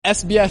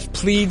SBF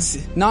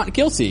pleads not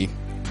guilty.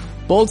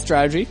 Bold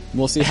strategy.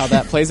 We'll see how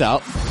that plays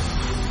out.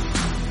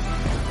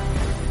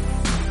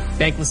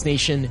 Bankless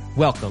Nation,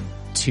 welcome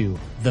to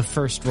the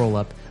first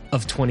roll-up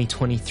of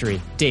 2023.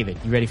 David,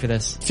 you ready for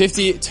this?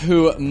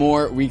 52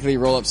 more weekly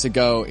roll-ups to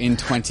go in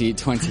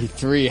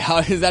 2023. How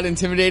is that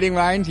intimidating,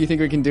 Ryan? Do you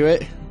think we can do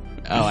it?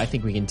 Oh, I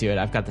think we can do it.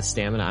 I've got the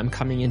stamina. I'm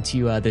coming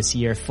into this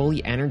year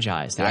fully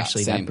energized. Yeah,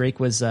 actually, same. that break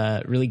was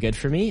really good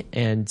for me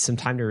and some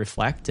time to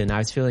reflect. And I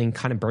was feeling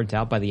kind of burnt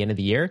out by the end of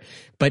the year,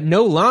 but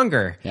no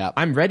longer. Yeah.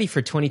 I'm ready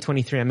for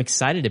 2023. I'm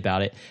excited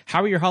about it.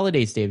 How were your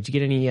holidays, Dave? Did you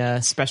get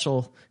any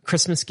special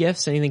Christmas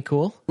gifts? Anything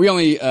cool? We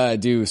only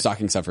do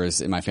stocking stuffers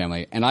in my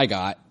family, and I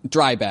got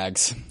dry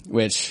bags,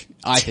 which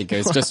I think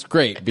is just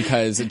great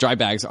because dry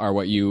bags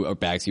are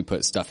bags you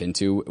put stuff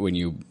into when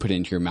you put it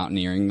into your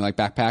mountaineering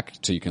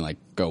backpack, so you can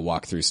go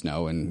walk through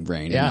snow and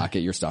rain and not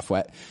get your stuff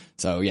wet.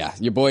 So yeah,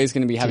 your boy is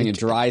going to be having a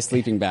dry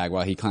sleeping bag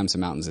while he climbs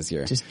some mountains this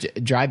year. Just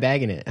dry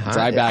bagging it, huh?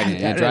 Dry bagging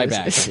it, dry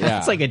bag. Yeah.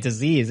 It's like a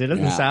disease. It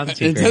doesn't sound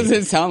too It great.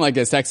 doesn't sound like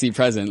a sexy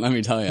present, let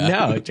me tell you.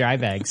 No, dry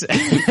bags.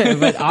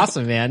 But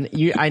awesome, man.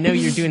 I know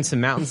you're doing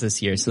some mountains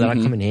this year, so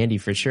that'll come in handy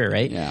for sure,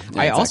 right? Yeah,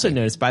 I also exactly.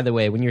 noticed, by the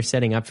way, when you're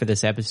setting up for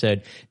this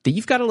episode, that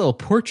you've got a little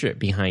portrait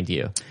behind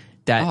you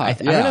that I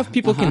don't know if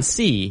people can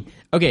see.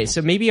 Okay,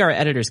 so maybe our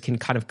editors can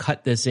kind of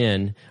cut this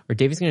in, or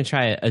David's going to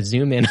try a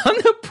zoom in on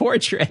the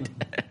portrait.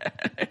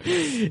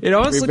 It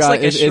almost looks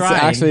like a shrine.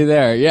 It's actually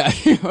there, yeah.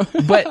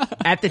 But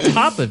at the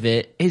top of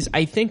it is,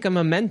 I think, a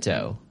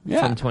memento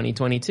Yeah. from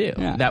 2022.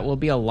 Yeah. That will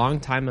be a long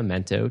time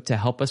memento to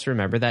help us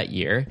remember that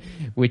year,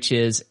 which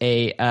is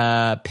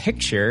a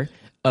picture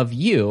of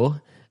you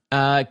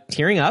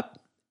tearing up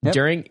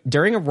during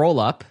a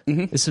roll-up.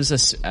 Mm-hmm. This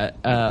was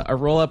a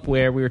roll-up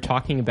where we were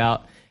talking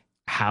about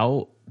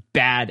how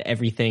bad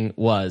everything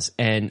was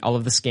and all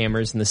of the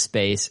scammers in the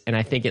space, and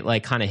I think it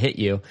kind of hit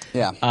you.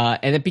 Yeah.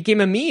 And it became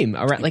a meme.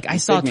 I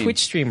saw big meme. Twitch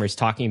streamers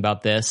talking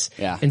about this.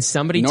 Yeah. And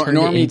somebody turned it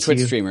normie into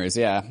Twitch streamers,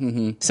 yeah.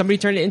 Mm-hmm. somebody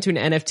turned it into an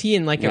NFT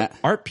and an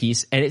art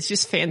piece, and it's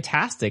just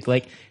fantastic.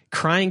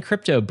 Crying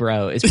crypto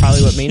bro is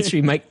probably what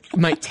mainstream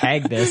might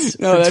tag this.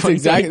 No, for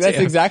that's 2022.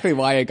 exactly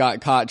why it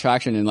got caught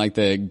traction in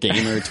the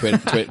gamer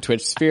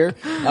Twitch sphere.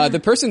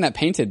 The person that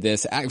painted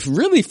this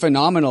really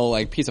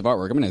phenomenal piece of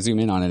artwork, I'm going to zoom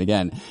in on it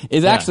again,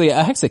 is actually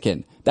a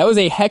Hexagon. That was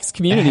a Hex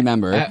community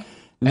member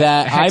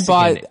that I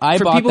bought.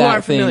 For bought people that who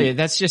aren't thing. familiar,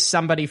 that's just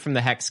somebody from the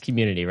Hex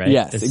community, right?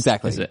 Yes,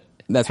 exactly.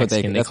 That's what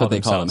they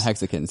call them,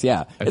 Hexagons.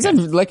 Yeah. Okay.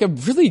 It's a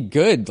really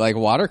good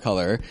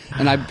watercolor,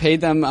 and I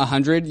paid them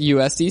 100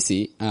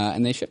 USDC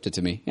and they shipped it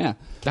to me. Yeah.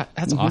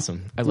 That's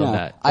awesome. I love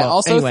that. I Well,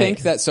 also anyway, think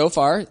that so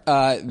far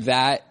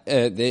that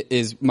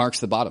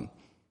marks the bottom.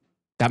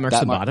 that marks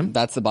the bottom.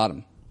 That's the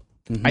bottom.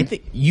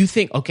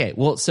 Mm-hmm. Okay,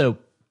 well, so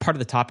part of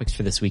the topics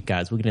for this week,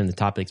 guys, we'll get into the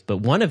topics, but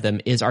one of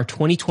them is our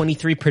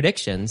 2023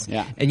 predictions.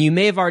 Yeah. And you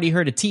may have already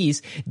heard a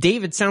tease.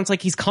 David sounds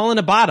like he's calling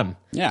a bottom.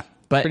 Yeah.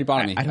 But pretty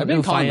bottomy. I don't I've know been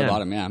if calling I the am.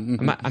 bottom, yeah.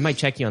 Mm-hmm. I might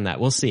check you on that.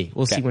 We'll see.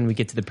 We'll Okay. see when we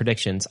get to the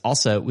predictions.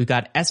 Also, we've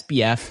got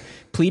SBF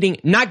pleading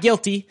not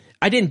guilty.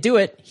 I didn't do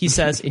it, he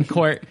says in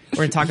court. We're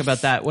going to talk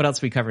about that. What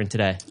else are we covering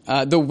today?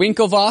 The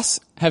Winklevoss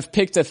have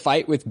picked a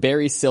fight with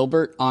Barry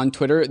Silbert on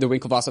Twitter. The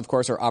Winklevoss, of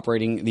course, are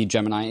operating the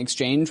Gemini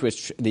exchange,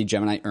 which the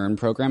Gemini Earn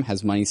program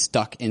has money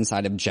stuck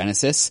inside of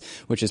Genesis,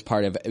 which is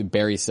part of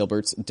Barry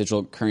Silbert's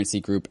digital currency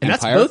group And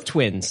empire. that's both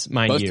twins,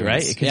 mind Both you, twins,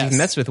 right? Because yes. you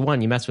mess with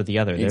one, you mess with the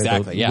other.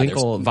 Exactly. Yeah.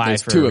 Winklevoss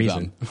There's for two a of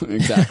reason. them.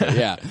 Exactly.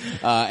 Yeah.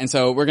 And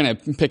so we're going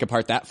to pick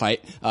apart that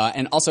fight.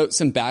 And also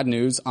some bad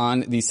news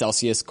on the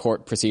Celsius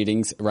court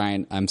proceedings.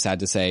 Ryan, I'm sad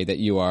to say that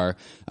you are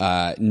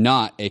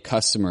not a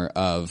customer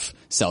of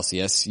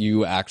Celsius.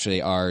 You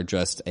actually are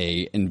just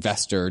a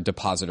investor,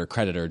 depositor,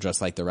 creditor,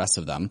 just like the rest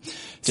of them.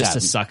 Just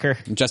a sucker.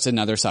 Just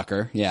another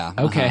sucker. Yeah.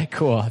 Okay,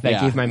 cool. That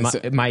Yeah.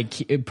 gave my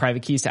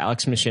private keys to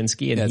Alex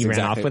Mashinsky, and he ran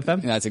off with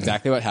them. That's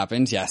exactly what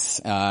happened.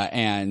 Yes.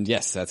 And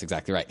yes, that's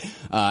exactly right.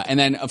 And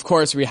then of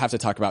course we have to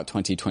talk about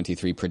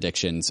 2023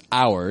 predictions,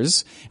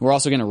 ours. We're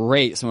also going to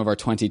rate some of our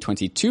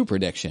 2022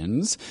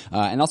 predictions,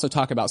 and also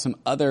talk about some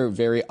other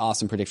very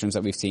awesome predictions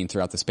that we've seen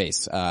throughout the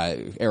space.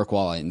 Eric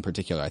Walla in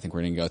particular, I think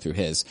we're going to go through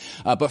his.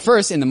 But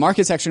first, in the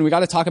market section, we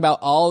got to talk about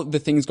all the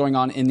things going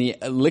on in the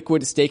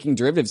liquid staking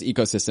derivatives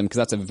ecosystem, because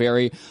that's a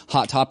very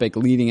hot topic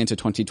leading into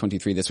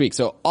 2023 this week.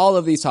 So all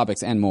of these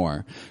topics and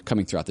more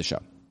coming throughout the show.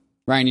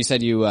 Ryan, you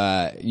said you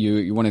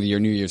one of your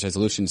New Year's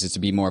resolutions is to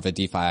be more of a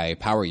DeFi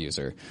power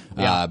user.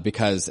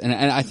 Because, and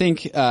I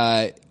think,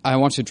 I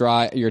want to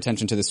draw your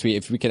attention to this tweet.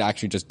 If we could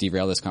actually just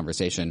derail this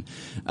conversation.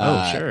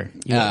 Sure.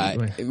 It's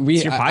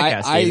your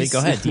podcast, David. Go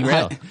ahead,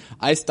 derail.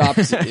 I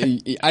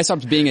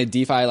stopped being a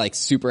DeFi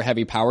super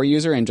heavy power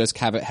user and just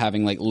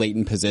having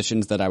latent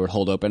positions that I would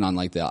hold open on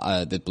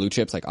the blue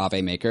chips like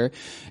Aave Maker.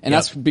 And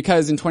that's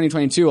because in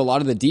 2022, a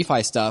lot of the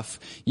DeFi stuff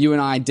you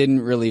and I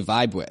didn't really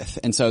vibe with.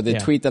 And so the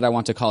tweet that I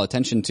want to call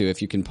attention to,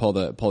 if you can pull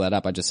that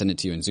up, I just sent it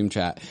to you in Zoom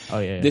chat. Oh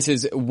yeah. This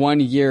is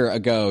 1 year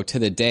ago to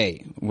the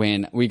day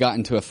when we got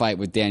into a fight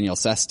with Daniel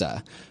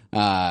Sesta.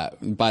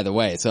 by the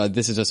way. So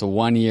this is just a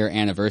 1-year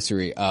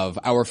anniversary of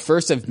our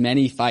first of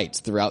many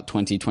fights throughout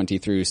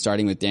 2023,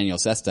 starting with Daniel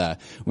Sesta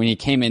when he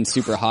came in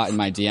super hot in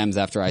my DMs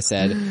after I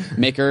said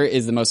Maker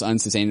is the most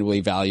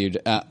unsustainably valued,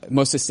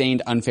 most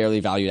sustained, unfairly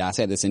valued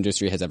asset this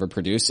industry has ever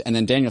produced. And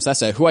then Daniel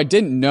Sesta, who I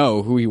didn't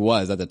know who he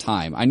was at the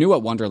time. I knew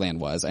what Wonderland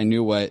was. I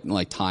knew what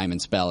like Time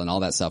and Spell and all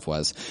that stuff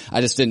was.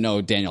 I just didn't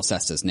know Daniel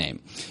Sesta's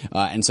name.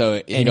 And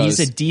so he goes,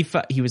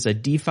 he was a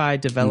DeFi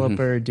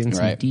developer doing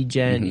some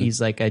degen.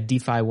 He's like a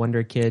DeFi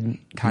wonder kid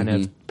kind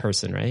of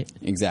person, right?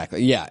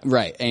 Exactly. Yeah,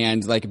 right.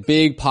 And like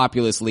big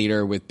populist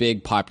leader with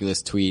big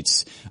populist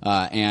tweets.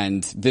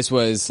 And this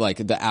was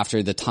like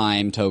after the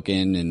Time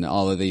token and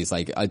all of these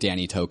like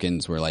Danny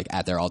tokens were like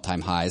at their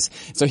all-time highs.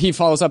 So he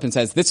follows up and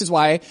says, "This is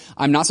why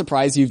I'm not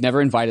surprised you've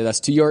never invited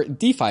us to your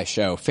DeFi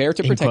show. Fair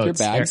to protect your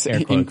bags," air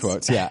quotes. in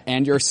quotes, yeah,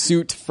 "and your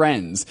suit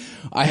friends."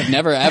 I have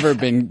never ever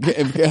been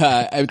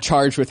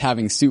charged with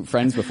having suit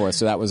friends before,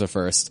 so that was a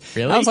first.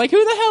 Really? I was like,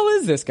 who the hell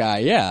is this guy?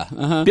 Yeah.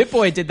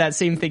 BitBoy did that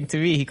same thing to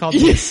me. He called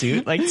me a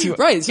suit. Like,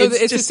 right. So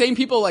it's the same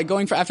people like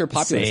going after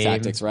populist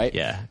tactics, right?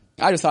 Yeah.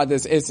 I just thought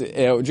this is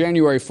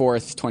January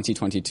 4th,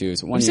 2022.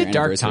 So 1 year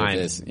anniversary of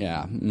this.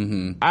 Yeah.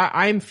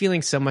 I'm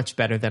feeling so much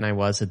better than I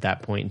was at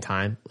that point in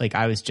time. Like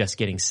I was just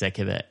getting sick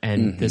of it.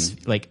 And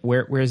this, like,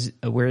 where's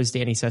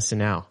Danny Sesta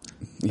now?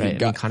 Right.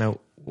 Kind of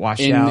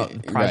washed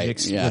out.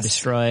 Projects were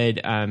destroyed.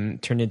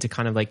 Turned into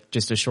kind of like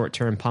just a short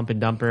term pump and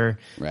dumper.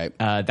 Right.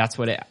 That's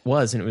what it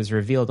was. And it was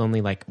revealed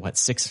only like what,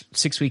 six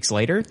weeks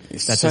later?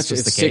 That's just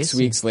the case. 6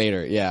 weeks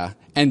later. Yeah.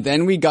 And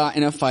then we got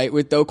in a fight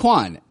with Do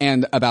Kwon.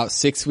 And about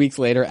 6 weeks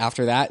later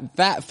after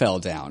that fell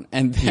down.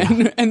 And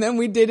then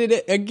we did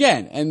it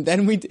again. And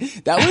then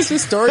that was the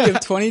story of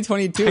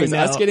 2022 is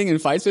us getting in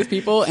fights with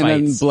people and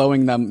then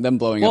blowing them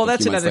blowing up. Well,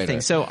 that's another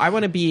thing. So I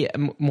want to be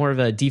more of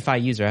a DeFi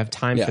user. I have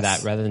time for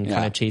that rather than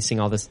kind of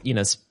chasing all this,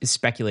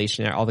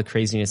 speculation, all the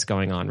craziness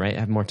going on, right? I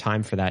have more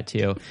time for that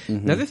too.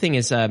 Another thing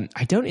is, I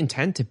don't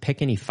intend to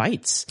pick any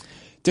fights.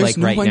 There's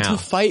no one now to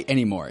fight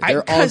anymore.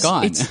 They're all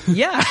gone.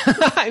 Yeah.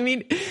 I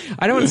mean,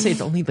 I don't want to say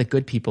it's only the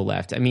good people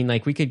left. I mean,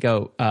 like we could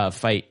go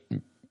fight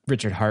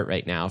Richard Hart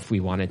right now if we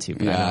wanted to,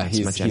 but I don't have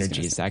as much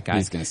energy as that guy.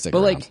 He's going to stick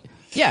around.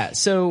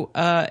 So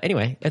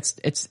anyway,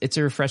 it's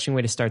a refreshing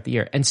way to start the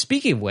year. And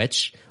speaking of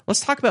which, let's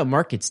talk about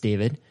markets,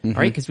 David. All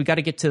right, because we got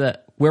to get to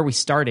where we're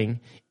starting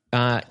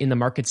in the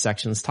market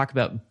section. Let's talk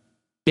about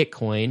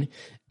Bitcoin,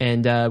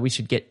 and we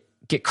should get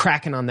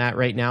cracking on that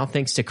right now.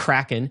 Thanks to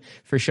Kraken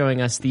for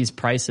showing us these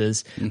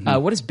prices.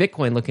 What is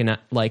Bitcoin looking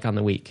at like on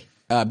the week?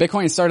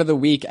 Bitcoin started the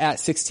week at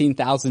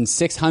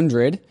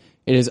 16,600.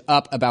 It is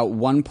up about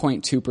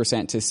 1.2% to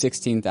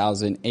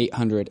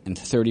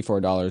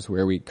 $16,834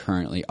 where we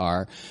currently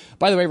are.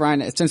 By the way,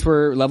 Ryan, since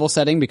we're level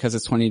setting because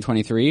it's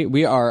 2023,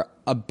 we are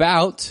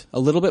about a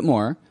little bit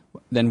more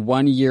than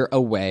 1 year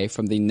away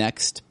from the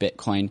next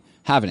Bitcoin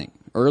halving.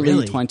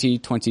 Early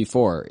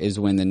 2024 is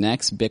when the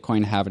next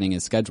Bitcoin halving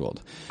is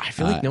scheduled. I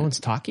feel like no one's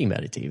talking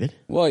about it, David.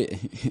 Well,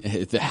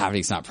 the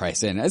halving's not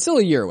priced in. It's still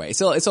a year away. It's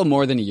still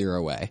more than a year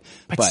away.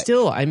 But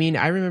still, I mean,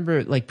 I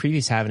remember like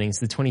previous halvings,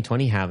 the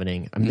 2020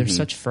 halving. I mean, there's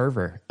such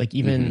fervor. Like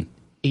even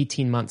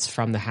 18 months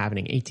from the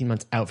halving, 18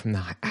 months out from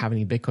the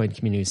halving, Bitcoin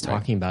community is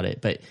talking about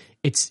it. But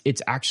it's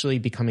actually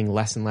becoming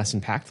less and less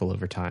impactful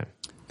over time.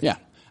 Yeah.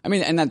 I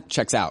mean, and that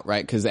checks out,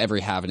 right? Because every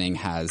halvening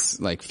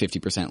has like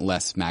 50%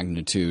 less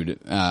magnitude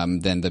than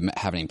the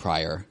halvening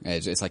prior.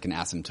 It's like an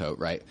asymptote,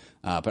 right?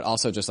 But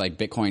also just like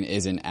Bitcoin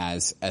isn't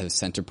as a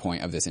center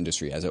point of this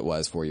industry as it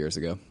was 4 years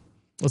ago.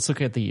 Let's look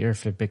at the year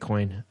for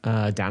Bitcoin.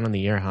 Down on the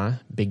year, huh?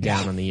 Big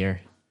down on the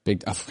year. Big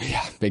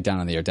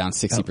down on the year. Down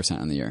 60%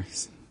 on the year.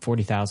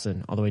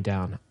 40,000 all the way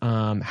down.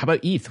 How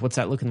about ETH? What's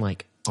that looking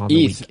like on the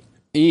week?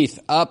 ETH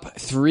up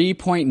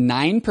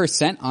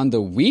 3.9% on the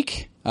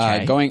week.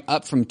 Going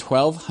up from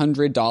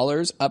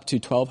 $1,200 up to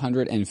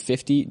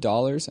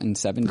 $1,250 in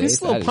 7 days.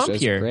 This little pump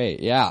here.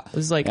 Great. Yeah. It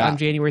was like on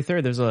January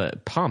 3rd, there was a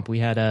pump. We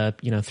had a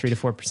 3 to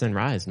 4%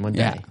 rise in one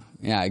day.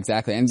 Yeah,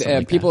 exactly.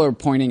 And people are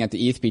pointing at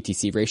the ETH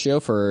BTC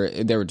ratio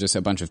there were just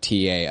a bunch of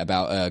TA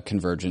about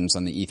convergence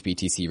on the ETH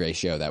BTC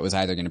ratio that was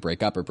either going to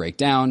break up or break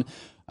down.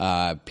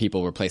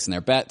 People were placing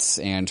their bets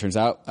and turns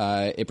out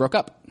it broke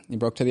up. It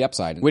broke to the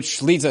upside,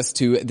 which leads us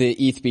to the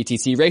ETH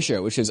BTC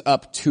ratio, which is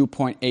up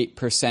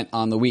 2.8%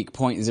 on the week,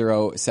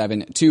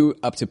 0.072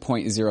 up to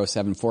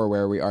 0.074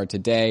 where we are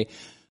today.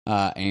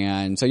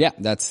 And so,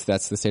 that's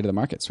the state of the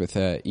markets with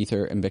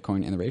Ether and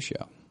Bitcoin in the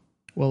ratio.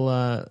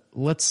 Well,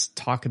 let's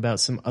talk about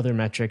some other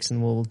metrics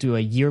and we'll do a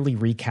yearly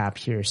recap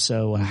here.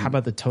 So how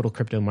about the total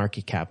crypto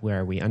market cap? Where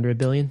are we? Under $1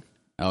 billion?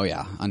 Oh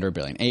yeah, under $1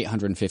 billion,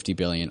 850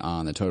 billion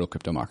on the total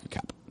crypto market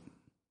cap.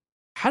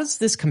 How does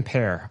this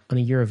compare on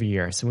a year over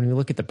year? So when we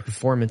look at the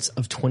performance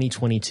of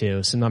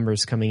 2022, some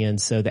numbers coming in.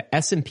 So the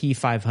S&P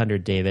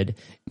 500, David,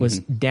 was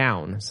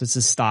down. So this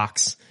is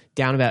stocks,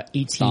 down about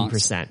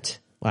 18%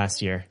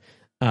 last year.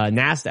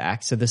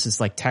 NASDAQ, so this is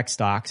like tech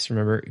stocks,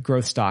 remember,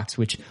 growth stocks,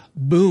 which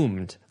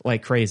boomed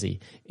like crazy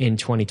in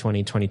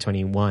 2020,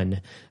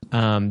 2021,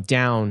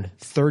 down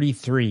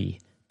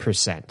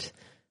 33%.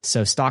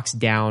 So stocks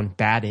down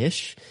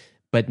bad-ish.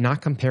 but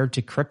not compared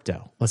to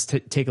crypto. Let's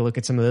take a look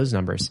at some of those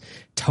numbers.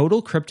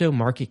 Total crypto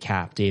market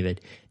cap,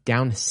 David,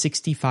 down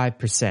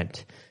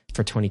 65%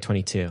 for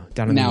 2022.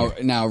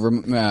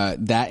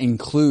 That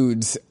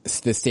includes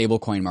the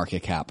stablecoin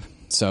market cap.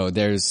 So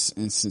there's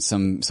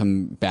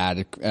some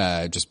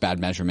bad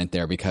measurement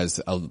there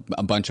because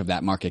a bunch of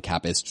that market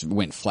cap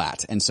went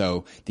flat. And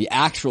so the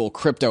actual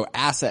crypto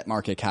asset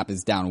market cap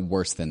is down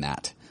worse than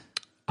that.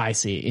 I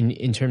see.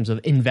 In terms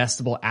of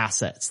investable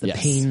assets, the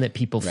pain that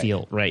people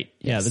feel, right?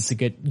 Yeah, that's a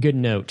good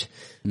note.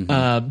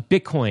 Mm-hmm.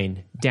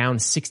 Bitcoin down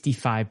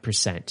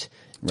 65%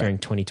 during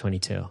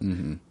 2022.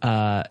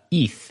 Mm-hmm.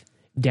 ETH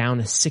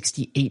down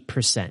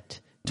 68%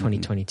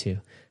 2022.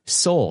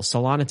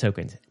 Solana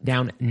tokens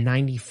down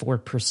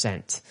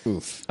 94%.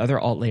 Oof. Other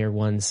alt layer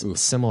ones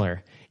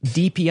similar.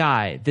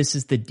 DPI, this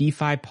is the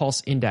DeFi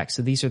Pulse Index.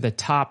 So these are the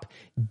top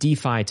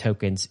DeFi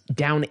tokens,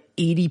 down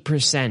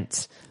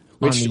 80%.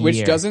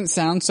 Which doesn't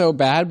sound so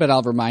bad, but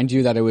I'll remind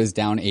you that it was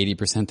down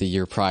 80% the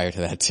year prior to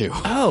that too.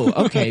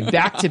 Oh, okay.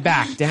 Back to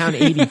back, down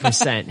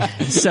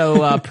 80%.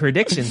 So,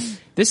 predictions.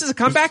 This is a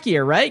comeback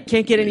year, right?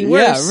 Can't get any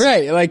worse. Yeah,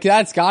 right. Like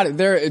that's got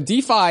it.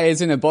 DeFi is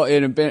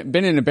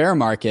been in a bear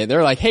market.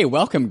 They're like, hey,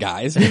 welcome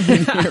guys. We've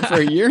been here for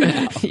a year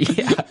now.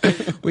 Yeah.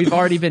 We've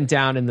already been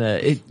down in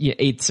the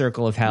eighth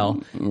circle of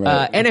hell.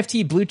 Right.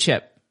 NFT blue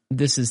chip.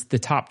 This is the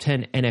top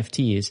 10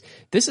 NFTs.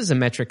 This is a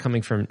metric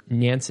coming from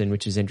Nansen,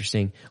 which is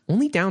interesting.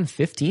 Only down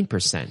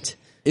 15%.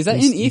 Is that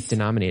in ETH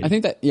denominated? I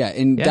think that,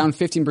 down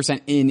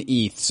 15% in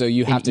ETH. So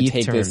you have to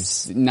take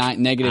this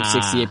negative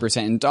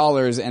 68% in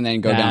dollars and then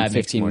go down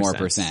 15 more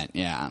percent.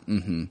 Yeah.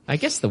 Mm-hmm. I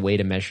guess the way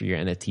to measure your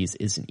NFTs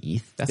is in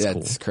ETH. That's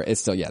cool. It's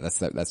still, that's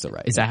still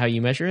right. Is that how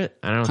you measure it?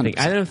 I think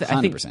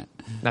 100%.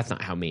 That's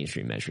not how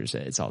mainstream measures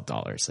it. It's all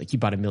dollars. Like you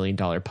bought $1 million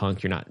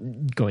punk,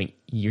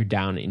 you're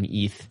down in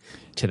ETH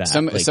to that.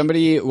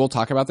 Somebody, we'll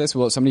talk about this.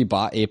 Somebody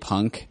bought a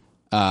punk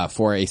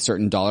for a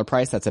certain dollar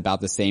price that's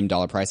about the same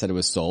dollar price that it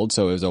was sold.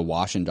 So it was a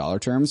wash in dollar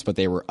terms, but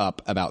they were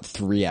up about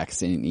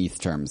 3x in ETH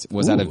terms.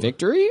 Was that a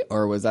victory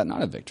or was that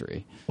not a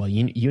victory? Well,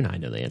 you and I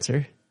know the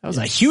answer. That was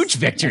a huge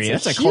victory.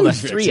 That's like called a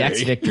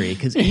 3x victory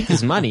because ETH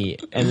is money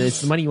and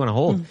it's the money you want to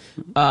hold.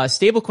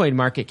 Stablecoin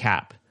market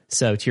cap.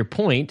 So to your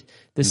point,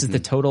 this is the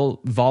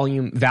total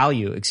value of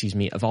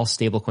all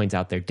stablecoins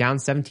out there, down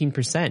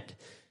 17%.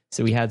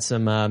 So we had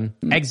some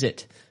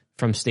exit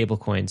from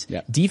stablecoins.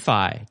 Yep.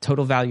 DeFi,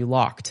 total value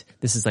locked.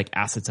 This is like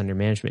assets under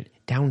management,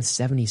 down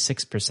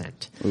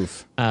 76%.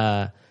 Oof.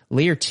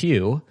 Layer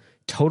 2,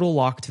 total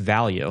locked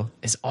value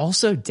is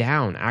also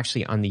down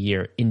actually on the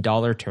year in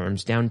dollar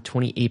terms, down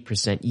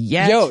 28%.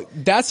 Yo,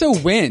 that's a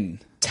win.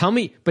 Tell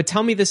me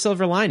the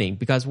silver lining,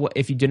 because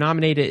if you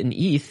denominate it in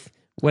ETH,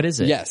 what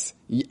is it? Yes.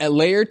 A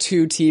layer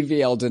 2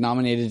 TVL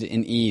denominated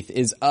in ETH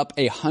is up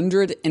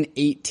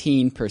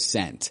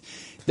 118%.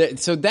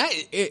 So that,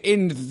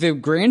 in the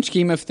grand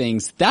scheme of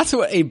things, that's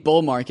what a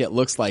bull market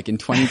looks like in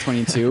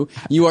 2022.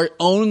 You are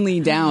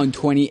only down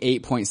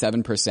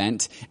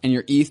 28.7% and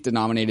your ETH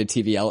denominated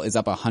TVL is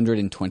up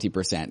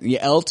 120%. The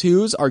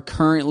L2s are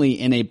currently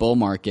in a bull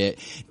market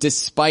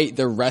despite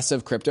the rest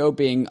of crypto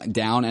being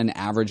down an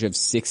average of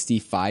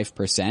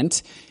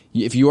 65%.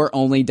 If you are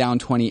only down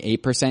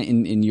 28%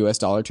 in US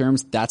dollar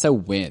terms, that's a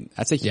win.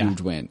 That's a huge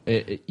win.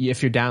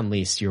 If you're down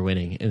least, you're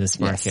winning in this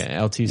market. Yes.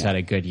 L2's had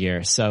a good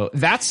year. So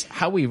that's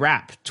how we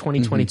wrap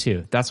 2022.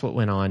 Mm-hmm. That's what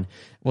went on.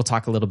 We'll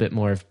talk a little bit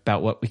more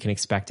about what we can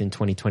expect in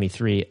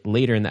 2023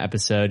 later in the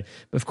episode.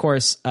 But of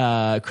course,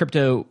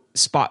 crypto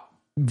spot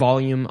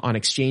volume on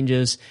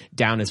exchanges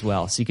down as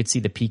well. So you could see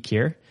the peak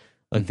here.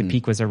 Like the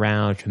peak was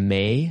around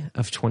May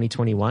of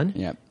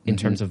 2021 in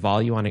terms of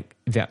volume on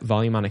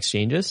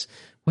exchanges.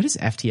 What is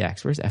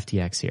FTX? Where's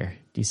FTX here?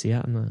 Do you see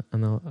it on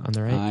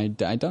the right?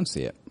 I don't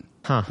see it.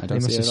 Huh. They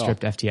must have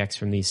stripped FTX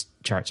from these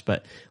charts,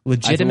 but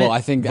legitimate.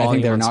 I think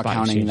they're not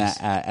counting that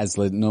as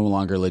no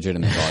longer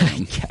legitimate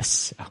volume. I guess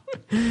so.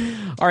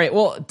 All right.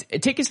 Well,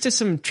 take us to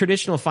some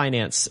traditional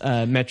finance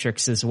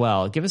metrics as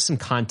well. Give us some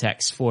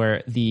context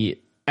for the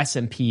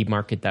S&P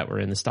market that we're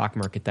in, the stock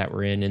market that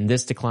we're in, and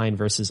this decline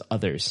versus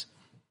others.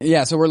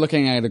 Yeah, so we're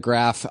looking at a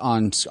graph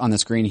on the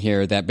screen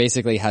here that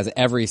basically has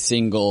every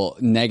single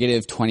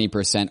negative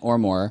 20% or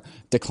more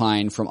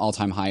decline from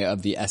all-time high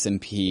of the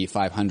S&P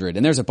 500.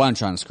 And there's a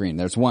bunch on screen.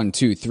 There's 1,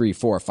 2, 3,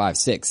 4, 5,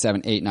 6,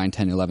 7, 8, 9,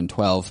 10, 11,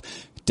 12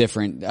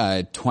 different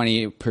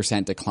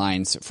 20%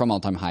 declines from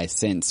all-time high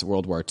since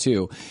World War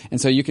II.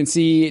 And so you can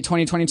see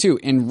 2022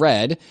 in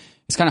red.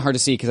 It's kind of hard to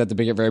see because at the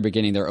very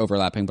beginning they're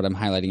overlapping, but I'm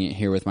highlighting it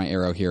here with my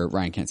arrow here.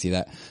 Ryan can't see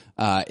that.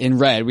 In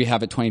red, we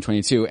have it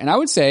 2022. And I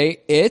would say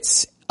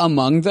it's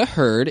among the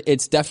herd.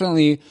 It's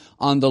definitely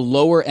on the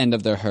lower end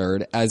of the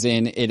herd, as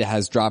in it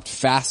has dropped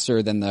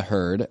faster than the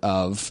herd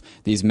of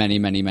these many,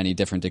 many, many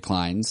different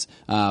declines.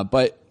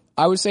 But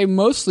I would say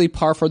mostly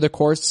par for the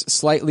course,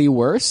 slightly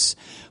worse,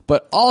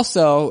 but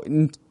also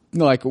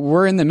like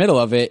we're in the middle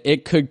of it.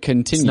 It could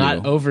continue. It's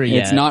not over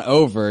yet. It's not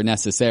over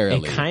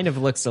necessarily. It kind of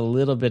looks a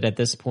little bit at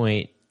this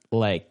point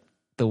like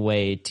the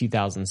way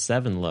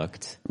 2007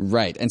 looked.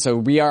 Right. And so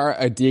we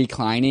are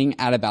declining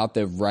at about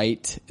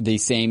the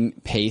same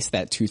pace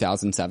that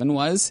 2007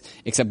 was,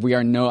 except we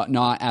are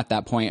not at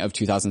that point of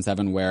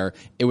 2007 where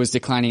it was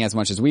declining as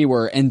much as we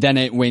were, and then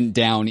it went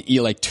down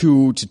like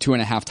 2 to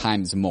 2.5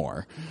 times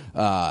more.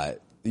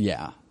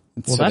 Yeah.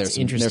 Well, so that's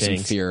interesting.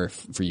 There's some fear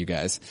for you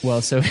guys.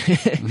 Well, so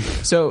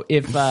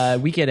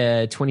if we get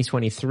a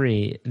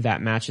 2023 that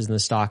matches in the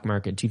stock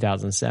market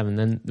 2007,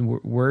 then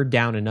we're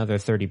down another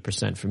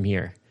 30% from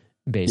here,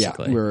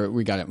 basically. Yeah,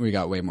 we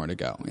got way more to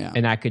go. Yeah,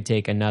 and that could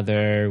take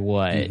another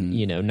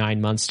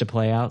 9 months to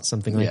play out,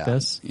 something like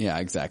this. Yeah,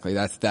 exactly.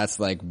 That's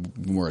like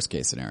worst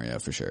case scenario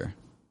for sure.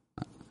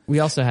 We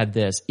also had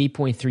this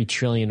 8.3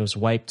 trillion was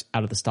wiped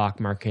out of the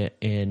stock market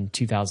in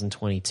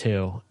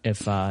 2022. If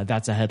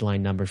that's a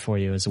headline number for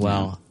you as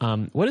well. Yeah.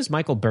 What is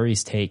Michael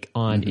Burry's take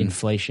on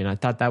inflation? I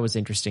thought that was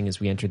interesting as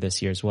we entered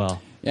this year as well.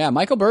 Yeah,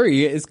 Michael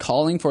Burry is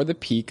calling for the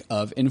peak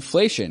of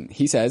inflation.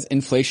 He says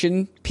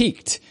inflation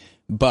peaked,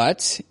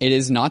 but it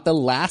is not the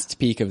last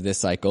peak of this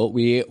cycle.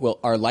 We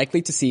are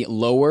likely to see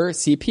lower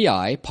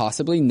CPI,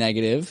 possibly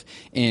negative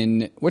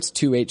in what's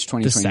 2H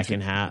 2023?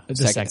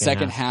 The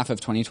second half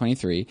of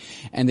 2023.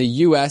 And the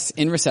U.S.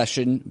 in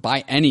recession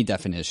by any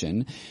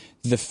definition.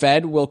 The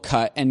Fed will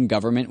cut and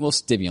government will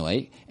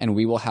stimulate, and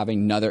we will have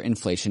another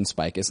inflation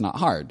spike. It's not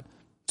hard.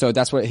 So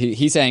that's what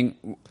he's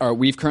saying.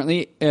 We've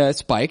currently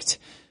spiked.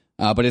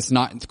 But it's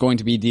not going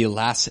to be the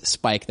last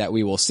spike that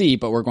we will see,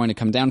 but we're going to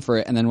come down for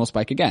it and then we'll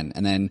spike again.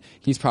 And then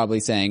he's probably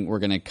saying we're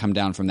going to come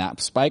down from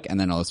that spike and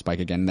then it'll spike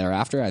again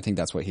thereafter. I think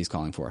that's what he's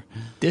calling for.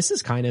 This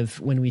is kind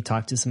of when we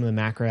talk to some of the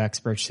macro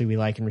experts who we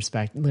like and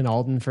respect. Lynn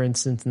Alden, for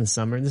instance, in the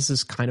summer, this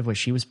is kind of what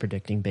she was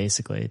predicting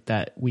basically,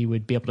 that we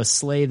would be able to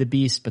slay the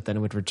beast, but then it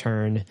would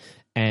return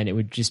and it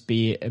would just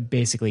be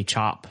basically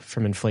chop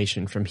from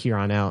inflation from here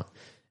on out.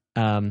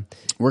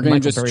 We're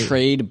going to just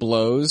trade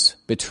blows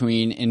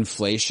between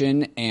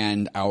inflation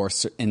and our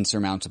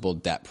insurmountable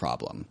debt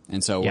problem.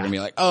 And so we're going to be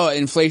like, oh,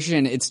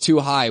 inflation, it's too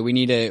high. We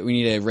need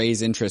to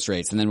raise interest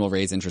rates. And then we'll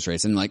raise interest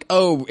rates. And like,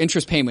 oh,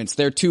 interest payments,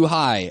 they're too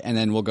high. And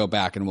then we'll go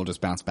back and we'll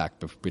just bounce back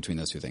between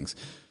those two things.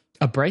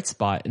 A bright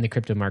spot in the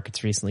crypto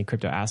markets recently,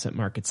 crypto asset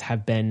markets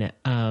have been,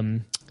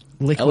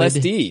 liquid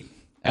LSD.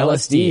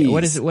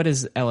 What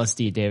is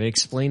LSD, David?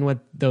 Explain what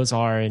those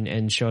are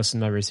and show us some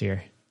numbers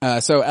here.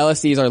 So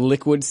LSDs are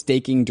liquid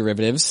staking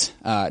derivatives,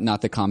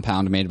 not the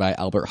compound made by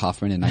Albert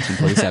Hoffman in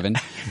 1947.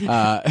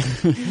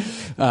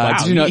 Wow,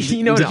 did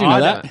you know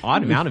that?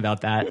 Odd amount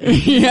about that.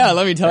 Yeah,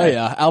 let me tell you.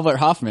 Albert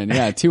Hoffman.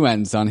 Yeah, 2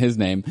 N's on his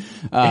name.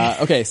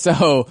 Okay,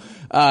 so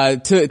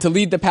to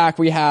lead the pack,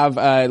 we have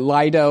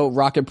Lido,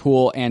 Rocket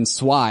Pool, and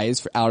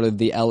Swyze out of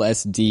the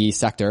LSD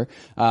sector.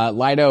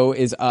 Lido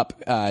is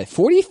up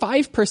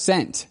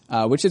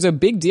 45%, which is a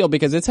big deal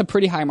because it's a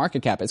pretty high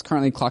market cap. It's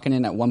currently clocking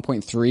in at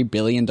 $1.3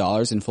 billion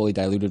in fully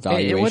diluted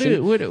valuation. Hey,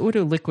 what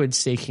do liquid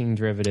staking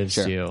derivatives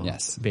do?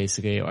 Yes.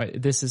 Basically,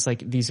 this is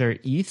like these are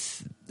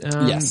ETH.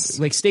 Yes.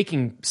 Like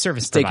staking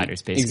service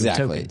providers, basically.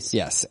 Exactly. Tokens.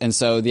 Yes. And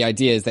so the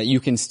idea is that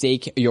you can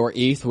stake your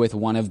ETH with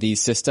one of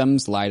these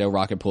systems, Lido,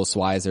 Rocket Pool,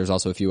 Swyze, there's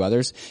also a few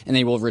others, and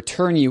they will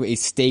return you a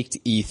staked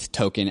ETH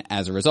token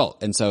as a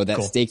result. And so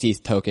that staked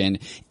ETH token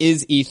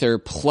is Ether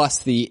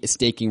plus the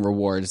staking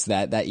rewards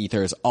that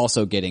Ether is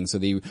also getting. So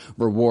the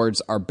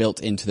rewards are built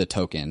into the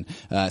token.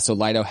 So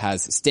Lido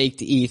has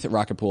staked ETH,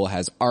 Rocket Pool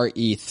has RETH,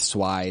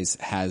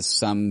 Swyze has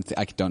some,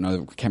 I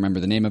can't remember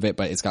the name of it,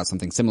 but it's got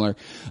something similar.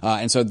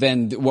 And so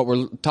then what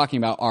we're talking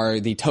about are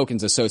the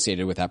tokens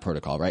associated with that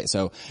protocol, right?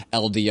 So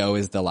LDO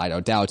is the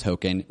Lido DAO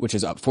token, which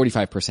is up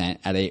 45%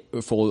 at a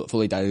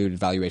fully diluted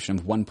valuation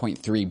of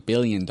 $1.3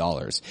 billion.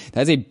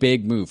 That's a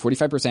big move.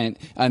 45%,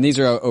 and these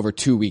are over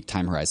 2-week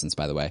time horizons,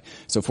 by the way.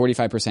 So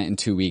 45% in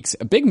 2 weeks.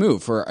 A big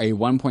move for a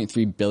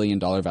 $1.3 billion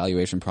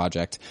valuation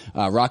project.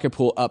 Rocket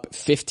Pool up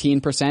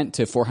 15%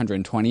 to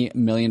 $420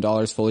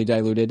 million fully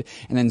diluted.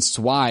 And then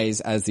Swyze,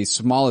 as the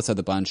smallest of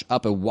the bunch,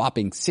 up a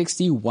whopping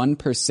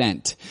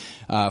 61%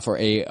 for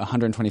a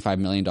 $125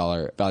 million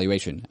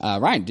valuation.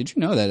 Ryan, did you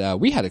know that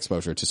we had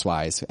exposure to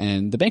Swyze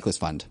and the Bankless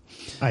Fund?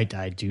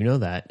 I do know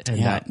that. And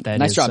yeah. that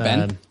nice is, job,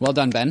 Ben. Well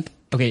done, Ben.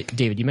 Okay,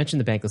 David, you mentioned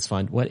the Bankless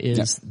Fund. What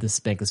is this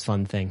Bankless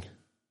Fund thing?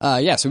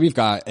 So we've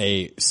got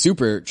a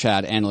super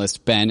Chad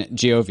analyst, Ben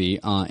Gov,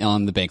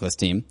 on the Bankless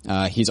team.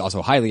 He's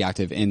also highly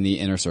active in the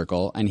inner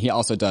circle, and he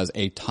also does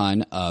a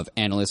ton of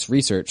analyst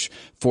research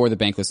for the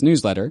Bankless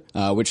newsletter,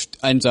 which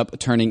ends up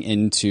turning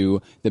into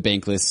the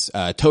Bankless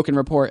token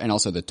report and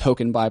also the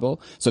token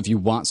Bible. So if you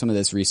want some of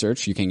this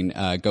research, you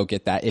can go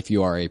get that if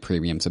you are a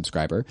premium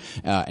subscriber.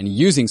 And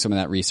using some of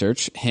that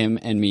research, him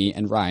and me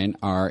and Ryan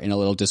are in a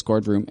little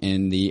Discord room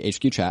in the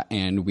HQ chat,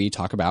 and we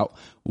talk about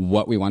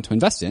what we want to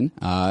invest in,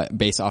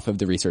 based off of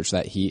the research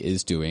that he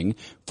is doing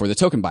for the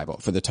token Bible,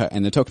 for the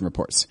and the token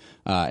reports.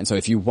 And so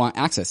if you want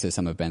access to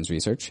some of Ben's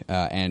research,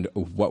 and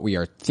what we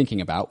are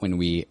thinking about when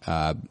we,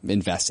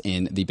 invest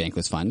in the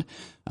Bankless Fund,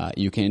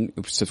 you can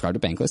subscribe to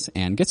Bankless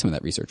and get some of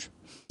that research.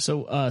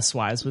 So,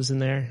 Swyze was in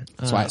there?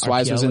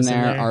 Swyze was in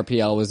there.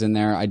 RPL was in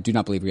there. I do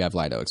not believe we have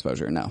Lido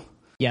exposure, no.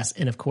 Yes,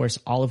 and of course,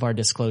 all of our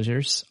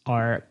disclosures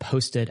are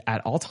posted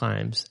at all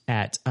times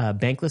at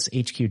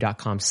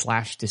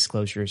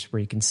banklesshq.com/disclosures, where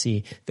you can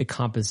see the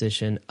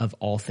composition of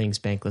all things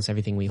Bankless,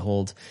 everything we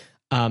hold.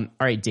 All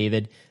right,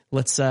 David,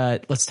 let's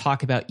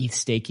talk about ETH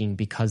staking,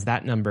 because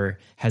that number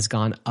has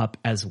gone up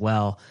as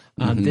well.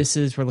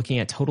 We're looking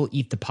at total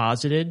ETH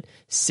deposited,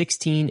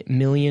 16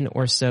 million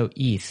or so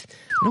ETH. I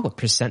don't know what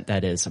percent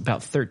that is,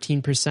 about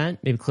 13%,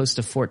 maybe close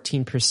to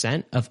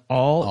 14% of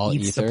all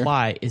ETH Ether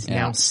supply is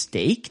now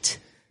staked.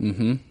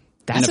 Mm-hmm.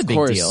 That's a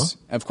big deal.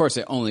 Of course,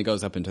 it only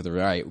goes up and to the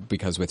right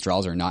because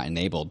withdrawals are not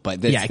enabled.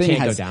 But it can't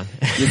go down.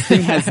 This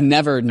thing has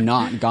never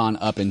not gone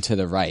up and to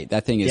the right.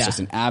 That thing is just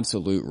an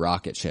absolute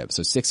rocket ship.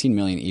 So 16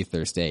 million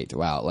Ether staked.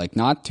 Wow. Like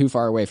not too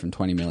far away from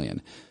 20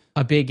 million.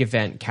 A big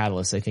event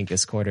catalyst, I think,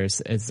 this quarter is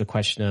the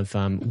question of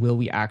will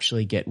we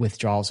actually get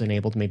withdrawals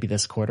enabled maybe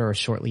this quarter or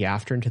shortly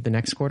after into the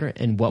next quarter?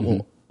 And what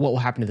will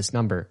happen to this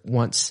number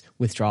once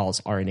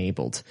withdrawals are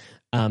enabled?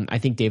 I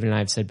think David and I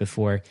have said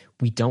before,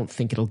 we don't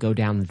think it'll go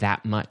down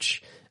that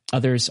much.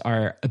 Others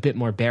are a bit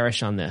more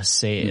bearish on this,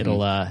 say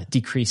it'll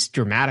decrease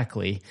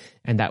dramatically,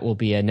 and that will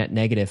be a net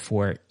negative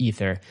for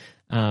Ether.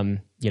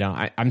 I'm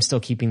still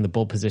keeping the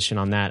bull position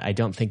on that. I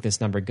don't think this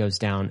number goes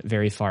down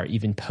very far,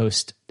 even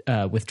post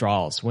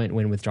withdrawals.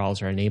 When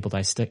withdrawals are enabled,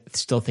 I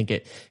still think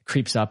it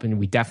creeps up, and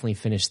we definitely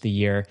finish the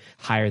year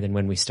higher than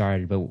when we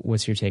started. But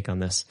what's your take on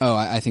this? Oh,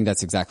 I think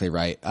that's exactly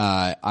right.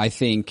 I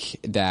think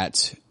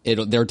that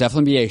there'll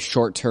definitely be a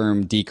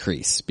short-term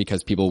decrease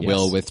because people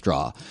will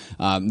withdraw.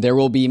 There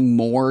will be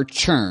more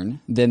churn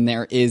than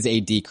there is a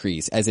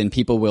decrease, as in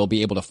people will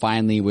be able to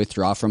finally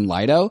withdraw from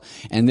Lido.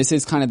 And this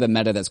is kind of the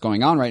meta that's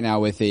going on right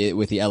now with the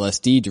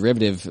LSD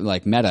derivative,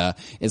 like meta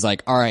is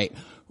like, all right,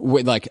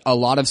 like a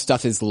lot of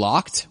stuff is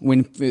locked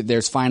when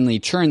there's finally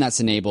churn that's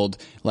enabled.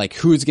 Like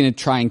who's going to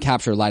try and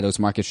capture Lido's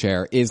market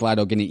share? Is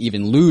Lido going to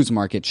even lose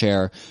market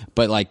share?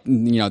 But like,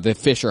 the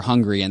fish are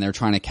hungry and they're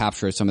trying to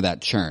capture some of that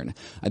churn.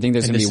 I think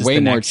there's going to be way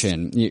more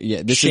churn.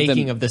 This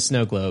shaking of the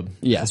snow globe.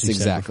 Yes,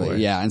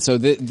 exactly. Yeah. And so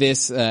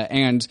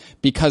and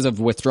because of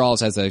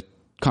withdrawals as a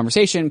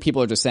conversation,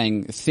 people are just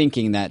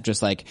thinking that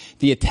just like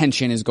the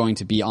attention is going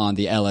to be on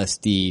the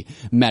LSD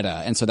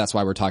meta. And so that's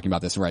why we're talking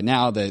about this right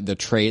now. The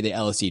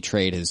LSD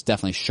trade has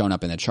definitely shown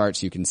up in the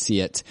charts. You can see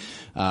it.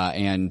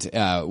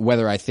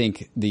 Whether I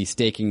think the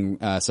staking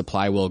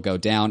supply will go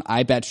down,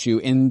 I bet you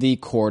in the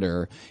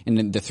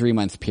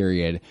 3-month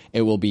period,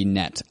 it will be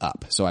net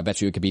up. So I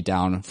bet you it could be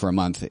down for a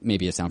month.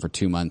 Maybe it's down for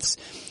 2 months.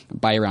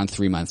 By around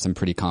 3 months, I'm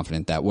pretty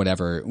confident that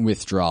whatever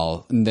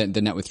withdrawal,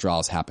 the net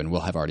withdrawals happen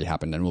will have already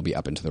happened and will be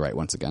up and to the right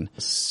once again.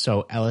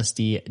 So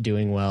LSD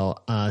doing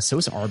well. So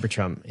is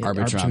Arbitrum.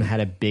 Arbitrum had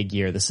a big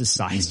year. This is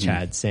Size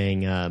Chad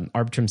saying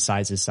Arbitrum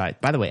size is size.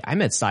 By the way, I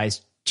met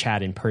Size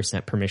Chad in person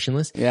at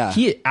Permissionless. Yeah.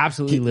 He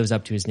absolutely lives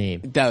up to his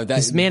name.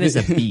 This man is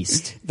a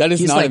beast. That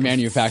is not a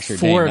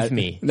manufactured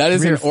name. That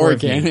is an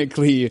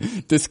organically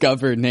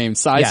discovered name.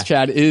 Size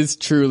Chad is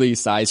truly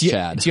Size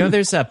Chad. Do you know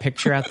there's a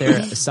picture out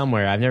there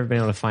somewhere, I've never been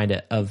able to find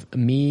it, of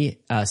me,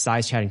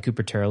 Size Chad, and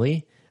Cooper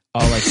Turley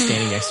all like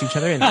standing next to each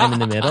other, and I'm in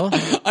the middle.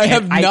 I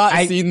have not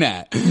seen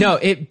that. No,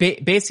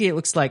 basically it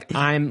looks like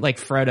I'm like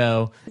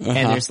Frodo,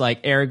 and there's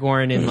like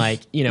Aragorn and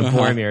like,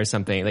 Boromir or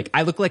something. Like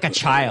I look like a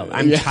child.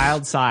 I'm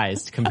child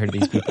sized compared to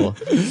these people.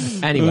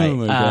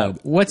 Anyway,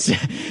 what's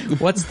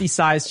the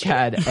size,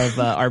 Chad, of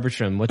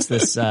Arbitrum? What's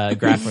this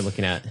graph we're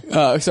looking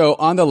at? So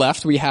on the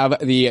left, we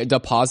have the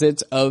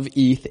deposit of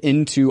ETH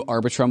into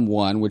Arbitrum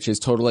 1, which is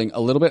totaling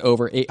a little bit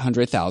over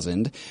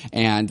 800,000.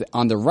 And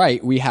on the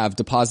right, we have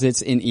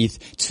deposits in ETH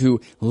to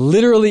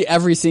literally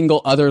every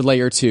single other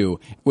layer 2,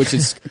 which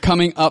is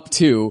coming up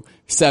to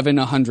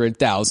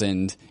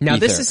 700,000. Now Ether.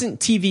 this isn't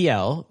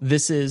TVL.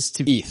 This is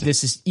ETH.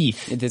 This is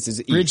ETH. This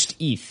is ETH. Bridged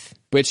ETH.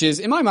 Which is,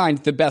 in my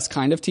mind, the best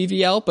kind of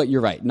TVL, but you're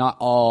right, not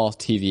all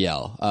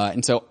TVL.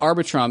 And so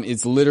Arbitrum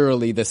is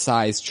literally the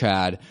Size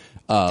Chad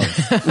of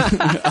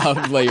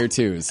layer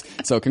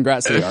 2s. So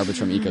congrats to the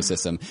Arbitrum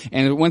ecosystem.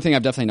 And one thing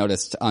I've definitely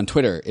noticed on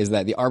Twitter is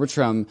that the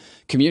Arbitrum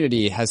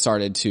community has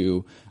started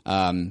to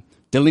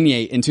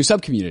delineate into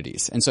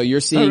sub-communities. And so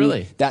you're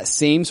seeing that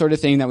same sort of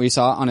thing that we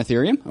saw on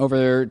Ethereum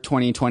over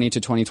 2020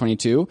 to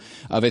 2022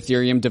 of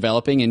Ethereum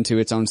developing into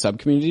its own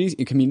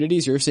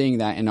sub-communities. You're seeing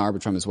that in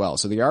Arbitrum as well.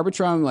 So the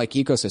Arbitrum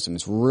ecosystem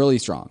is really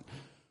strong.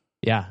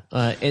 Yeah.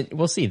 And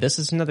we'll see. This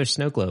is another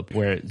snow globe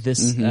where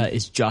this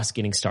is just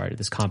getting started.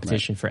 This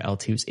competition for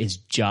L2s is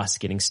just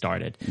getting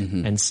started.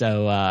 And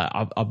so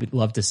I'll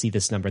love to see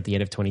this number at the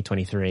end of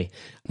 2023.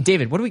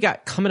 David, what do we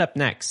got coming up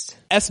next?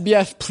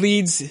 SBF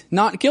pleads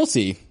not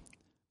guilty.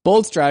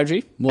 Bold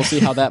strategy. We'll see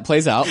how that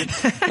plays out.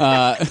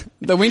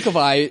 The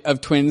Winklevoss of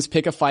twins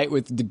pick a fight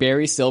with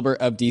Barry Silbert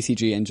of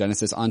DCG and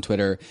Genesis on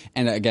Twitter.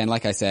 And again,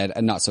 like I said,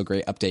 a not so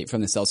great update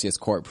from the Celsius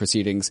court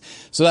proceedings.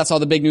 So that's all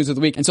the big news of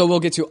the week. And so we'll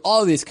get to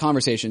all of these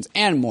conversations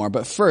and more.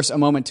 But first, a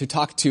moment to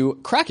talk to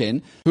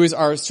Kraken, who is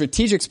our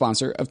strategic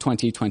sponsor of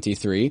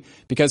 2023,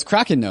 because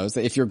Kraken knows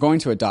that if you're going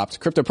to adopt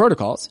crypto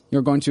protocols,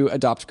 you're going to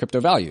adopt crypto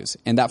values.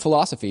 And that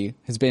philosophy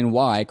has been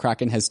why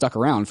Kraken has stuck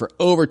around for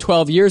over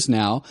 12 years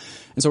now.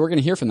 And so we're going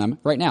to hear from them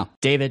right now.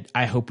 David,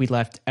 I hope we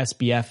left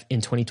SBF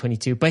in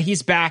 2022, but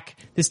he's back.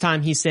 This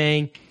time he's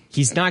saying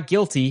he's not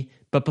guilty.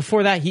 But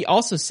before that, he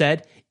also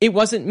said, it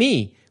wasn't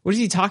me. What is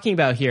he talking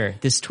about here?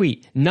 This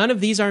tweet. None of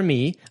these are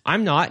me.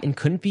 I'm not and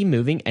couldn't be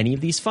moving any of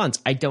these funds.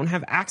 I don't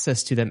have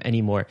access to them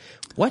anymore.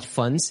 What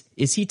funds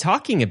is he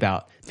talking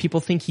about?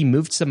 People think he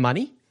moved some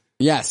money?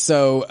 Yeah,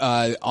 so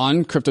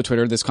on crypto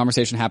Twitter, this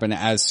conversation happened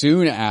as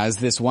soon as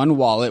this one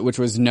wallet, which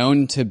was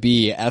known to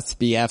be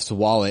SBF's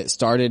wallet,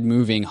 started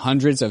moving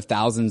hundreds of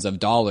thousands of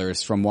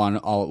dollars from one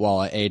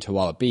wallet A to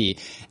wallet B.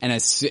 And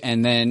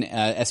then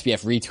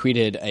SBF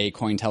retweeted a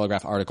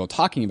Cointelegraph article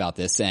talking about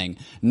this, saying,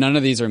 none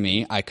of these are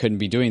me. I couldn't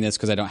be doing this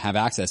because I don't have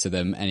access to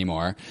them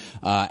anymore.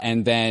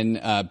 And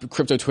then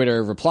crypto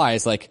Twitter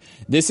replies, like,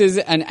 this is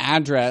an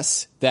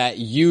address that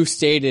you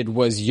stated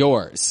was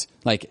yours.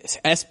 Like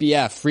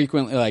SBF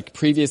frequently, like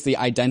previously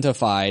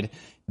identified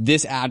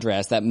this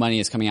address that money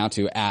is coming out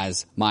to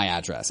as my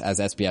address, as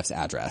SBF's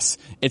address.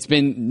 It's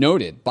been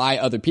noted by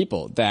other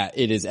people that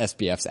it is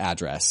SBF's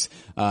address.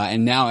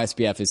 And now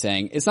SBF is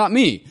saying, it's not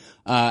me.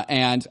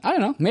 And I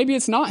don't know, maybe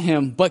it's not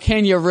him, but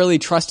can you really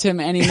trust him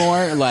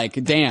anymore?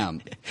 Like,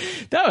 damn.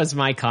 That was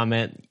my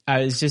comment.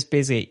 I was just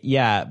basically,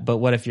 yeah, but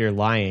what if you're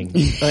lying?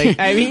 Like,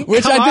 I mean,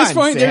 which at this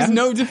point, Sam. There's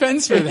no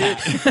defense for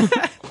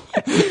that.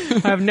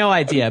 I have no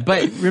idea.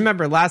 But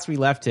remember, last we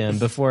left him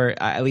before,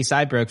 at least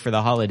I broke for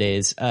the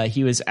holidays,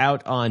 he was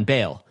out on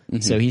bail.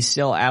 Mm-hmm. So he's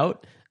still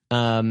out.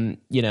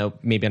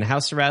 Maybe on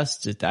house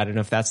arrest. I don't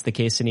know if that's the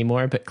case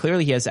anymore, but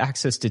clearly he has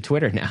access to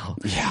Twitter now.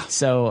 Yeah.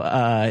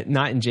 So,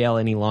 not in jail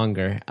any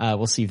longer.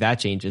 We'll see if that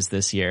changes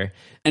this year.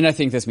 And I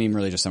think this meme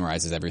really just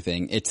summarizes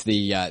everything. It's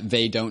the,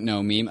 they don't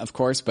know meme, of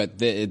course, but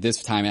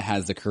this time it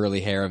has the curly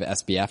hair of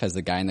SBF as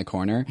the guy in the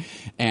corner.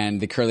 And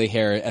the curly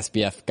hair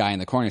SBF guy in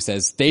the corner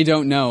says, they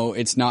don't know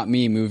it's not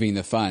me moving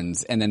the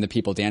funds. And then the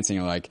people dancing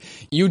are like,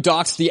 you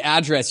doxed the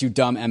address, you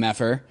dumb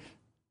MFer.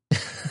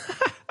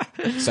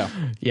 So,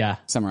 yeah.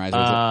 Summarizes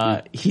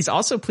it. He's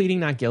also pleading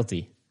not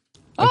guilty.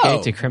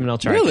 Okay, to criminal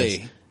charges.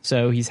 Really?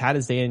 So he's had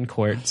his day in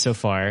court so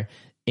far.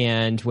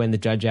 And when the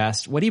judge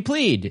asked, what do you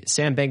plead?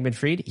 Sam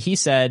Bankman-Fried, he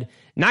said,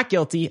 not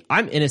guilty.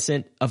 I'm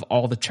innocent of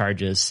all the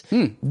charges.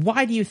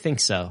 Why do you think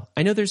so?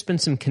 I know there's been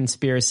some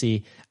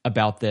conspiracy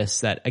about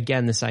this, that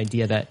again, this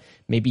idea that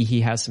maybe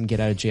he has some get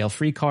out of jail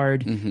free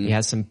card. Mm-hmm. He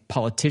has some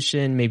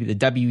politician, maybe the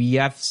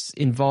WEF's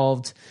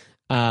involved.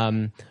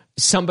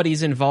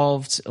 Somebody's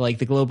involved, like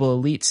the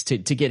global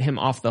elites, to get him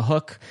off the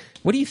hook.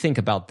 What do you think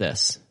about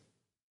this?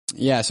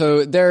 Yeah,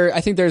 so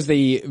I think there's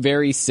the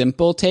very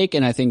simple take,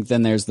 and I think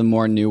then there's the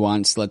more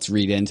nuanced, let's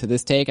read into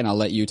this take, and I'll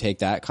let you take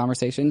that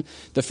conversation.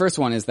 The first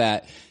one is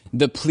that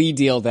the plea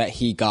deal that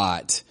he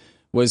got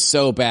was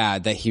so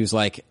bad that he was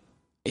like,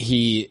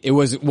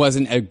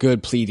 wasn't a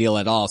good plea deal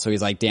at all. So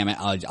he's like, damn it,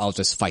 I'll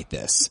just fight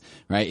this,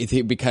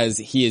 right? Because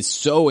he is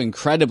so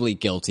incredibly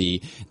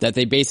guilty that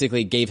they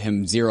basically gave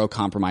him zero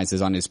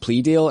compromises on his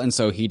plea deal. And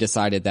so he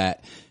decided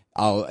that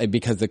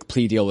because the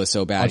plea deal was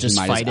so bad, I'll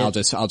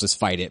just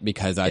fight it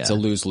because it's a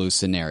lose-lose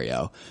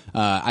scenario.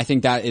 I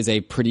think that is a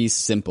pretty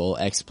simple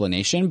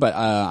explanation, but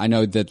I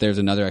know that there's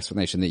another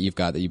explanation that you've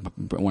got that you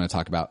want to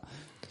talk about.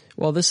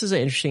 Well, this is an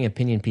interesting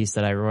opinion piece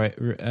that I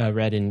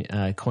read in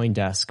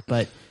CoinDesk,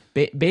 but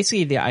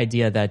basically the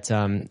idea that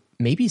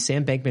maybe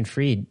Sam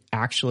Bankman-Fried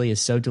actually is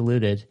so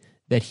deluded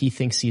that he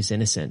thinks he's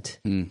innocent.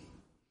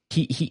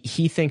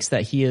 He thinks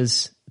that he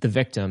is the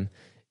victim.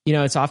 You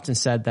know, it's often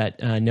said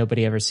that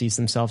nobody ever sees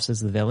themselves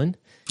as the villain.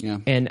 Yeah.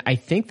 And I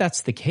think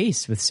that's the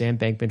case with Sam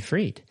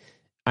Bankman-Fried.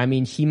 I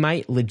mean, he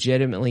might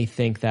legitimately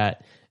think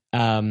that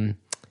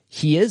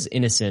he is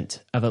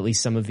innocent of at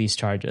least some of these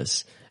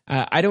charges.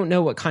 I don't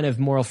know what kind of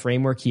moral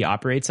framework he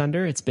operates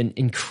under. It's been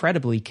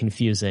incredibly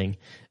confusing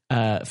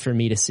for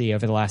me to see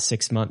over the last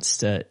 6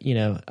 months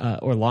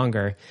or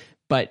longer.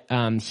 But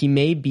he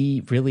may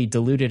be really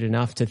deluded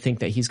enough to think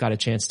that he's got a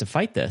chance to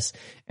fight this.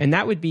 And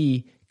that would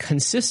be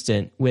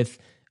consistent with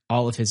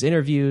all of his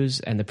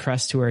interviews and the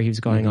press tour he was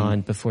going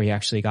on before he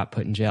actually got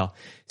put in jail.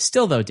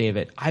 Still, though,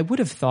 David, I would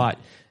have thought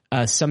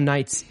some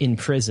nights in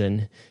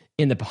prison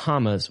in the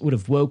Bahamas would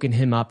have woken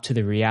him up to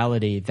the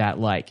reality that,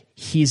 like,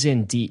 he's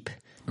in deep.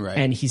 Right.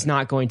 And he's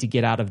not going to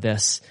get out of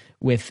this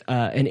with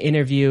an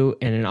interview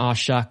and an aw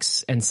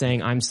shucks and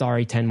saying, I'm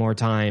sorry 10 more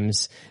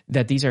times,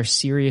 that these are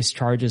serious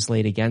charges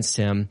laid against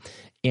him.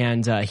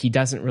 And he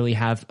doesn't really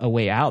have a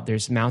way out.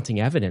 There's mounting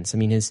evidence. I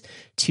mean, his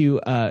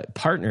two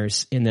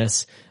partners in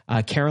this,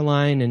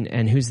 Caroline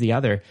and who's the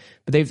other,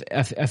 but they've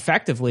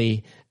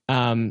effectively,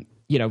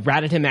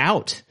 ratted him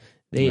out.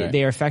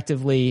 They are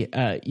effectively,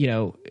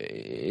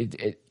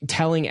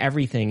 telling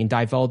everything and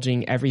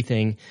divulging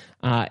everything.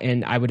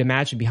 And I would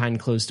imagine behind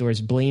closed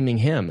doors blaming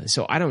him.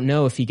 So I don't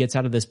know if he gets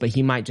out of this, but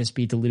he might just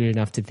be deluded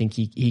enough to think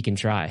he can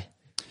try.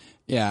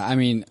 Yeah, I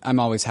mean, I'm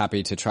always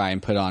happy to try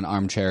and put on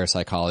armchair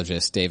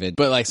psychologist, David.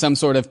 But like some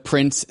sort of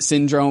Prince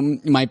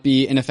syndrome might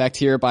be in effect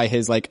here by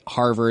his like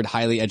Harvard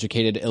highly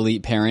educated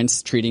elite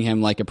parents treating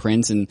him like a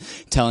prince and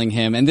telling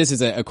him, and this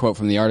is a quote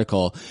from the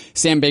article,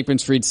 Sam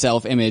Bankman-Fried's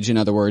self-image, in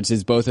other words,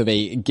 is both of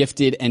a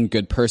gifted and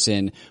good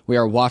person. We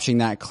are watching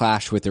that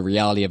clash with the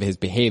reality of his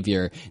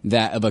behavior,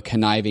 that of a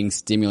conniving,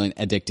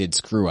 stimulant-addicted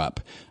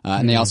screw-up.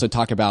 And they also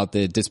talk about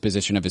the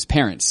disposition of his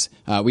parents.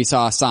 We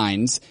saw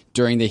signs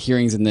during the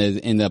hearings in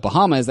the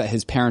Bahamas that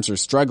his parents are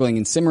struggling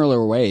in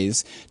similar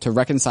ways to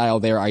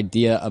reconcile their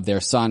idea of their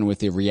son with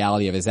the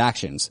reality of his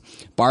actions.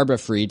 Barbara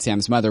Fried,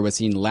 Sam's mother, was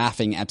seen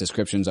laughing at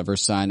descriptions of her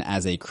son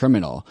as a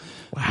criminal.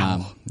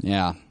 Wow.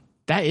 Yeah.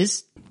 That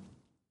is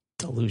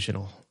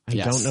delusional. I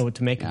don't know what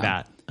to make of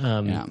that.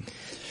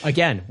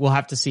 Again, we'll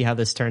have to see how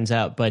this turns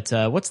out. But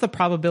what's the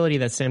probability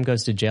that Sam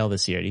goes to jail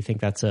this year? Do you think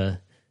that's a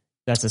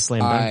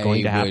slam dunk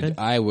going to happen?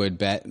 I would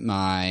bet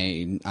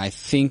I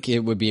think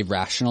it would be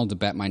rational to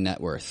bet my net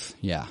worth.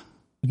 Yeah.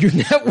 Your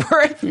net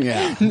worth?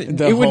 Yeah.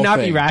 It would not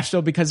be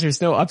rational because there's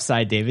no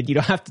upside, David. You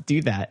don't have to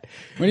do that.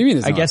 What do you mean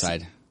there's no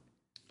upside?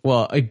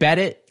 Well, I bet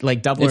it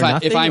like double or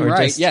nothing. If I'm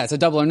right, it's a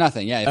double or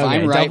nothing. Yeah, if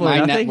I'm right,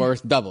 my net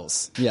worth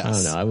doubles.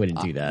 Yes. Oh no, I wouldn't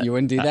do that. You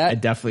wouldn't do that? I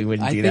definitely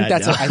wouldn't do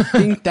that. I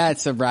think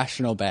that's a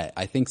rational bet.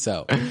 I think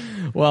so.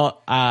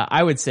 Well,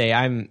 I would say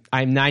I'm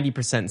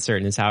 90%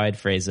 certain is how I'd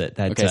phrase it.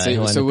 That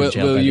so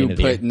will you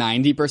put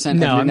 90%?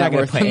 No, I'm not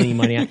going to put any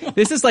money on.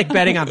 This is like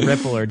betting on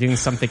Ripple or doing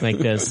something like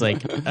this.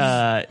 Like,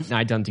 no,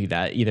 I don't do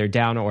that either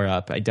down or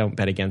up. I don't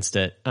bet against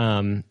it.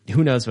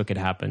 Who knows what could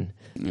happen?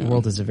 The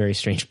world is a very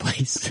strange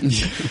place.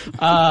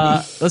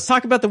 Let's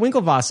talk about the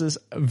Winklevosses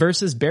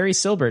versus Barry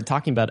Silbert,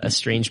 talking about a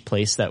strange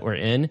place that we're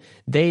in.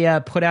 They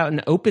put out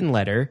an open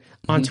letter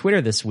on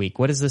Twitter this week.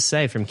 What does this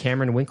say from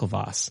Cameron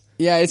Winklevoss?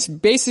 Yeah, it's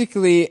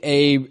basically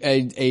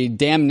a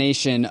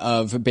damnation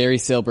of Barry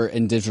Silbert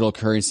and Digital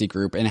Currency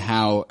Group and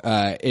how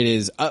it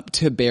is up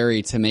to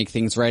Barry to make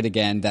things right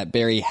again, that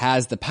Barry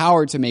has the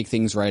power to make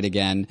things right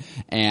again,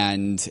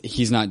 and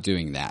he's not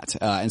doing that.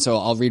 And so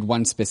I'll read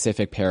one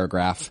specific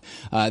paragraph.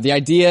 The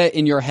idea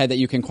in your head that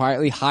you can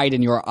quietly hide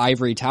in your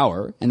ivory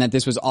tower and that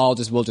this was all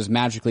will just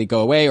magically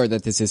go away, or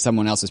that this is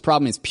someone else's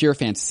problem, is pure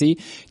fantasy.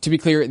 To be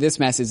clear, this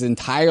mess is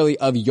entirely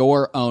of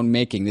your own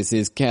making. This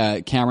is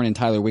Cameron and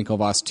Tyler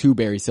Winklevoss to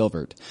Barry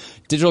Silbert.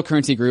 Digital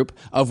Currency Group,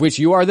 of which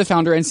you are the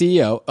founder and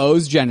CEO,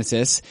 owes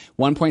Genesis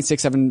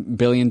 $1.67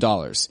 billion.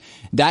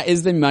 That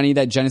is the money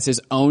that Genesis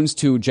owns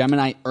to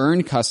Gemini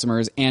earned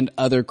customers and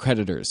other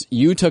creditors.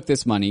 You took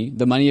this money,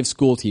 the money of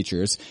school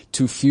teachers,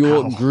 to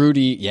fuel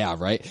greedy share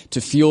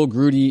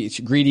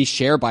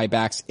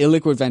buybacks,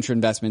 illiquid venture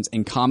investments,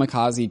 and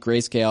kamikaze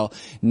grayscale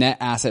net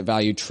asset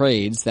value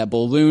trades that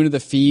ballooned the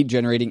fee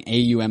generating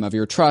AUM of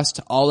your trust,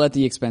 all at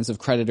the expense of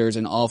creditors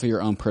and all for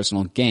your own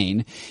personal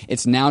gain.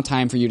 It's now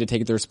time for you to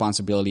take the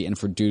responsibility and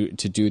to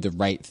do the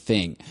right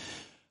thing.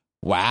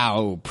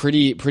 Wow,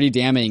 pretty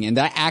damning. And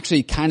that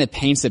actually kind of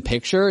paints a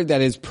picture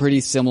that is pretty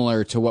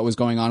similar to what was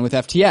going on with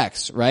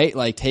FTX, right?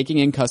 Like taking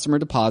in customer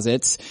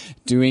deposits,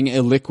 doing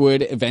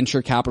illiquid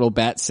venture capital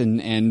bets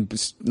and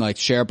like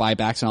share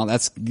buybacks and all.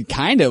 That's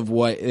kind of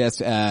what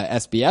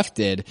SBF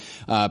did,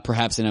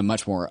 perhaps in a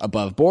much more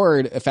above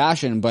board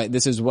fashion. But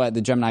this is what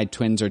the Gemini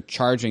twins are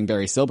charging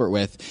Barry Silbert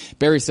with.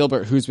 Barry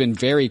Silbert, who's been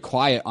very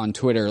quiet on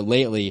Twitter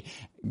lately,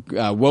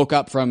 woke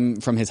up from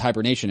his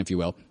hibernation, if you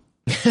will.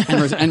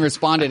 and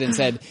responded and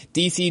said,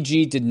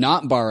 DCG did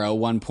not borrow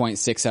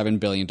 $1.67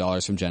 billion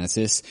from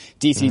Genesis.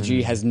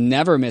 DCG has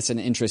never missed an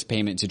interest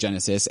payment to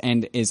Genesis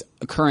and is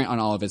current on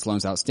all of its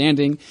loans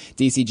outstanding.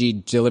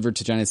 DCG delivered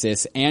to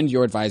Genesis and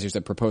your advisors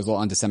a proposal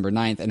on December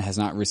 9th and has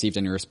not received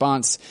any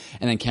response.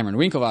 And then Cameron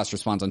Winklevoss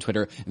responds on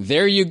Twitter,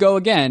 there you go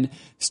again.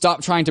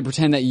 Stop trying to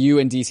pretend that you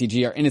and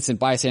DCG are innocent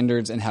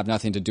bystanders and have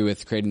nothing to do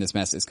with creating this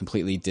mess. Is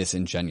completely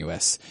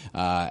disingenuous.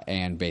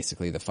 And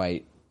basically the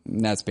fight.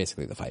 That's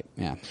basically the fight.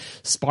 Yeah.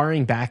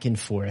 Sparring back and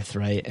forth,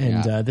 right?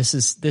 And this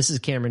is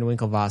Cameron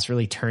Winklevoss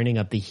really turning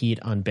up the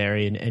heat on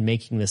Barry and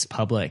making this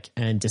public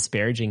and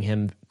disparaging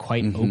him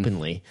quite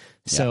openly.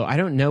 So I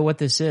don't know what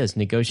this is.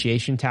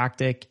 Negotiation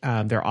tactic.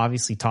 They're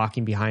obviously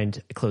talking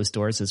behind closed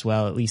doors as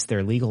well. At least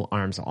their legal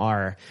arms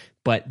are.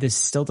 But this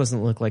still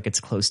doesn't look like it's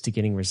close to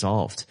getting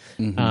resolved.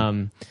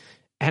 And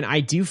I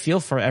do feel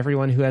for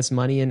everyone who has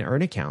money in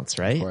earn accounts,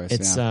 right? Of course,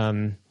 it's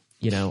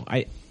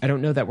I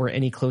don't know that we're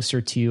any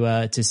closer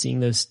to seeing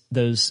those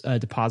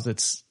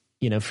deposits,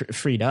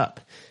 freed up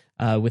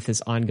with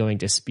this ongoing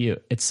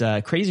dispute. It's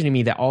crazy to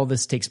me that all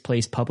this takes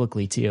place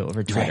publicly too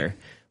over Twitter. Right.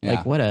 Yeah.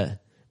 Like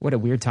what What a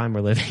weird time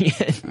we're living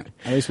in.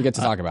 At least we get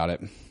to talk about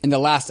it. And the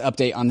last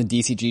update on the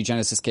DCG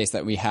Genesis case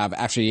that we have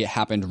actually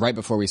happened right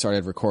before we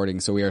started recording,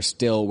 so we are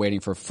still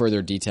waiting for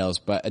further details,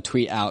 but a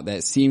tweet out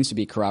that seems to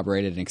be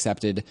corroborated and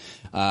accepted.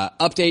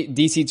 Update,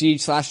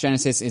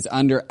 DCG/Genesis is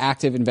under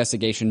active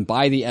investigation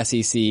by the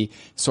SEC.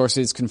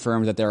 Sources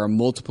confirmed that there are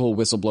multiple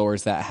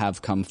whistleblowers that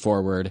have come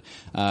forward.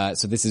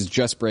 So this is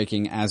just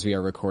breaking as we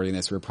are recording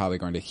this. We're probably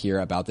going to hear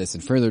about this in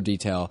further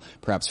detail,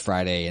 perhaps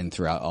Friday and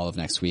throughout all of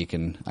next week,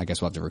 and I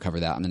guess we'll have to recover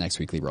that on the next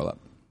weekly roll-up.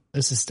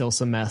 This is still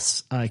some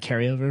mess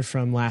carryover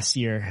from last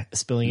year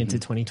spilling into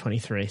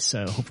 2023.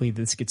 So hopefully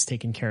this gets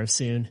taken care of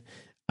soon.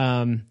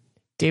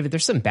 David,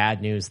 there's some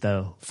bad news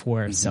though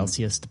for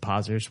Celsius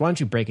depositors. Why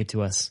don't you break it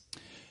to us?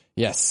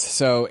 Yes.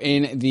 So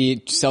in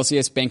the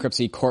Celsius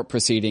bankruptcy court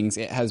proceedings,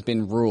 it has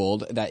been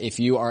ruled that if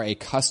you are a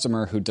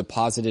customer who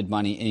deposited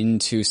money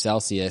into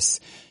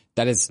Celsius,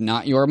 that is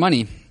not your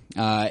money.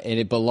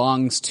 It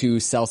belongs to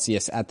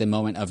Celsius at the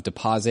moment of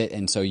deposit,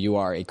 and so you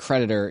are a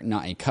creditor,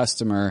 not a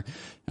customer,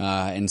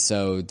 and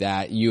so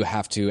that you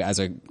have to, as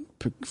a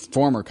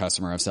former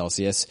customer of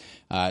Celsius,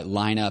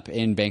 line up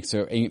in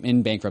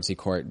bankruptcy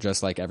court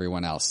just like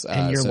everyone else.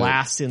 And you're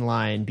last in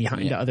line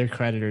behind other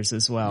creditors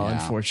as well,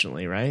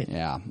 unfortunately, right?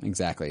 Yeah,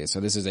 exactly. So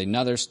this is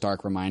another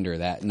stark reminder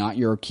that not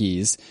your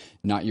keys,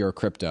 not your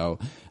crypto.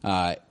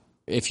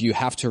 If you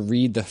have to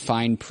read the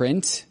fine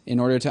print in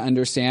order to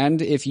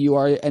understand if you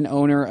are an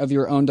owner of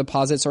your own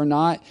deposits or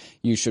not,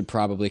 you should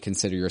probably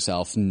consider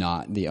yourself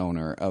not the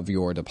owner of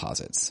your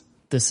deposits.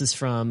 This is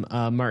from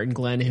Martin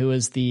Glenn, who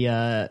is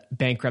the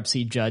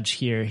bankruptcy judge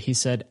here. He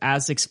said,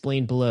 as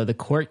explained below, the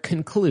court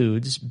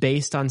concludes,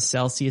 based on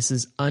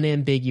Celsius's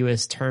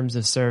unambiguous terms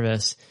of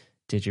service,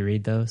 did you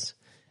read those?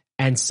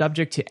 And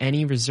subject to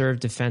any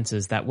reserved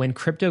defenses, that when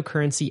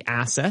cryptocurrency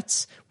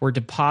assets were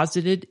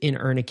deposited in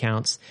earn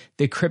accounts,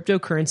 the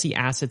cryptocurrency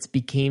assets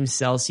became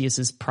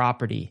Celsius's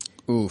property.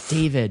 Oof.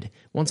 David,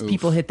 once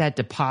people hit that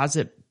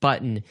deposit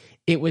button,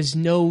 it was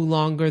no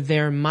longer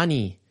their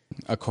money.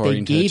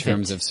 According to the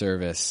terms of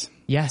service.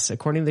 Yes,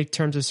 according to the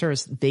terms of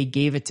service, they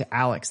gave it to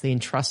Alex. They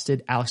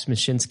entrusted Alex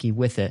Mashinsky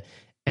with it.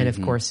 And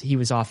of course, he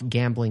was off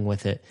gambling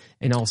with it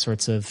in all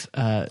sorts of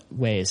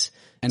ways.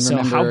 And so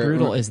how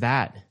brutal is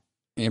that?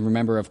 And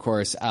remember, of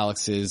course,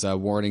 Alex is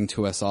warning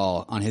to us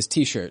all on his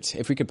T-shirt.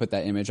 If we could put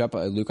that image up,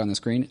 Luke, on the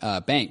screen.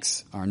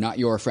 Banks are not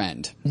your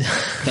friend.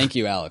 Thank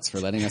you, Alex, for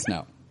letting us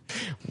know.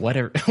 What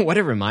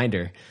a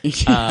reminder.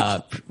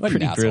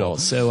 Pretty brutal.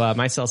 So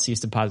my Celsius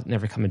deposit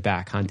never coming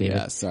back, huh, David?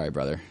 Yeah, sorry,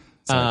 brother.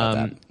 Sorry about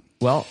that.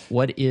 Well,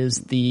 what is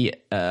the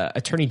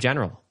Attorney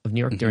General of New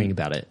York doing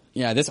about it?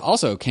 Yeah, this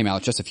also came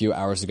out just a few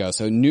hours ago.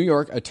 So New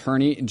York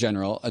Attorney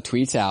General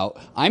tweets out,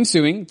 I'm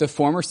suing the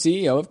former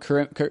CEO of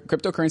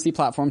cryptocurrency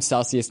platform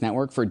Celsius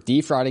Network for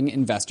defrauding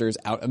investors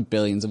out of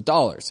billions of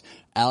dollars.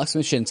 Alex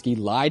Mashinsky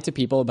lied to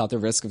people about the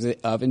risk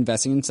of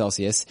investing in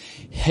Celsius,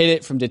 hid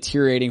it from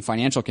deteriorating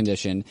financial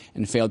condition,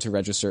 and failed to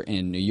register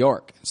in New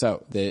York.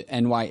 So the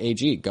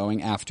NYAG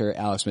going after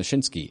Alex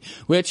Mashinsky,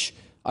 which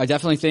I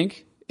definitely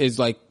think is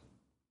like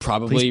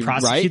probably please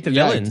prosecute right. The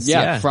villains.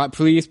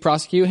 Please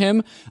prosecute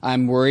him.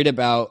 I'm worried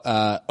about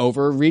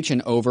overreach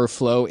and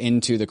overflow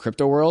into the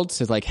crypto world.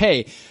 So it's like,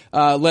 hey,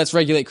 let's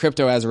regulate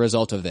crypto as a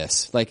result of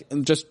this. Like,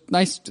 just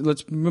nice.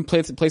 Let's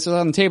place it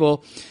on the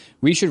table.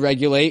 We should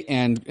regulate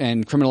and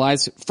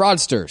criminalize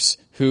fraudsters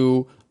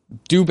who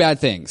do bad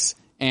things.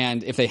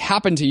 And if they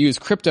happen to use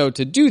crypto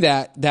to do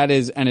that, that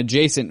is an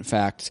adjacent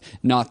fact.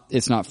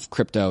 It's not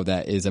crypto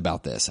that is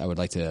about this. I would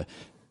like to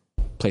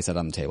place that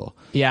on the table.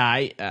 Yeah,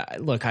 I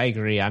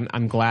agree.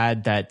 I'm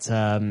glad that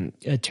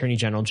Attorney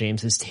General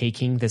James is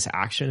taking this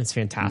action. It's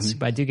fantastic.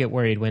 But I do get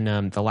worried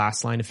when the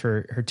last line of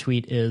her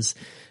tweet is,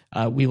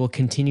 we will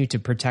continue to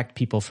protect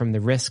people from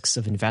the risks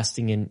of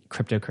investing in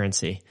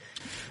cryptocurrency.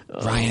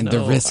 Ryan,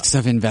 the risks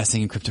of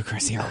investing in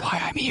cryptocurrency are why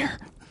I'm here.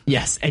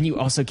 Yes, and you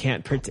also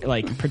can't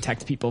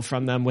protect people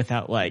from them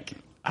without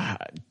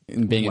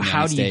being in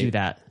how do you do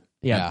that?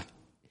 Yeah.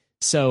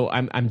 So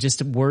I'm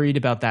just worried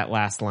about that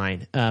last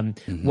line.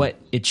 What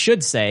it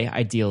should say,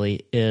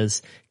 ideally,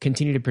 is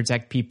continue to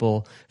protect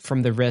people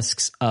from the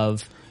risks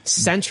of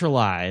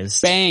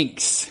centralized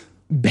banks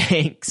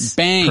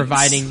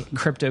providing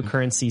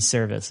cryptocurrency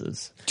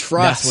services.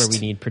 Trust. That's where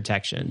we need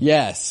protection.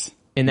 Yes.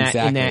 In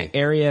that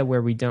area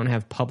where we don't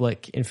have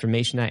public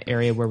information, that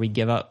area where we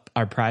give up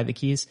our private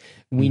keys,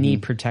 we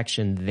need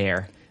protection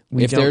there.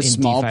 If there's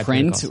small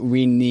print,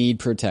 we need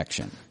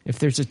protection. If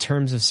there's a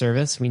terms of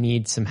service, we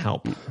need some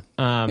help.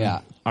 All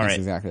right. That's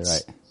exactly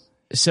right.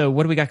 So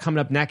what do we got coming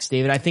up next,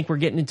 David? I think we're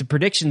getting into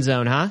prediction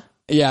zone, huh?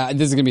 Yeah,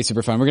 this is going to be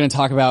super fun. We're going to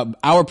talk about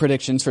our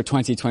predictions for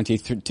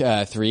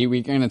 2023.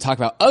 We're going to talk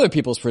about other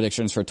people's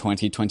predictions for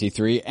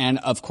 2023 and,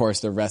 of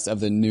course, the rest of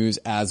the news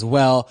as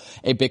well.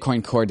 A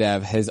Bitcoin core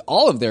dev has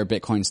all of their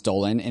Bitcoin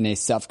stolen in a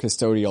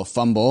self-custodial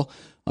fumble.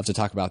 We'll have to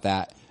talk about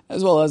that,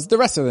 as well as the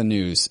rest of the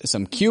news.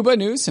 Some Cuba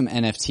news, some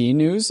NFT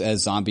news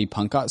as Zombie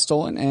Punk got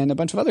stolen, and a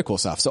bunch of other cool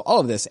stuff. So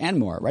all of this and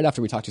more right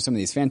after we talk to some of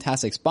these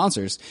fantastic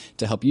sponsors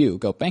to help you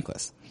go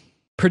bankless.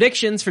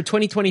 Predictions for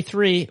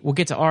 2023. We'll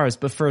get to ours,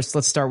 but first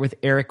let's start with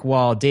Eric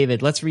Wall.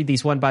 David, let's read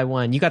these one by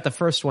one. You got the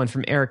first one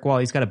from Eric Wall.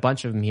 He's got a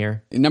bunch of them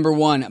here. Number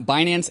 1,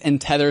 Binance and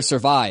Tether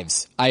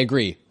survives. I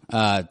agree.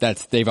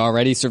 They've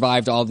already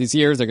survived all these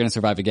years. They're going to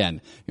survive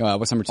again.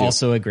 What's number 2?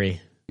 Also agree.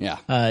 Yeah.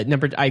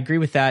 I agree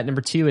with that.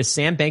 Number 2 is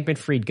Sam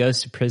Bankman-Fried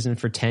goes to prison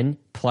for 10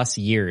 plus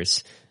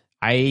years.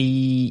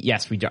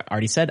 Yes, we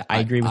already said I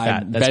agree with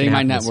that. I'm That's betting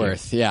my net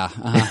worth. Yeah.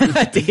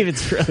 Uh-huh.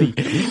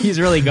 He's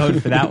really going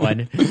for that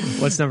one.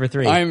 What's number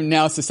 3? I'm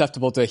now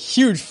susceptible to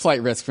huge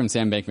flight risk from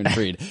Sam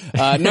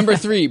Bankman-Fried. Number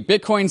 3,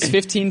 Bitcoin's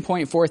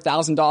 $15.4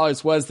 thousand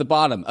was the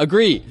bottom.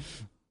 Agree.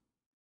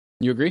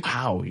 You agree?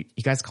 Wow. You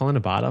guys calling a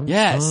bottom?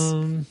 Yes.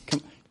 Come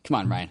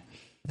on, Ryan.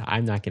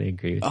 I'm not going to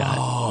agree with that.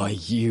 Oh,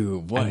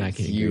 you. What? I'm not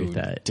going to agree with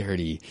that.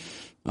 Dirty.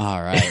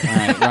 All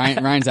right.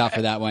 Ryan's out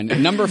for that one.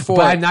 Number 4.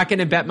 But I'm not going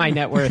to bet my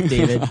net worth,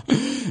 David.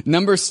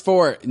 Number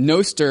 4,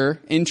 Nostr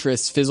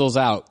interest fizzles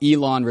out.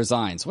 Elon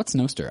resigns. What's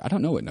Nostr? I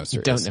don't know what Nostr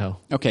is. Don't know.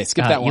 Okay,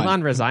 skip that one.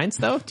 Elon resigns,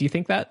 though? Do you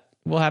think that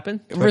will happen?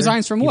 Twitter?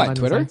 Resigns from what? Elon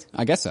Twitter? Resigns?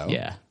 I guess so.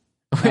 Yeah.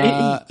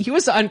 He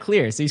was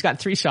unclear, so he's got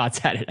 3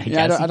 shots at it, I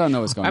guess. I don't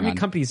know what's going on. How many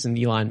companies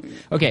in Elon?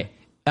 Okay.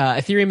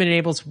 Ethereum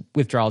enables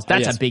withdrawals.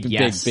 That's a big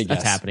yes. Big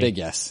That's yes. happening. Big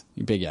yes.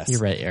 Big yes.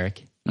 You're right,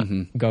 Eric.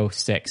 Mm-hmm. Go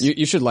 6.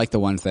 You should like the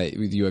ones that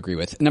you agree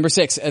with. Number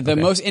 6, the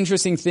most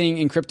interesting thing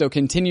in crypto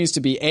continues to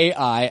be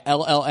AI,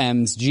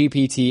 LLMs,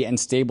 GPT, and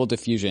stable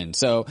diffusion.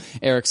 So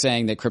Eric's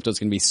saying that crypto is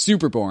going to be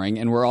super boring,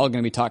 and we're all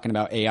going to be talking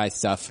about AI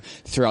stuff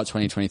throughout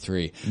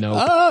 2023. Nope.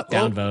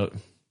 Downvote.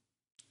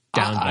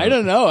 I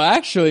don't know.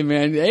 Actually,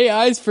 man,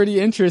 AI is pretty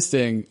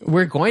interesting.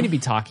 We're going to be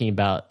talking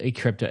about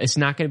crypto. It's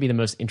not going to be the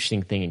most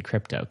interesting thing in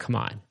crypto. Come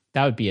on.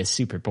 That would be a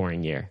super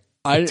boring year.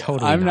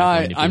 I'm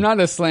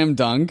not a slam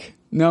dunk.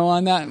 No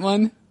on that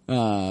one.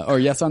 Or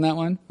yes on that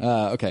one.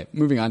 Okay,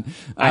 moving on.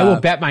 I will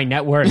bet my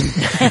net worth.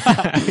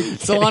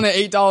 Solana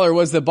 $8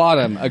 was the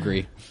bottom.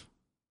 Agree.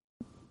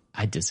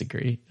 I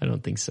disagree. I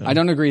don't think so. I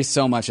don't agree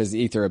so much as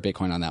Ether or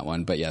Bitcoin on that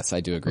one, but yes, I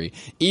do agree.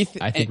 ETH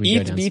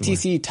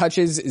BTC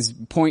touches is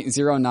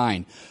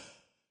 0.09.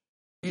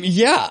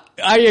 Yeah,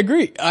 I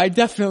agree. I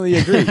definitely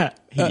agree.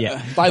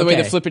 Yeah. By the way,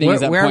 the flippening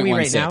is at 0.16. Where are we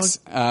right now?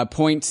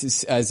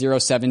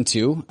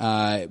 0.072.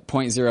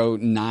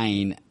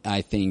 0.09,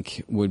 I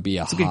think, would be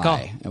a high. Good call.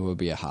 It would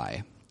be a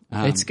high.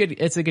 It's good.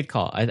 It's a good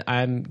call.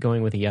 I'm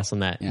going with a yes on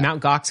that. Yeah.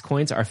 Mt. Gox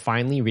coins are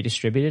finally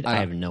redistributed. I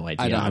have no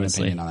idea. I don't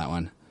honestly. have an opinion on that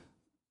one.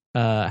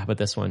 How about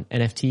this one?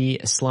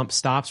 NFT slump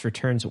stops,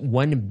 returns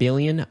 1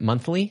 billion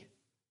monthly.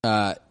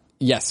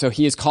 Yes. So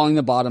he is calling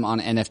the bottom on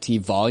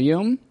NFT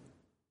volume.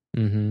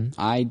 Mm-hmm.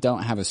 I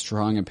don't have a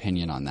strong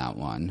opinion on that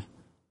one.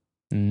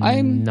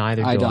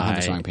 Neither do I. I don't have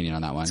a strong opinion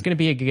on that one. It's going to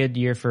be a good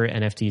year for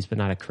NFTs, but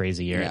not a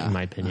crazy year, in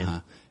my opinion.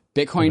 Uh-huh.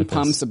 Bitcoin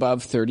pumps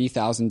above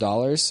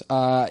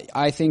 $30,000.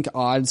 I think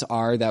odds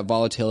are that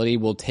volatility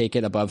will take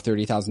it above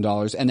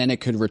 $30,000, and then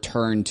it could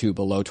return to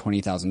below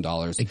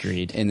 $20,000.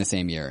 Agreed. In the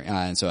same year,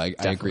 and so I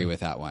agree with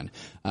that one.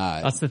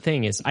 That's the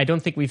thing is, I don't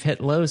think we've hit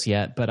lows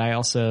yet, but I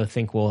also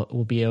think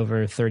we'll be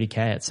over 30K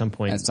at some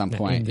point. At some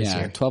point, this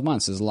yeah. year. 12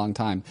 months is a long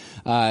time.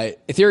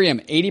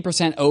 Ethereum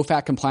 80%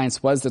 OFAC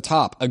compliance was the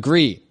top.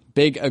 Agree.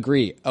 Big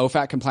agree.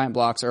 OFAC compliant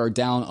blocks are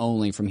down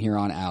only from here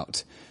on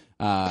out.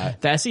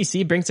 The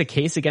SEC brings a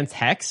case against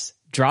Hex,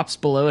 drops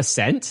below a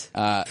cent.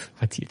 What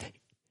do you think?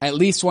 At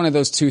least one of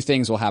those two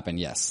things will happen.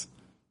 Yes.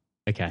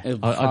 Okay,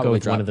 I'll go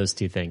with one of those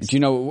two things. Do you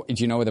know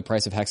what the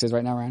price of Hex is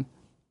right now, Ryan?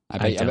 I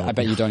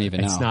bet you don't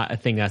even know. It's not a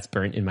thing that's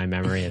burnt in my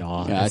memory at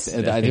all. Yeah,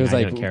 it was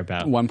like I don't care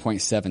about.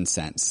 1.7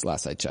 cents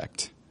last I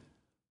checked.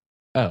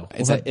 Oh,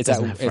 it's at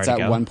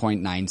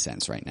 1.9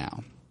 cents right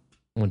now.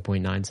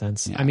 1.9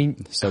 cents. Yeah. I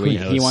mean, so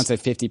he wants a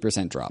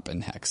 50% drop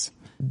in Hex.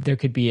 There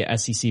could be a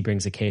SEC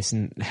brings a case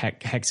and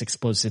Hex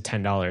explodes to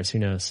 $10. Who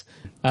knows?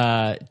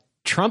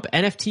 Trump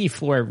NFT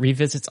floor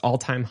revisits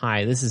all-time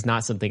high. This is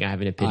not something I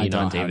have an opinion on, David. I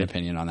don't have an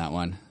opinion on that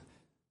one.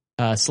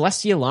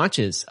 Celestia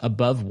launches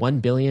above 1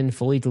 billion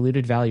fully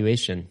diluted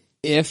valuation.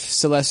 If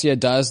Celestia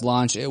does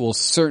launch, it will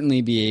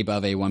certainly be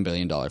above a $1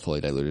 billion fully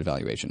diluted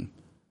valuation.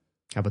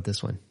 How about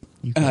this one?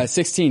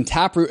 16,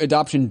 Taproot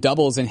adoption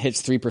doubles and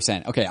hits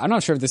 3%. Okay, I'm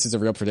not sure if this is a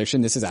real prediction.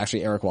 This is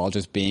actually Eric Wall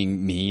just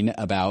being mean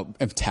about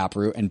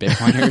Taproot and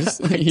Bitcoiners.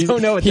 I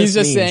don't know what he's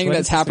this just means. saying what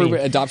that Taproot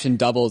adoption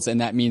doubles,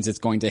 and that means it's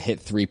going to hit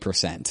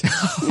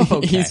 3%.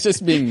 Okay. He's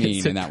just being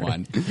mean in that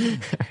one.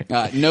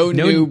 No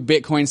new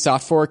Bitcoin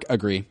soft fork.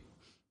 Agree.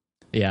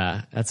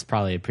 Yeah, that's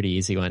probably a pretty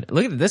easy one.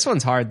 Look at this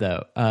one's hard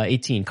though.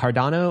 18,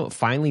 Cardano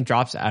finally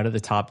drops out of the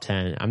top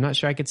 10. I'm not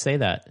sure I could say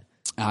that.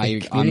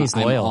 I'm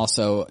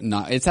also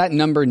not. It's at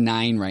number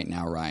 9 right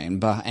now, Ryan.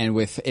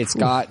 It's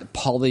got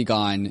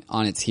Polygon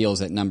on its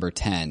heels at number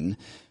 10.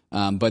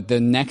 But the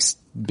next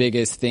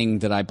biggest thing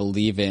that I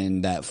believe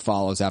in that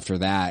follows after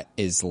that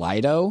is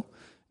Lido.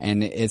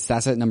 and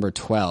that's at number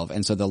 12.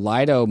 And so the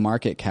Lido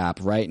market cap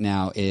right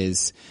now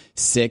is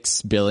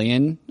 $6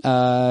 billion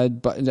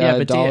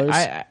dollars.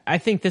 I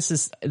think this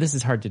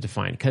is hard to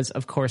define because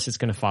of course it's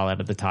going to fall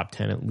out of the top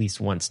 10 at least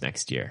once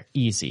next year.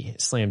 Easy,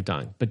 slam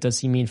dunk. But does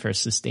he mean for a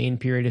sustained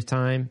period of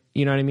time?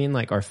 You know what I mean?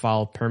 Like, or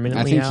fall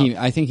permanently out?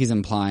 I think he's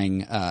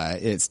implying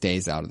it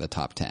stays out of the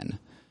top 10.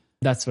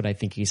 That's what I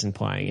think he's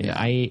implying. And yeah.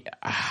 I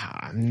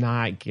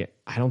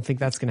don't think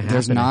that's going to happen.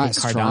 There's not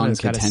strong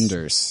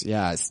contenders.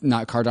 It's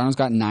not. Cardano's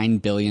got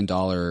 $9 billion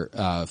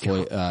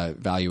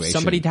valuation.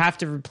 Somebody'd have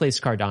to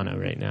replace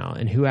Cardano right now.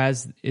 And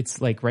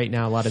it's like right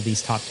now a lot of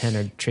these top 10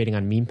 are trading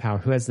on meme power.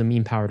 Who has the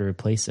meme power to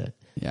replace it?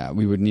 Yeah,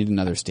 we would need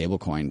another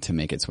stablecoin to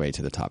make its way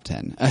to the top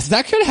 10.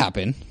 That could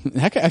happen.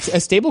 A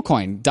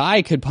stablecoin,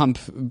 DAI could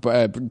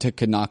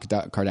could knock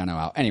Cardano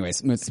out.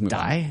 Anyways, let's move on.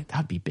 DAI?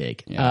 That'd be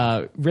big.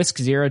 Yeah. Risk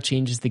Zero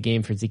changes the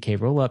game for ZK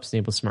rollups,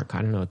 enables smart.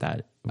 I don't know what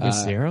that.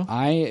 Risk Zero?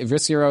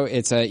 Risk Zero,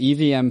 it's a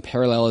EVM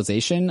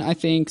parallelization, I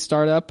think,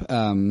 startup.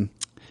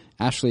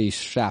 Ashley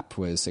Schapp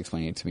was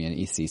explaining it to me in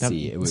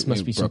ECC. This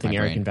must be something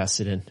Eric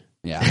invested in.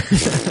 Yeah.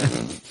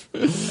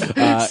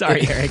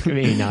 Sorry, Eric,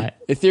 maybe not.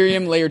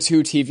 Ethereum layer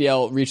 2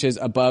 TVL reaches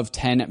above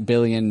 $10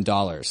 billion.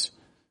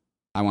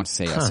 I want to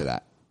say yes to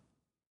that.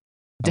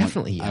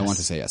 Definitely yes. I want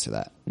to say yes to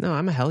that. No,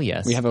 I'm a hell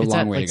yes. We have a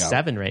long way to go.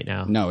 7 right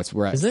now. No,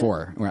 we're at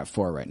 4. We're at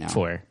 4 right now.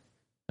 4.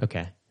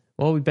 Okay.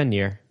 Well, we've been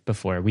near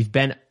before. We've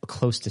been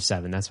close to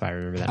 7. That's why I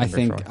remember that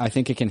number. I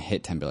think it can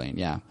hit 10 billion.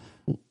 Yeah.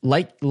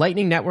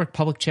 Lightning Network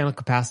public channel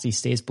capacity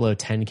stays below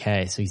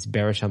 10K, so he's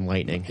bearish on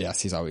Lightning.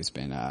 Yes, he's always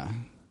been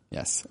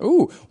yes.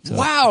 Ooh,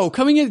 wow.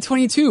 Coming in at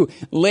 22,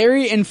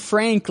 Larry and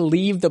Frank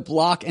leave the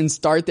block and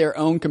start their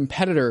own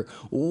competitor.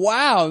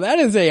 Wow. That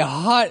is a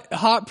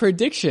hot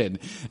prediction.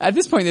 At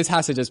this point, this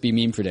has to just be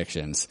meme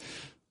predictions.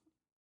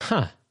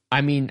 Huh.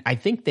 I mean, I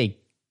think they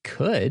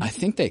could.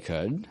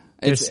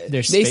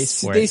 There's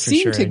space for it. They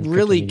seem to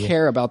really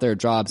care about their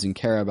jobs and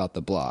care about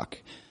the block.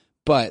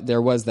 But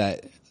there was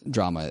that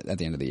drama at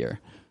the end of the year.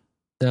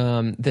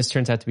 This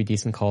turns out to be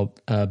decent call.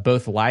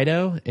 Both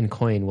Lido and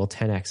Coin will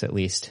 10x at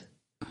least.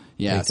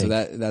 Yeah, so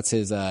that's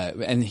his,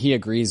 and he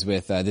agrees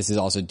with, this is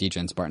also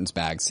DJ Spartan's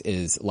bags,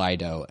 is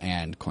Lido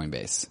and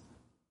Coinbase.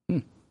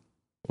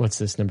 What's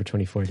this, number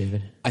 24,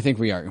 David? I think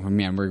we're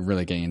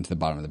really getting into the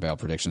bottom of the barrel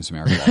predictions from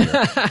Eric Wall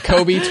here.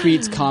 Kobe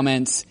tweets,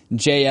 comments,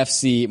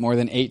 JFC more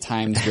than 8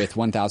 times with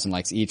 1,000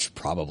 likes each,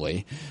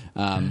 probably.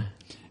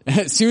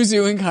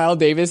 Suzu and Kyle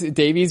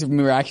Davies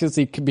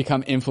miraculously could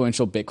become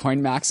influential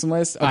Bitcoin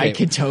maximalists. Okay. I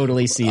could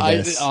totally see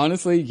this.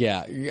 Honestly,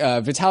 yeah.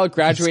 Vitalik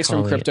graduates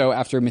from crypto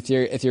after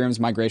Ethereum's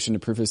migration to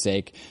proof of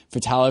stake.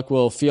 Vitalik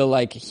will feel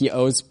like he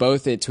owes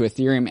both it to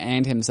Ethereum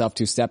and himself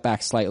to step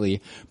back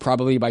slightly,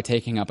 probably by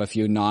taking up a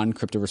few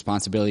non-crypto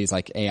responsibilities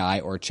like AI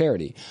or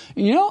charity.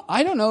 You know,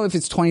 I don't know if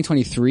it's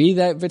 2023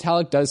 that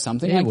Vitalik does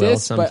something like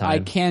this, sometime. But I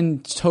can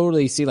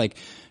totally see I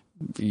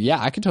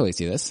could totally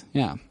see this.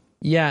 Yeah.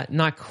 Yeah,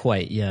 not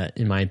quite yet,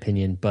 in my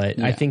opinion. But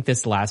I think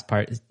this last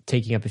part,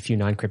 taking up a few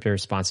non-crypto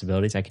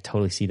responsibilities, I could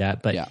totally see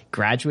that. But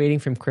graduating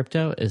from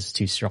crypto is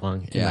too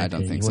strong. I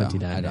don't think so.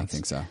 I don't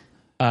think so.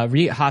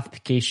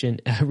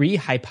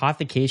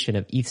 Rehypothecation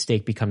of ETH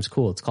stake becomes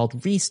cool. It's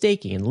called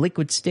restaking and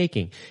liquid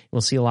staking.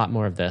 We'll see a lot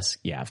more of this.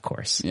 Yeah, of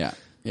course. Yeah.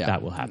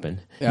 That will happen.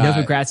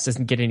 Novogratz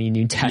doesn't get any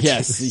new tattoos.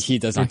 Yes, he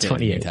does not get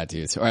any new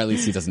tattoos. Or at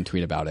least he doesn't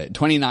tweet about it.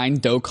 29,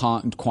 Do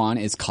Kwon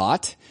is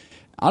caught.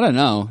 I don't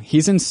know.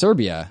 He's in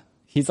Serbia.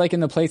 He's in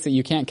the place that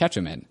you can't catch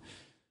him in.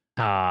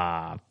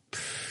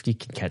 You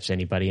can catch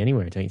anybody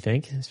anywhere, don't you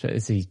think? Is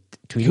he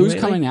tweeting Who's lately?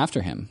 coming after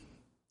him?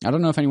 I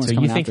don't know if anyone's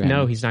coming after him. So you think,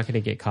 no, he's not going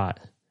to get caught?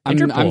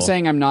 I'm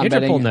saying I'm not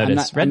betting. Interpol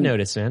notice. Red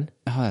notice, man.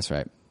 Oh, that's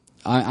right.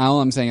 All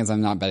I'm saying is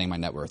I'm not betting my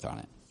net worth on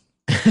it.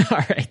 All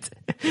right.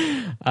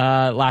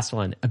 Last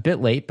one. A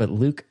bit late, but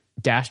Luke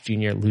Dash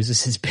Jr.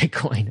 loses his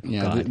Bitcoin.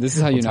 This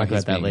is how you know talk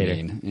about that later.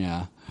 Mean.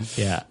 Yeah.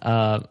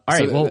 All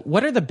right. Well,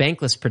 what are the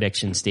bankless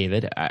predictions,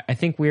 David? I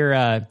think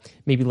we're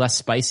maybe less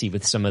spicy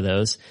with some of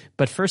those.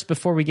 But first,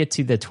 before we get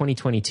to the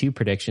 2022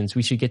 predictions,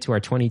 we should get to our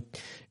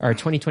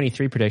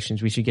 2023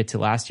 predictions. We should get to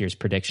last year's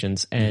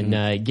predictions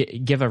and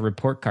give a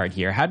report card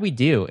here. How'd we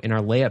do in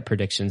our layup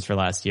predictions for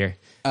last year?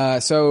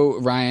 So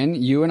Ryan,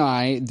 you and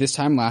I this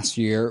time last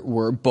year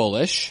were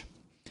bullish,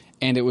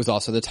 and it was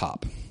also the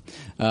top.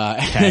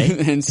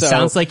 Okay. And so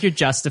sounds like you're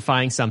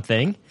justifying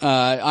something.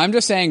 I'm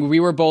just saying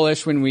we were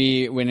bullish when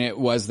it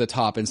was the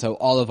top, and so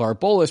all of our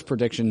bullish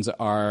predictions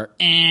are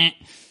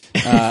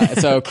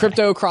so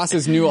crypto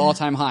crosses new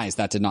all-time highs.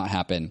 That did not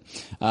happen.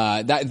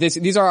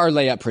 These are our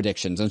layup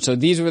predictions. And so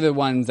these were the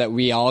ones that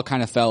we all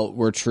kind of felt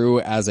were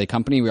true as a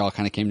company. We all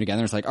kind of came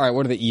together. It's like, all right,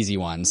 what are the easy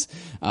ones?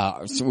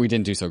 So we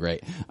didn't do so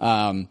great.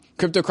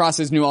 Crypto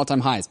crosses new all-time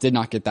highs. Did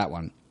not get that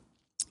one.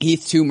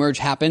 ETH2 merge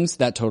happens.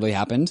 That totally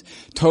happened.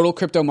 Total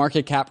crypto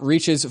market cap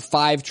reaches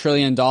 $5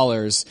 trillion.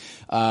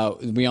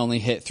 We only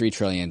hit 3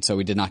 trillion, so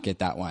we did not get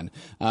that one.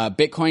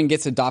 Bitcoin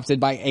gets adopted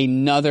by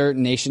another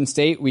nation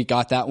state. We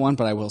got that one,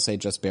 but I will say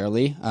just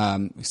barely.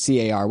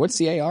 CAR. What's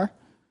CAR?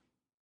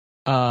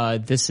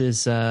 This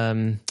is,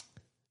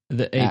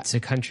 It's a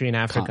country in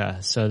Africa.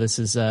 So this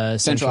is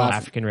Central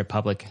African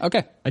Republic.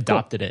 Okay.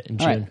 Adopted it in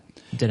June. Right.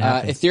 Didn't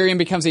happen. Ethereum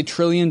becomes a $1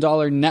 trillion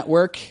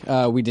network.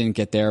 We didn't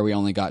get there. We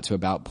only got to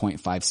about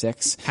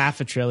 0.56.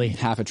 Half a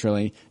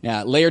trillion.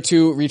 Yeah. Layer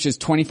 2 reaches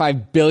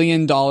 $25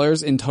 billion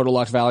in total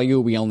locked value.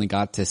 We only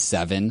got to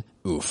 7.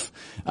 Oof.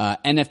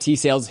 NFT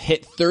sales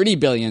hit $30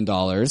 billion.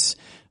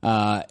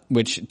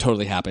 Which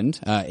totally happened.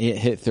 It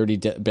hit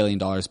 $30 billion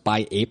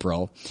by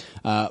April.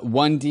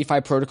 One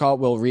DeFi protocol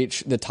will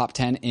reach the top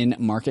 10 in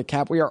market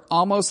cap. We are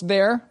almost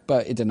there,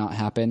 but it did not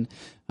happen.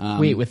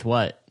 Wait, with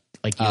what?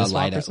 Like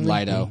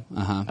Lido.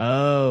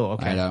 Oh,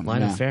 okay.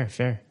 Lido,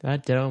 fair.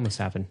 That did almost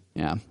happen.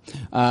 Yeah.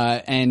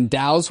 And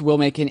DAOs will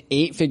make an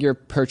 8-figure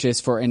purchase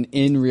for an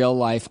in real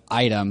life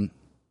item.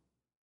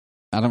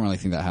 I don't really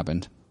think that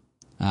happened.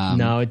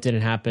 No, it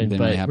didn't happen,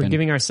 but we're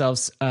giving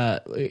ourselves,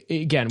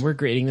 again, we're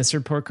grading this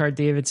report card,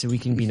 David, so we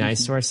can be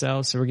nice to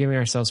ourselves. So we're giving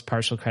ourselves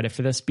partial credit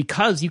for this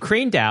because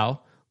Ukraine DAO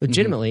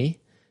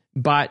legitimately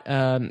bought,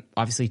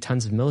 obviously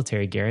tons of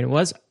military gear, and it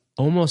was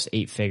almost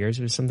 8 figures.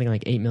 It was something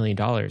like $8 million,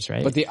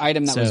 right? But the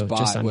item that was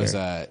bought was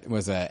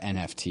a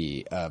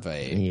NFT of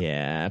a...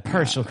 Yeah,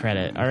 partial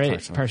credit. All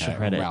right, partial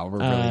credit. Wow, we're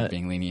really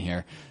being lenient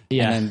here.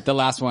 Yeah. And then the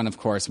last one, of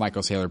course,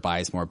 Michael Saylor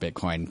buys more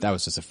Bitcoin. That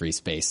was just a free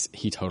space.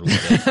 He totally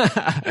did.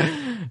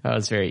 That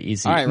was very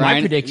easy. All right, my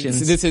Ryan,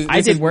 predictions. I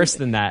did worse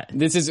than that.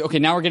 This is okay.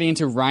 Now we're getting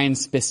into Ryan's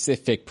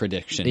specific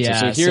predictions.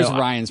 Yeah, so here's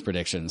Ryan's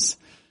predictions.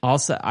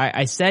 Also,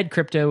 I said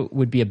crypto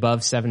would be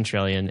above 7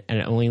 trillion and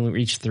it only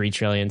reached 3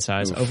 trillion. So I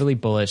was overly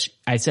bullish.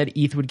 I said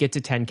ETH would get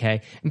to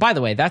 10K. And by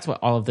the way, that's what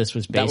all of this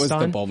was based on. That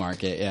was the bull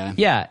market. Yeah.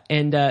 Yeah.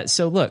 And,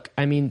 so look,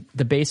 I mean,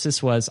 the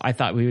basis was I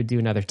thought we would do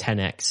another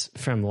 10X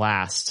from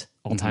last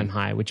all-time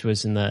high, which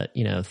was in the,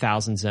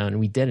 1,000 zone.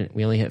 We didn't.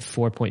 We only hit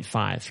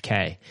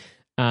 4.5K.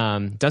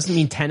 Doesn't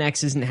mean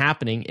 10X isn't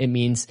happening. It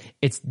means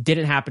it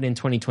didn't happen in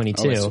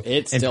 2022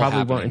 it's and still probably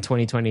happening. won't in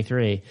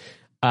 2023.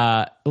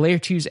 Layer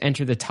 2s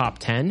enter the top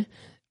 10.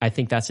 I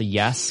think that's a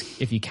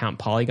yes if you count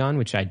Polygon,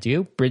 which I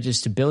do.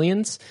 Bridges to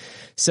billions.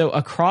 So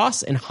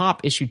across and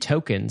Hop issued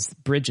tokens,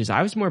 bridges.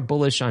 I was more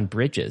bullish on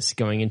bridges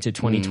going into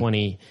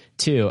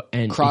 2022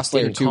 and cross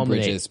layer 2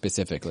 bridges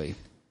specifically.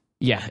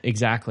 Yeah,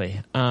 exactly.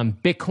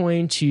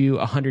 Bitcoin to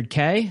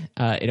 100K.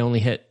 It only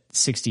hit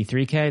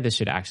 63K. This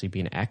should actually be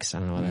an X. I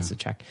don't know why that's a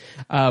check.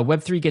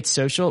 Web3 gets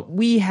social.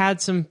 We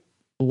had some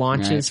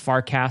launches,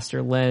 right.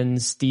 Farcaster,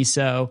 Lens,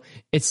 DeSo.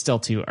 It's still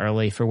too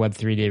early for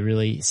Web3 to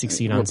really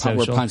succeed on social.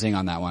 We're punting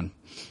on that one.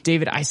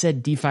 David, I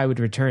said DeFi would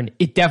return.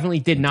 It definitely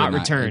did not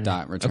return.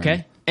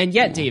 Okay? And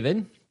yet,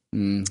 David,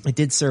 it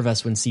did serve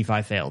us when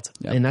CeFi failed.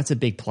 Yep. And that's a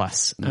big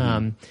plus.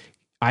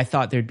 I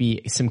thought there'd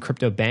be some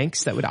crypto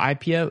banks that would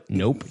IPO.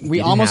 Nope. We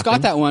almost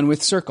got that one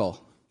with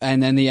Circle.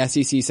 And then the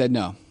SEC said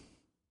no.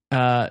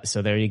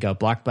 So there you go.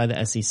 Blocked by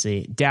the SEC.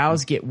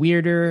 DAOs get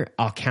weirder.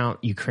 I'll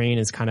count Ukraine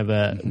as kind of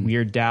a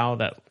weird DAO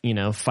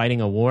that,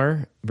 fighting a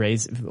war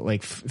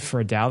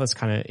for a DAO. That's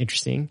kind of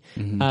interesting.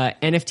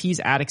 NFTs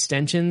add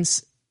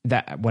extensions.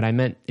 That what I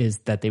meant is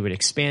that they would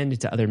expand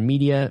into other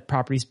media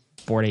properties.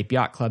 Bored Ape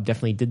Yacht Club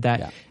definitely did that.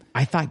 Yeah.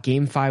 I thought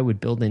GameFi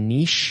would build a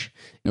niche.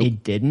 Nope.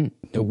 It didn't.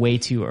 Way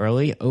too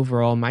early.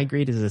 Overall, my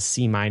grade is a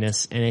C-, and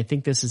I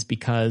think this is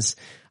because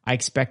I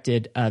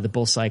expected the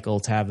bull cycle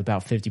to have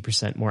about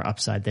 50% more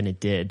upside than it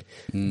did.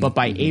 But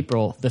by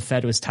April, the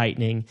Fed was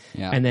tightening.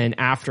 Yeah. And then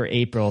after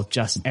April,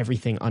 just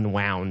everything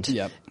unwound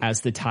as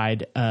the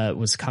tide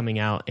was coming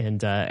out.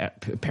 And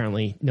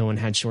apparently no one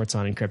had shorts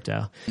on in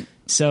crypto.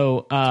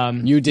 So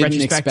you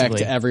didn't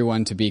expect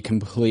everyone to be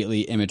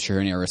completely immature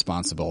and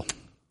irresponsible.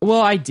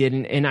 Well, I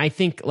didn't. And I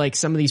think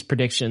some of these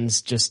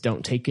predictions just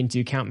don't take into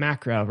account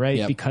macro, right?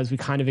 Yep. Because we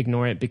kind of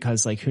ignore it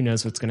because who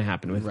knows what's going to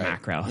happen with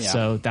macro. Yeah.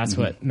 So that's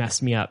what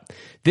messed me up.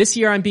 This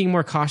year I'm being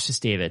more cautious,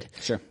 David.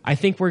 Sure. I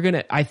think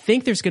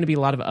there's going to be a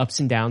lot of ups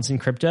and downs in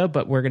crypto,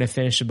 but we're going to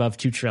finish above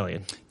 2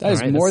 trillion. That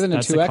is more than a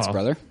 2X,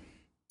 brother.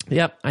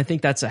 Yep. I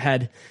think that's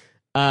ahead.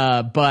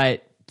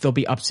 But there'll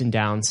be ups and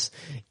downs.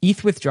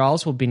 ETH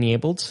withdrawals will be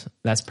enabled.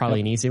 That's probably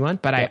an easy one.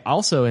 But I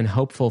also am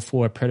hopeful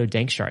for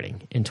proto-dank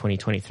sharding in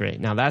 2023.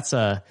 Now that's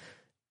going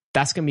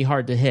to be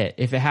hard to hit.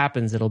 If it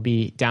happens, it'll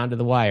be down to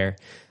the wire.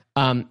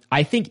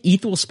 I think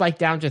ETH will spike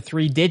down to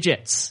 3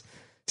 digits.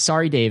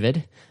 Sorry,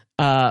 David.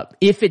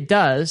 If it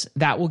does,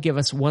 that will give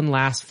us one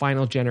last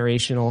final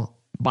generational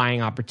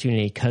buying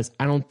opportunity because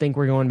I don't think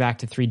we're going back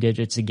to 3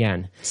 digits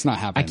again. It's not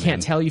happening. I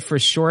can't tell you for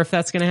sure if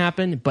that's going to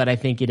happen, but I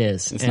think it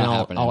is. It's not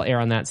happening. I'll err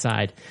on that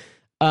side.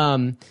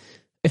 Ethereum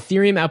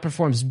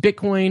outperforms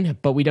Bitcoin,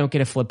 but we don't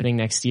get a flippening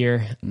next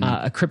year.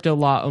 A crypto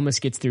law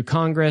almost gets through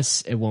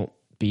Congress. It won't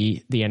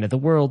be the end of the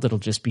world. It'll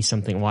just be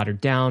something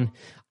watered down.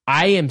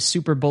 I am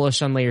super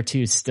bullish on layer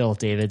 2 still,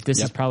 David.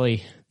 This is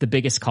probably the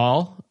biggest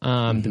call,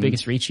 the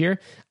biggest reach here.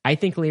 I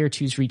think layer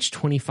 2's reached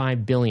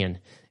 25 billion.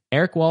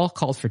 Eric Wall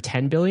called for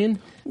 10 billion.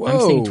 Whoa. I'm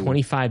saying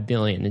 25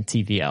 billion in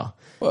TVL.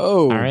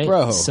 Whoa, all right?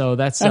 Bro. So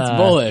that's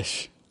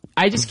bullish.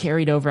 I just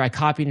carried over. I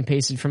copied and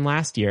pasted from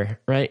last year,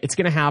 right? It's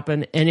going to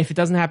happen. And if it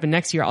doesn't happen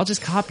next year, I'll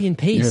just copy and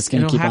paste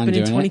and it'll happen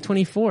in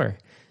 2024.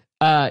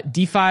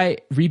 DeFi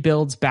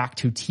rebuilds back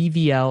to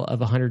TVL of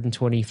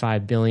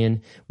 125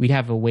 billion. We'd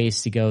have a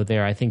ways to go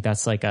there. I think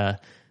that's like a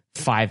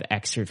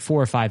 5x or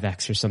 4 or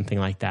 5x or something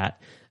like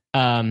that.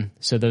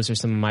 So those are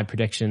some of my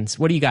predictions.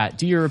 What do you got?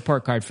 Do your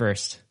report card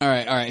first. All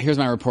right. Here's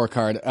my report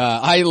card.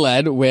 I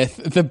led with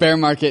the bear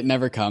market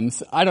never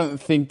comes. I don't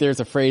think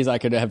there's a phrase I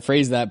could have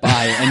phrased that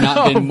by and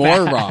not been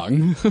more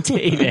wrong.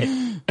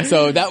 David.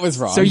 So that was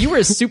wrong. So you were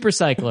a super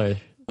cycler.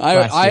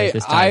 I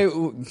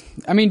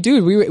mean,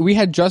 dude, we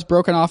had just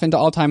broken off into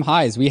all-time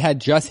highs. We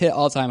had just hit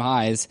all-time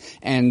highs,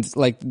 and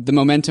like the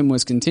momentum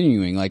was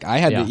continuing. Like I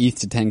had the ETH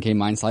to 10K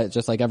mine slide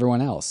just like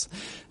everyone else.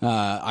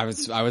 I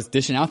was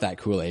dishing out that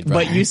Kool-Aid,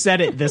 but you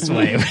said it this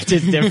way, which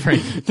is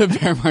different. The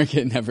bear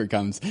market never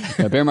comes.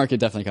 The bear market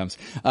definitely comes.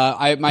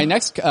 My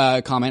next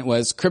comment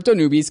was crypto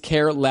newbies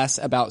care less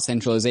about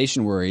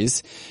centralization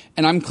worries.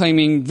 And I'm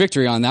claiming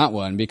victory on that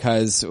one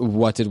because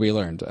what did we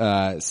learn?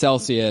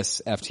 Celsius,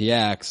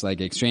 FTX,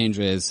 like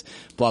exchanges,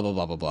 blah, blah,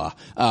 blah, blah,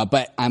 blah.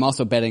 But I'm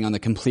also betting on the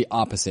complete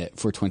opposite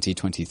for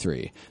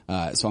 2023.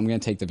 So I'm going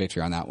to take the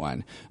victory on that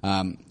one.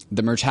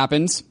 The merge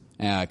happens.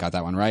 Got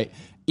that one right.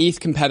 ETH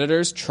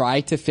competitors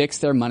try to fix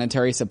their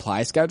monetary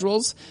supply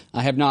schedules.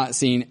 I have not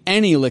seen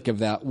any lick of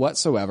that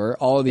whatsoever.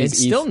 All of these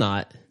It's still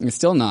not. It's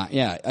still not.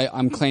 Yeah.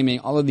 I'm claiming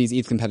all of these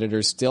ETH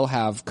competitors still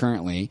have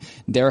currently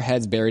their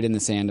heads buried in the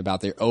sand about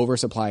their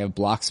oversupply of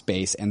block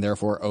space and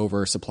therefore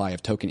oversupply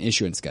of token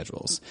issuance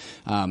schedules.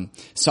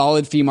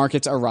 Solid fee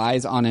markets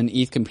arise on an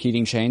ETH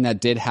competing chain. That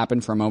did happen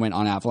for a moment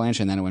on Avalanche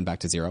and then it went back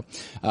to zero.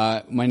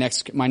 My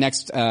next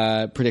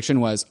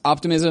prediction was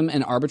optimism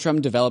and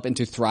Arbitrum develop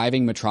into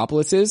thriving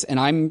metropolises. And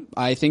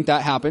I think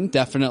that happened.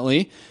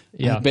 Definitely.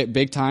 Yeah.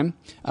 Big time.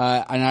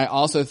 And I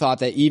also thought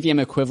that EVM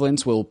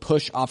equivalents will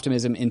push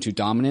optimism into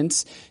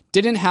dominance.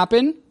 Didn't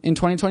happen in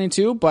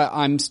 2022, but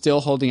I'm still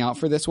holding out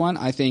for this one.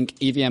 I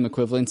think EVM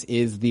equivalence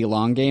is the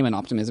long game and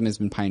optimism has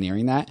been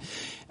pioneering that.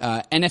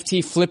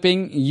 NFT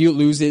flipping,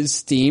 loses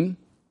steam.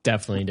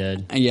 Definitely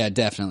did. Yeah,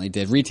 definitely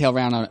did. Retail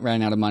ran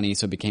out of money,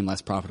 so it became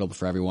less profitable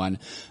for everyone.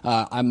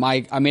 I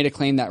made a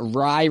claim that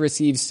Rye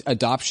receives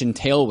adoption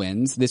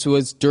tailwinds. This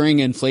was during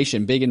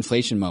inflation, big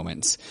inflation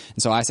moments.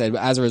 And so I said,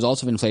 as a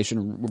result of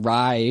inflation,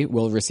 Rye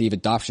will receive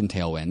adoption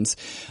tailwinds.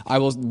 I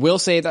will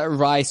say that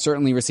Rye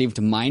certainly received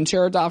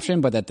mindshare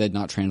adoption, but that did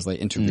not translate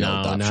into real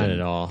adoption. No, not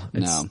at all.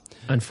 It's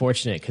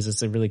unfortunate because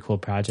it's a really cool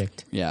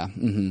project. Yeah.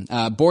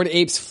 Mm-hmm. Bored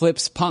Apes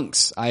flips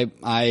punks.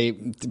 I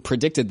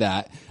predicted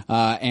that.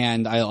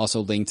 And I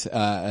also linked to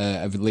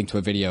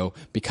a video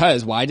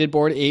because why did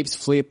Bored Apes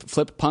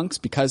flip punks?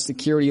 Because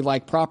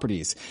security-like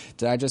properties.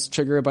 Did I just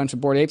trigger a bunch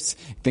of Bored Apes?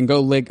 Then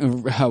go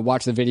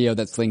watch the video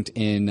that's linked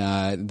in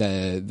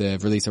the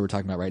release that we're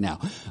talking about right now.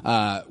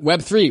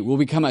 Web3 will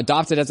become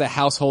adopted as a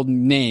household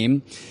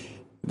name.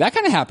 That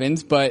kind of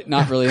happened, but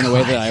not really in the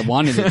way that I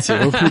wanted it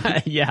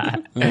to. Yeah.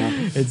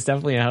 It's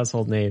definitely a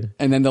household name.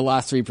 And then the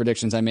last 3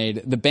 predictions I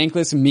made. The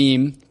bankless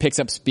meme picks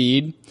up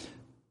speed.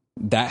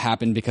 That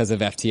happened because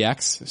of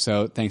FTX,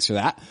 so thanks for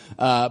that.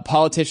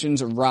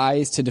 Politicians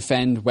rise to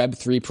defend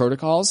Web3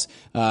 protocols.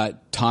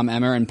 Tom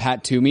Emmer and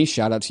Pat Toomey,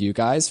 shout out to you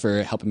guys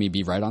for helping me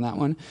be right on that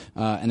one.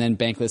 And then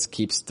Bankless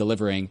keeps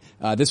delivering.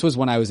 This was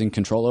one I was in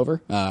control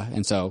over,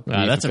 and so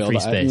that's a free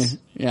space.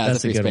 Yeah, that's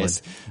a free a good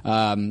space.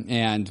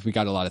 And we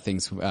got a lot of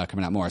things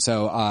coming out more.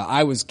 So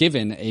I was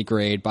given a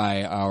grade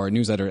by our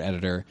newsletter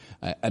editor,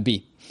 a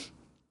B.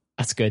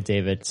 That's good,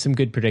 David. Some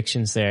good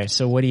predictions there.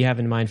 So what do you have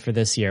in mind for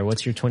this year?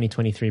 What's your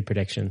 2023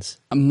 predictions?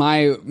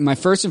 My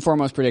first and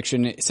foremost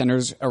prediction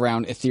centers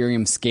around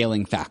Ethereum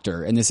scaling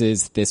factor. And this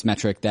is this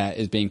metric that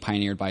is being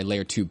pioneered by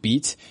Layer 2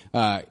 Beat.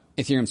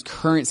 Ethereum's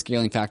current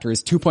scaling factor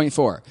is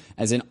 2.4,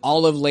 as in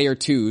all of Layer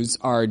 2s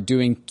are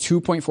doing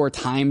 2.4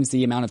 times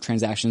the amount of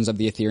transactions of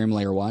the Ethereum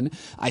Layer 1.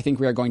 I think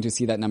we are going to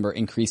see that number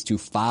increase to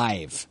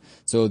 5.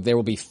 So there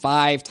will be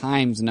 5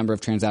 times the number of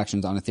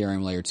transactions on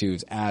Ethereum Layer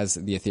 2s as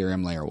the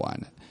Ethereum Layer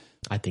 1.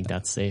 I think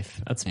that's safe.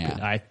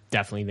 I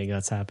definitely think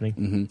that's happening.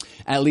 Mm-hmm.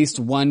 At least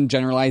one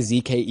generalized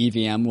ZK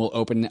EVM will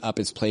open up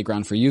its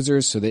playground for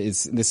users. So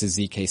this is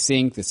ZK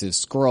Sync, this is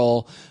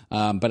Scroll.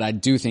 But I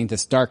do think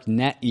this dark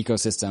net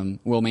ecosystem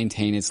will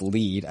maintain its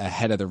lead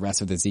ahead of the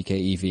rest of the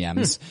ZK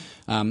EVMs.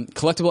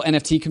 Collectible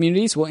NFT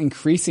communities will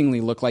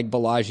increasingly look like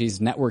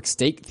Balaji's network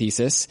stake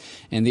thesis.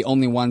 And the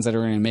only ones that are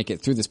going to make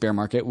it through this bear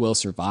market will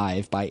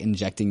survive by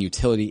injecting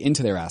utility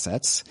into their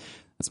assets.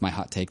 That's my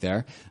hot take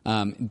there.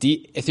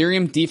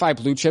 Ethereum DeFi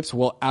blue chips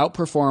will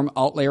outperform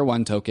alt layer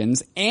 1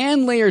 tokens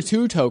and layer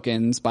 2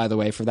 tokens, by the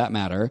way, for that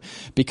matter,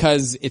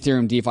 because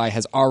Ethereum DeFi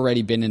has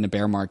already been in a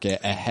bear market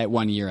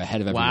 1 year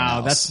ahead of everyone else.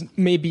 Wow, that's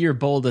maybe your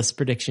boldest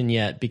prediction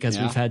yet because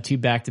we've had 2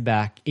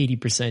 back-to-back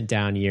 80%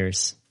 down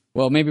years.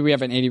 Well, maybe we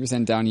have an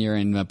 80% down year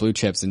in blue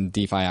chips and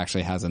DeFi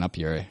actually has an up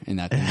year in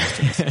that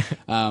industry.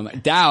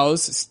 DAOs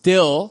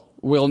still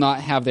will not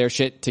have their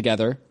shit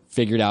together.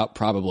 Figured out,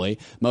 probably.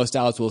 Most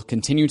DAOs will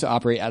continue to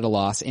operate at a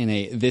loss in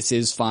a this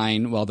is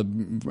fine while the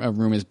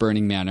room is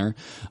burning manner.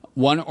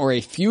 One or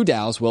a few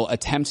DAOs will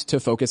attempt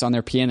to focus on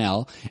their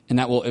P&L, and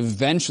that will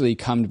eventually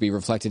come to be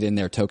reflected in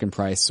their token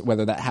price.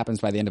 Whether that happens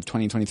by the end of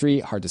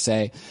 2023, hard to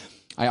say.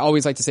 I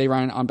always like to say,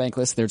 Ryan, on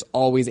Bankless, there's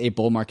always a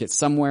bull market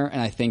somewhere,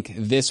 and I think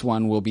this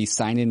one will be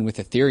signed in with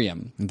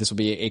Ethereum. And this will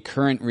be a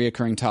current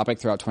reoccurring topic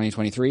throughout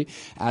 2023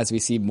 as we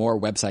see more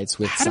websites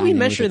with How do we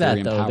measure that,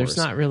 Ethereum though? powers. There's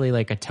not really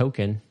like a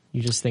token.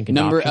 You just think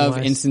number of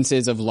adoption-wise?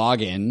 instances of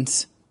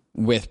logins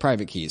with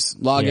private keys.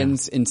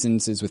 Logins,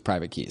 instances with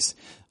private keys.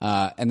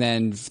 And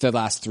then the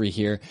last three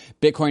here,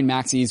 Bitcoin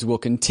maxis will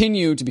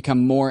continue to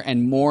become more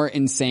and more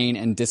insane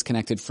and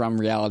disconnected from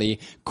reality.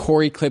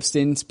 Corey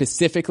Clipston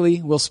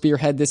specifically will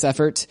spearhead this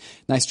effort.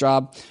 Nice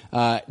job.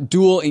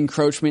 Dual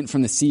encroachment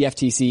from the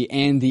CFTC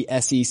and the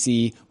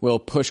SEC will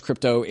push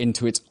crypto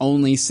into its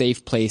only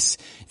safe place,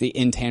 the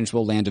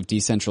intangible land of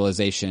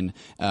decentralization,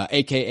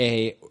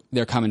 aka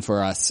they're coming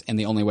for us, and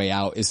the only way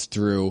out is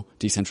through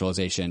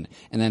decentralization.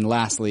 And then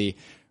lastly,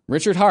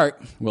 Richard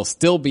Hart will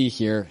still be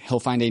here.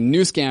 He'll find a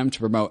new scam to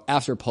promote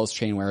after Pulse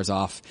Chain wears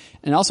off.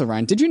 And also,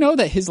 Ryan, did you know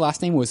that his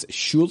last name was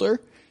Schuler?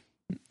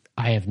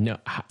 I have no.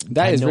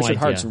 That is no Richard idea.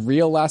 Hart's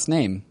real last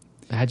name.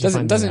 How'd you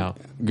find that out?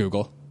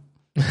 Google.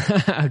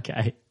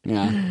 Okay.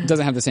 Yeah, it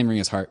doesn't have the same ring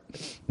as Hart.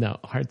 No,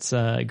 Hart's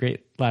a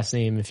great last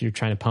name if you're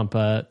trying to pump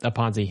a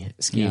Ponzi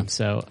scheme. Yeah.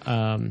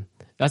 So,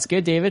 that's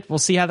good, David. We'll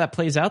see how that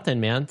plays out then,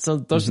 man. So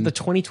those are the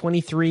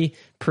 2023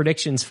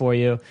 predictions for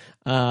you.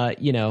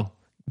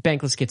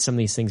 Bankless gets some of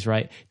these things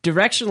right.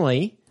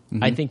 Directionally,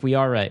 I think we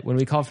are right. When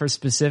we call for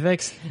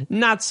specifics,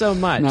 not so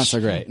much. Not so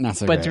great.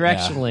 But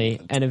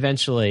directionally and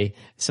eventually,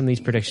 some of these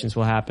predictions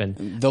will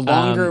happen. The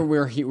longer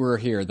we're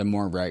here, the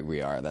more right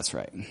we are. That's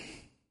right.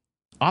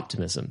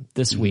 Optimism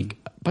this week.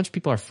 A bunch of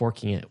people are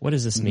forking it. What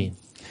does this mean?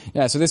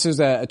 Yeah, so this was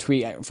a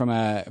tweet from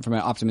an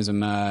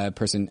Optimism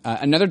person.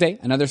 Another day,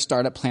 another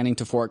startup planning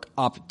to fork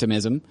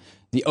Optimism.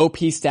 The OP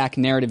stack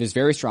narrative is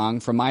very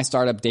strong. From my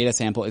startup data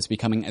sample, it's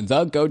becoming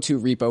the go-to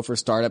repo for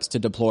startups to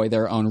deploy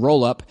their own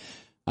rollup.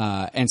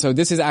 And so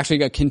this is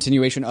actually a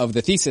continuation of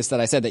the thesis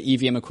that I said that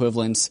EVM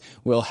equivalence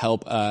will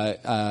help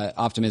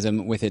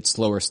Optimism with its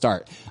slower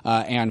start.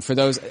 And for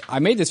those, I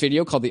made this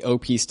video called the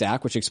OP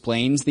stack, which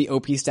explains the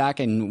OP stack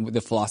and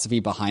the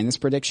philosophy behind this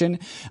prediction.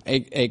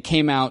 It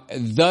came out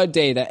the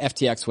day that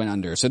FTX went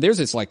under. So there's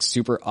this like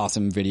super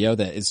awesome video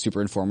that is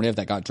super informative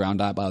that got drowned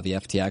out by the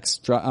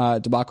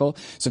FTX debacle.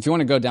 So if you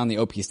want to go down the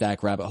OP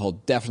stack rabbit hole,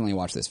 definitely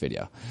watch this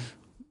video.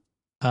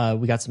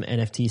 We got some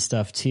NFT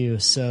stuff too.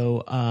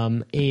 So,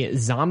 a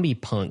zombie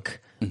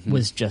punk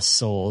was just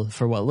sold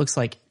for what looks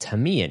like, to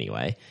me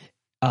anyway,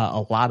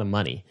 a lot of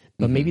money.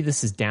 But maybe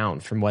this is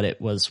down from what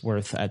it was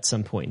worth at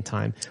some point in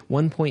time.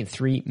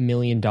 $1.3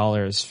 million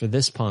for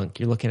this punk.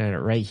 You're looking at it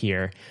right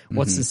here.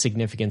 What's the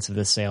significance of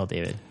this sale,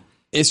 David?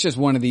 It's just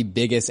one of the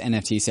biggest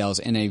NFT sales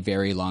in a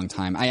very long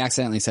time. I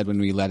accidentally said when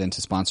we led into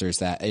sponsors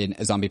that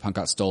a zombie punk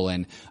got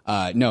stolen.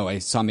 No,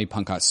 a zombie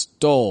punk got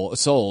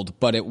sold,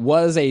 but it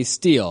was a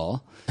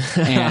steal.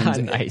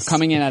 And nice.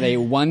 Coming in at a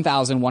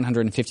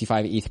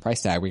 1,155 ETH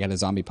price tag, we got a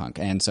zombie punk.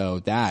 And so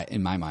that,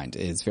 in my mind,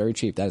 is very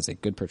cheap. That is a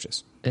good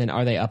purchase. And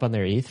are they up on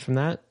their ETH from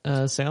that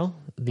sale?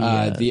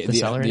 The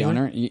seller, the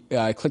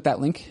owner. Click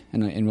that link,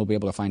 and we'll be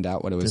able to find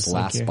out what it was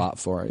last bought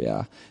for.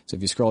 Yeah. So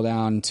if you scroll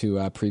down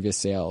to previous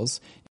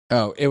sales.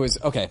 Oh, it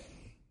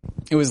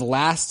was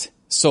last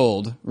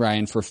sold,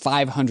 Ryan, for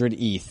 500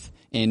 ETH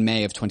in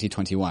May of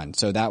 2021.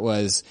 So that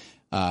was,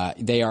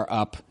 they are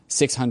up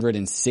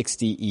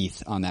 660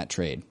 ETH on that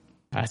trade.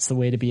 That's the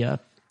way to be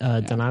up,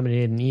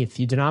 denominated in ETH.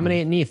 You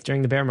denominate in ETH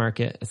during the bear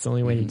market. It's the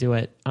only way to do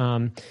it.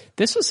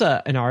 This was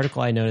an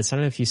article I noticed. I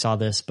don't know if you saw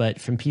this, but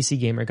from PC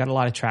Gamer, got a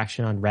lot of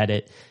traction on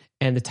Reddit.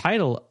 And the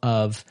title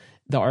of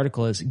the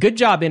article is, "Good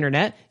job,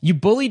 Internet. You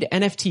bullied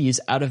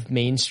NFTs out of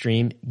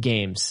mainstream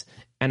games."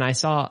 And I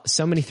saw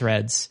so many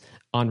threads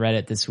on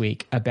Reddit this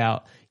week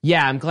about,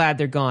 yeah, I'm glad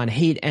they're gone.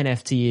 Hate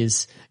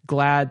NFTs.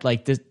 Glad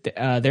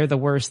they're the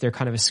worst. They're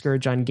kind of a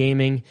scourge on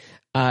gaming.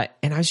 And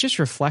I was just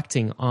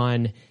reflecting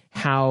on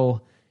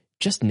how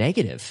just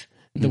negative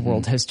the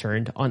world has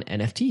turned on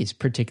NFTs,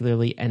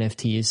 particularly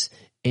NFTs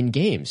in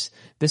games.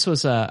 This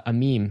was a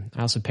meme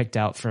I also picked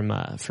out from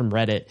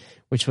Reddit,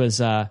 which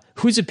was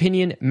whose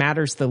opinion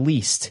matters the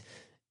least.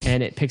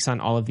 And it picks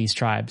on all of these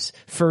tribes: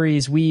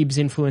 furries, weebs,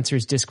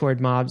 influencers, Discord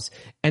mobs,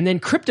 and then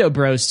crypto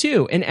bros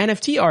too, and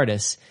NFT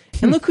artists.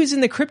 And look who's in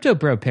the crypto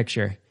bro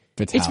picture.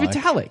 Vitalik. It's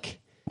Vitalik.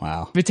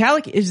 Wow.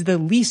 Vitalik is the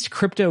least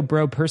crypto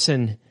bro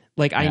person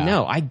I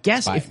know. I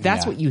guess if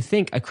that's what you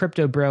think a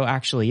crypto bro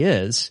actually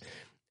is.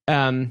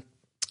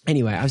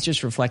 Anyway, I was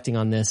just reflecting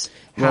on this.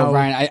 Well,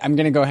 Ryan, I'm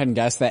going to go ahead and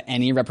guess that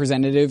any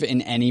representative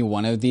in any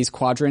one of these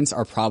quadrants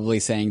are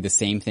probably saying the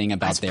same thing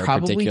about their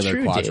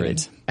particular quadrant.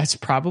 David. That's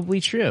probably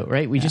true,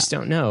 right? We just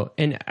don't know.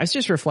 And I was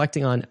just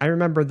reflecting on, I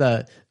remember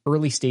the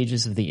early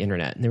stages of the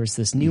internet, and there was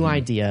this new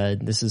idea.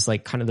 This is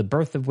like kind of the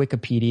birth of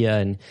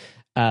Wikipedia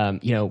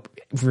and,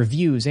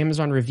 reviews,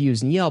 Amazon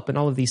reviews and Yelp and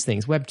all of these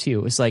things. Web 2,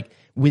 it was like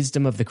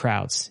wisdom of the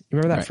crowds. You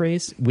remember that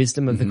phrase?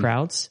 Wisdom of the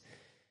crowds?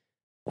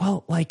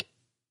 Well,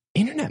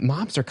 internet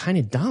mobs are kind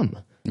of dumb.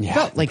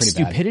 Yeah, about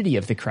stupidity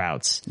of the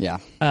crowds. Yeah.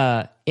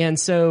 And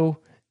so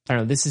I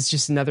don't know, this is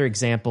just another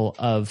example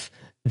of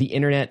the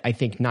internet, I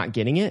think, not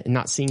getting it and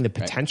not seeing the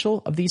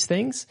potential of these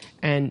things,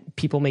 and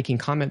people making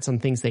comments on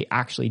things they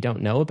actually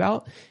don't know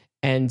about.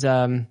 And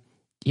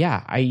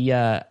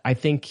I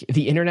think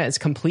the internet is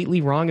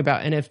completely wrong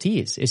about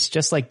NFTs. It's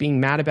just like being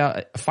mad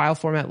about a file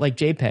format like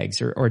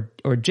JPEGs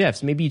or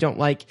GIFs. Maybe you don't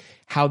like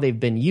how they've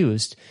been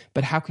used,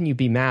 but how can you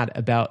be mad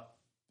about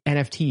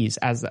NFTs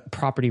as a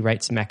property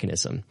rights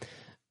mechanism?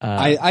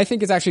 I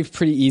think it's actually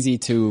pretty easy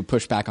to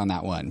push back on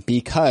that one,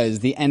 because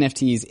the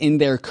NFTs in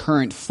their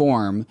current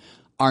form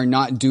are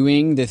not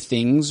doing the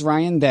things,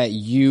 Ryan, that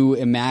you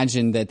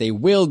imagine that they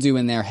will do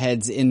in their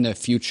heads in the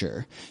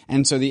future.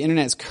 And so the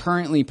internet is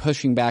currently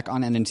pushing back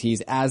on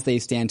NFTs as they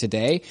stand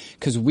today,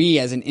 because we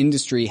as an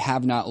industry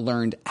have not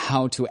learned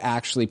how to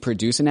actually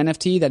produce an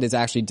NFT that is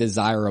actually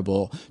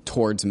desirable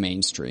towards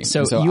mainstream.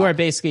 So you are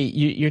basically,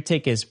 your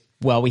take is,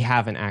 well, we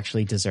haven't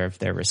actually deserved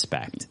their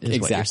respect, is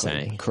what you're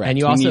saying. Correct. And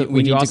you also,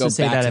 we need to also go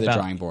say back that to the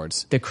about drawing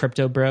boards. The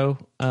crypto bro,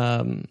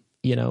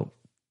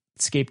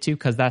 scape to,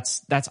 because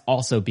that's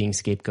also being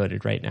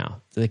scapegoated right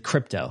now. The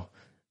crypto,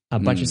 a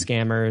bunch of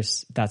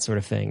scammers, that sort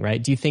of thing,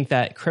 right? Do you think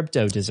that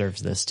crypto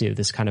deserves this too,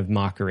 this kind of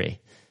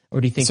mockery?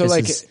 Or do you think this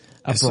is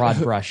a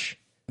broad brush?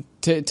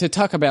 To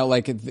talk about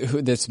like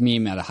this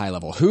meme at a high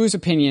level, whose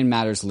opinion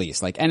matters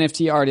least? Like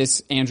NFT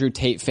artists, Andrew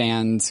Tate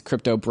fans,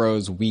 crypto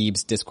bros,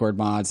 weebs, Discord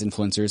mods,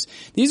 influencers.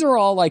 These are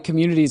all like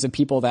communities of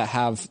people that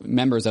have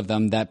members of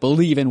them that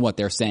believe in what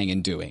they're saying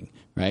and doing,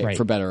 right?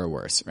 For better or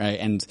worse, right?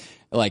 And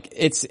like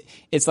it's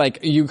like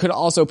you could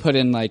also put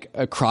in like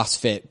a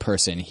CrossFit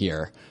person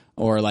here,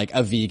 or like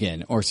a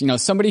vegan, or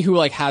somebody who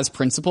like has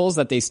principles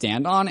that they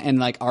stand on and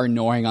like are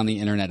annoying on the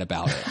internet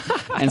about it.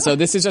 And so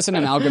this is just an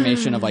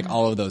amalgamation of like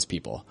all of those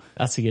people.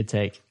 That's a good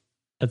take.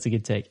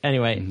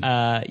 Anyway,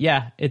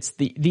 it's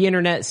the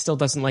internet still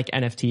doesn't like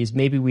NFTs.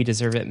 Maybe we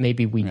deserve it,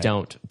 maybe we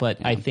don't.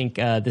 But I think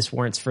this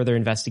warrants further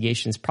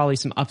investigations, probably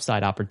some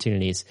upside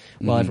opportunities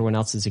while everyone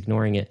else is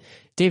ignoring it.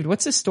 David,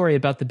 what's this story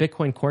about the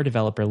Bitcoin core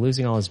developer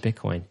losing all his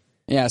Bitcoin?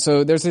 Yeah,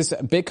 so there's this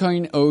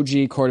Bitcoin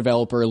OG core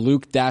developer,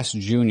 Luke Dash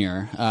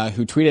Jr.,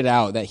 who tweeted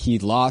out that he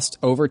lost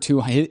over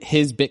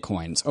his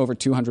Bitcoins, over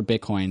 200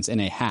 Bitcoins in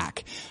a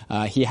hack.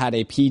 He had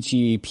a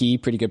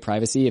PGP, pretty good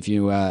privacy. If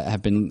you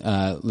have been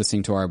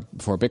listening to our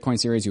Before Bitcoin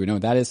series, you would know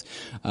what that is.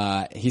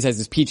 He says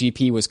his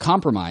PGP was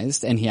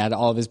compromised and he had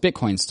all of his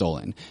Bitcoin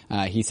stolen.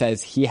 He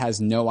says he has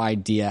no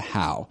idea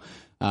how.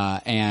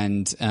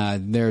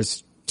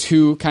 There's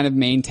two kind of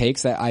main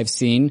takes that I've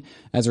seen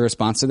as a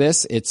response to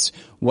this. It's,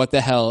 what the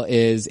hell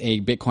is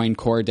a Bitcoin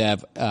core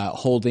dev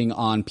holding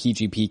on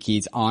PGP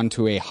keys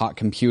onto a hot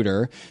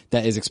computer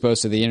that is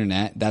exposed to the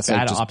internet? That's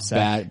bad like just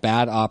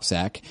bad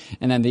OPSEC.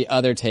 And then the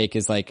other take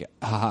is like,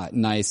 haha,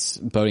 nice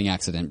boating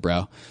accident,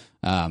 bro.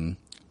 No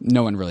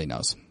one really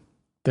knows.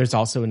 There's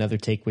also another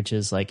take, which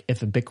is like,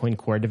 if a Bitcoin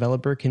core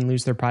developer can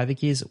lose their private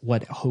keys,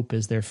 what hope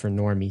is there for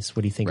normies?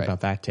 What do you think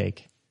about that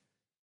take?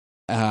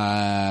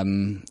 I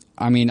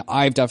mean,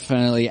 I've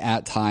definitely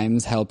at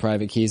times held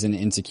private keys in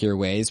insecure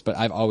ways, but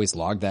I've always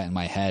logged that in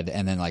my head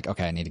and then like,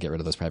 okay, I need to get rid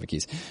of those private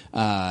keys.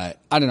 I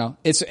don't know.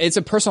 It's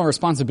a personal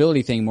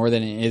responsibility thing more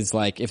than it is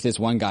like, if this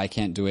one guy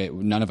can't do it,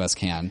 none of us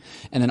can.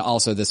 And then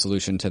also the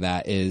solution to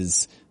that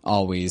is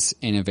always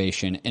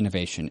innovation.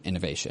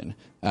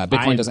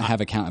 Bitcoin doesn't have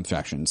account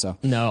abstraction, so.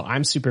 No,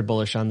 I'm super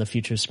bullish on the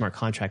future of smart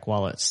contract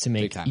wallets to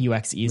make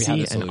UX easy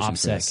and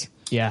OPSEC.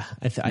 Yeah,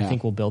 I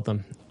think we'll build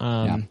them.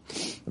 What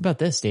about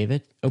this,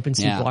 David?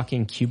 OpenSea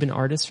blocking Cuban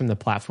artists from the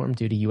platform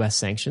due to U.S.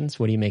 sanctions.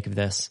 What do you make of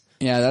this?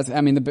 Yeah,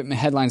 the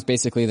headline's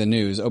basically the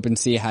news.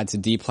 OpenSea had to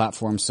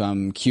deplatform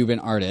some Cuban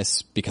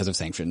artists because of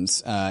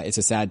sanctions. It's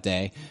a sad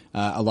day.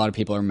 A lot of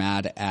people are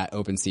mad at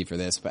OpenSea for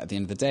this, but at the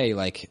end of the day,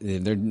 like,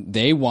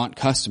 they want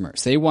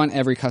customers. They want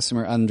every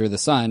customer under the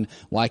sun.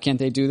 Why can't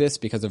they do this?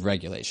 Because of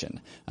regulation.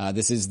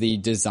 This is the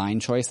design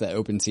choice that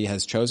OpenSea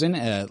has chosen,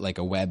 like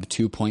a Web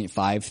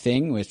 2.5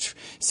 thing, which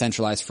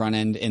centralized front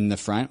end in the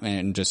front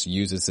and just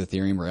uses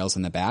Ethereum Rails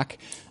in the back.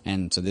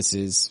 And so this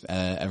is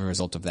a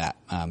result of that.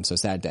 So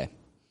sad day.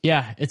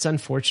 Yeah, it's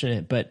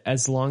unfortunate, but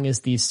as long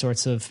as these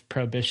sorts of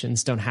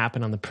prohibitions don't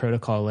happen on the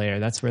protocol layer,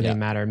 that's where they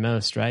matter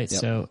most, right?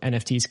 Yep. So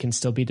NFTs can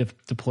still be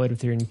deployed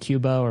if you're in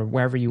Cuba or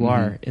wherever you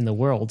are in the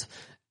world,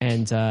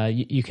 and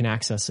you can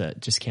access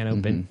it. Just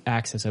can't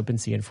access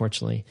OpenSea,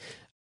 unfortunately.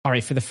 All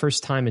right, for the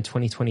first time in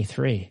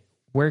 2023,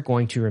 we're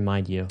going to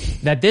remind you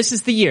that this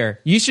is the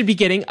year you should be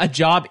getting a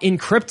job in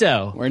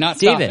crypto. We're not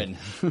David,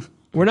 stopping.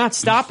 We're not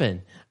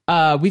stopping.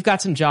 We've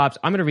got some jobs.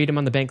 I'm going to read them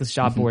on the Bankless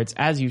job boards.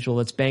 As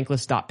usual, it's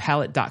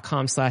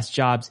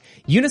bankless.pallet.com/jobs.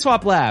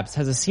 Uniswap Labs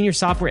has a senior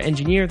software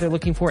engineer they're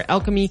looking for.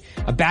 Alchemy,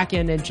 a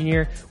back-end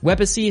engineer.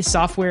 Webacy, a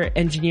software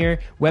engineer.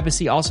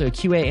 Webacy, also a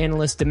QA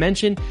analyst.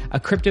 Dimension, a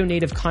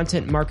crypto-native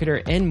content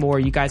marketer, and more.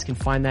 You guys can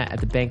find that at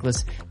the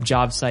Bankless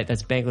job site.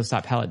 That's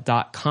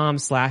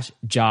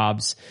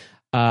bankless.pallet.com/jobs.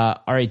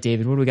 All right,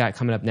 David, what do we got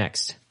coming up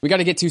next? We got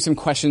to get to some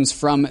questions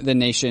from the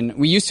nation.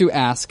 We used to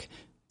ask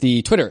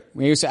the Twitter.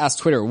 We used to ask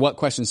Twitter, what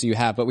questions do you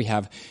have? But we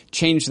have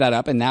changed that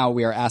up, and now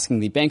we are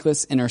asking the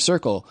Bankless Inner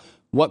Circle,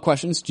 what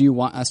questions do you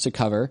want us to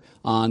cover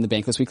on the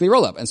Bankless Weekly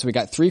Rollup? And so we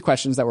got 3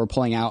 questions that we're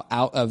pulling out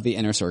of the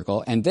inner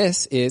circle. And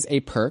this is a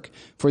perk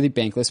for the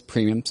Bankless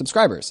Premium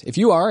subscribers. If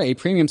you are a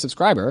premium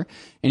subscriber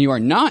and you are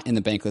not in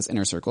the Bankless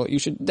inner circle, you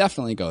should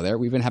definitely go there.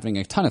 We've been having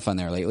a ton of fun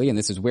there lately. And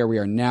this is where we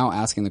are now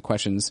asking the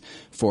questions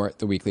for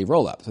the weekly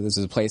Rollup. So this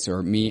is a place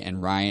where me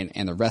and Ryan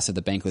and the rest of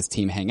the Bankless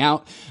team hang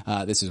out.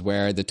 This is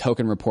where the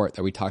token report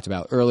that we talked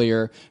about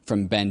earlier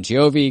from Ben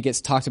Giovi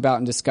gets talked about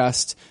and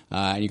discussed.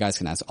 And you guys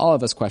can ask all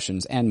of us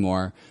questions and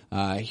more.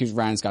 Here's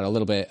Ryan's got a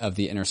little bit of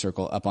the inner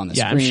circle up on the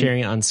screen. Yeah, I'm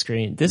sharing it on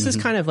screen. This is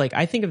kind of like,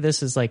 I think of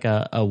this as like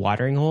a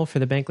watering hole for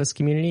the Bankless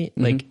community.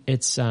 Like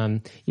it's,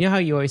 you know how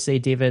you always say,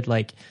 David,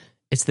 like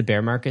it's the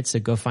bear market, so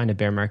go find a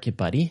bear market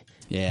buddy.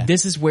 Yeah.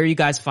 This is where you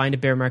guys find a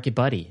bear market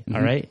buddy.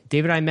 All right.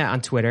 David and I met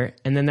on Twitter,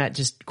 and then that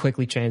just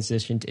quickly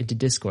transitioned into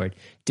Discord.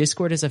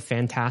 Discord is a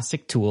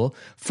fantastic tool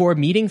for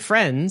meeting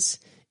friends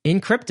in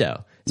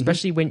crypto.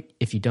 Especially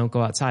if you don't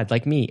go outside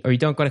like me, or you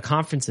don't go to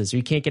conferences, or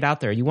you can't get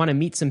out there. You want to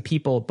meet some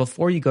people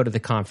before you go to the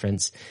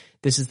conference.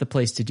 This is the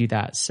place to do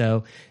that.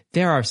 So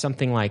there are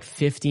something like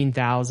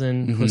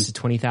 15,000, close to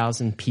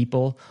 20,000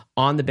 people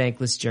on the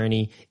Bankless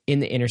journey in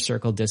the Inner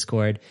Circle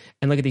Discord.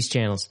 And look at these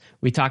channels.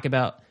 We talk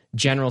about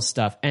general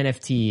stuff,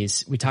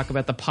 NFTs. We talk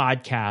about the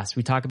podcast.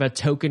 We talk about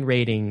token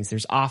ratings.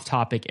 There's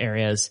off-topic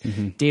areas.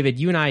 David,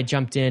 you and I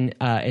jumped in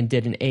and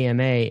did an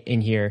AMA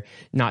in here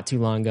not too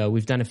long ago.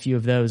 We've done a few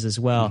of those as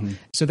well.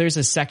 So there's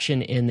a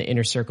section in the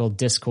Inner Circle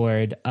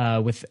Discord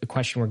with a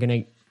question we're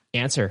going to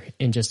answer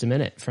in just a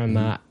minute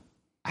from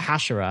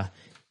Hashara.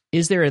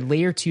 Is there a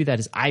layer 2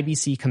 that is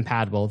IBC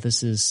compatible?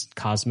 This is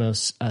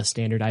Cosmos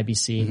standard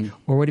IBC.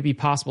 Or would it be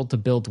possible to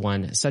build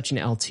one? Such an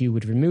L2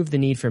 would remove the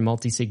need for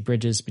multi-sig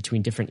bridges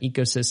between different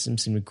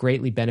ecosystems and would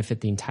greatly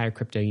benefit the entire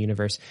crypto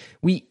universe.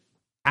 We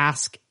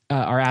ask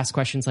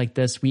questions like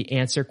this. We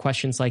answer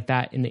questions like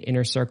that in the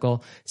Inner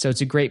Circle. So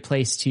it's a great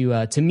place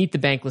to meet the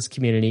Bankless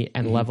community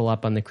and level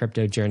up on the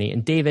crypto journey.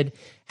 And David,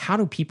 how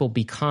do people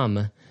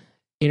become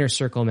Inner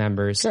Circle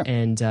members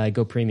and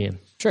go premium?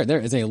 Sure.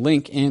 There is a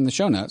link in the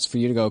show notes for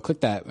you to go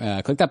click that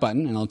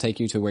button, and it'll take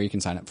you to where you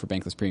can sign up for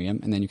Bankless Premium,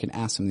 and then you can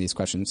ask some of these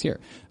questions here.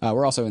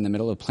 We're also in the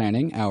middle of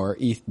planning our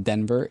ETH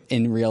Denver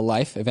in real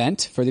life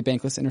event for the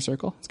Bankless Inner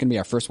Circle. It's going to be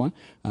our first one.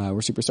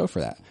 We're super stoked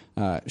for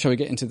that. Shall we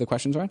get into the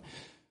questions, Ryan?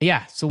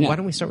 Yeah. So why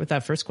don't we start with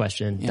that first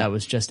question that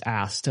was just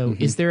asked? So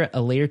is there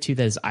a layer 2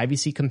 that is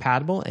IBC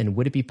compatible, and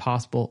would it be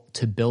possible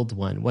to build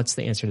one? What's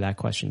the answer to that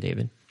question,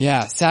 David?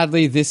 Yeah,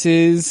 sadly, this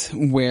is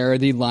where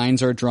the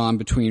lines are drawn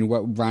between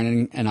what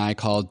Ryan and I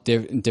call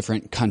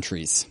different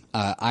countries.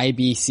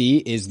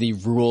 IBC is the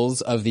rules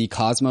of the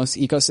Cosmos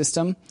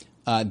ecosystem.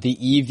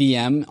 The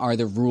EVM are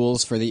the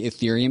rules for the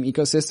Ethereum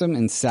ecosystem,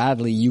 and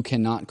sadly, you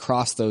cannot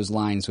cross those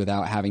lines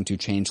without having to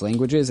change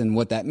languages. And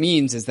what that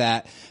means is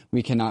that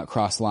we cannot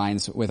cross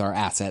lines with our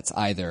assets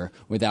either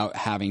without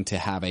having to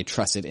have a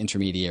trusted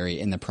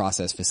intermediary in the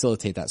process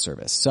facilitate that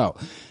service. So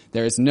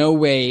there is no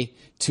way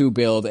to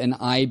build an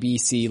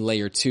IBC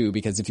layer 2,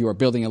 because if you are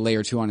building a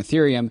layer 2 on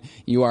Ethereum,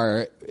 you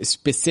are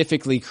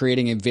specifically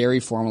creating a very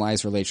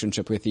formalized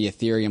relationship with the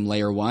Ethereum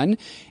layer 1,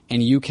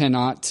 and you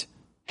cannot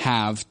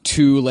have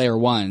 2 layer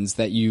 1s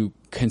that you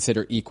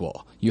consider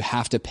equal. You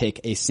have to pick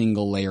a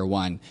single layer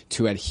 1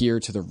 to adhere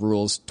to the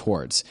rules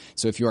towards.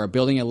 So if you are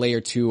building a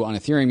layer 2 on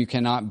Ethereum, you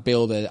cannot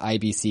build an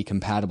IBC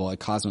compatible, a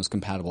Cosmos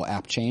compatible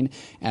app chain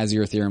as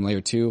your Ethereum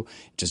layer 2.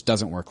 It just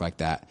doesn't work like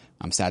that.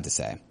 I'm sad to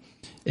say.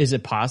 Is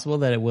it possible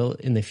that it will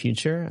in the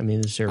future? I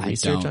mean, is there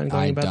research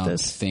ongoing about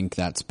this? I don't think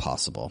that's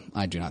possible.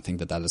 I do not think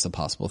that that is a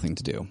possible thing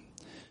to do.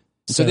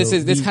 So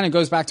this kind of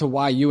goes back to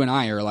why you and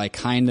I are like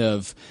kind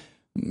of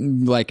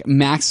like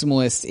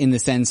maximalist in the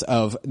sense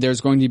of there's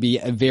going to be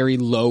a very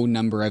low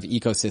number of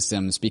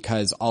ecosystems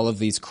because all of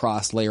these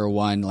cross layer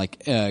 1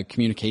 like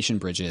communication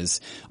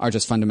bridges are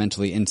just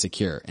fundamentally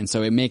insecure. And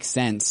so it makes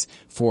sense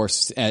for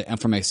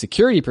from a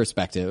security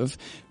perspective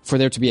for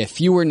there to be a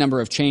fewer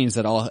number of chains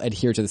that all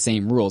adhere to the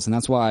same rules. And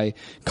that's why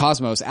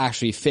Cosmos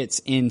actually fits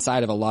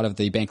inside of a lot of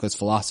the Bankless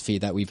philosophy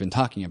that we've been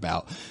talking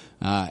about,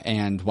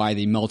 and why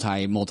the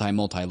multi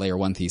layer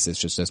 1 thesis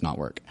just does not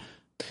work.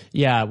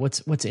 Yeah,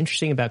 what's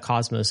interesting about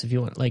Cosmos, if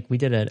you want, like we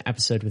did an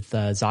episode with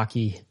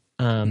Zaki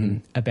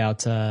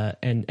about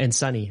and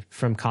Sunny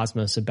from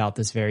Cosmos about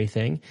this very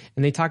thing,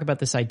 and they talk about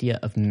this idea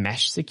of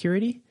mesh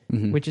security,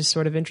 which is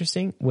sort of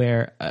interesting,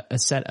 where a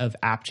set of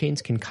app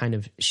chains can kind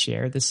of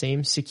share the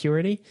same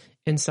security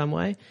in some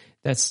way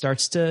that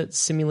starts to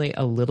simulate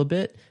a little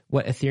bit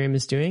what Ethereum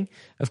is doing.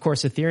 Of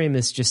course, Ethereum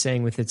is just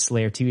saying with its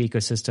layer 2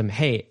 ecosystem,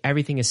 hey,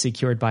 everything is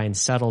secured by and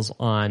settles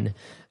on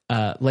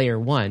layer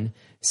 1.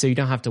 So you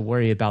don't have to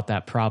worry about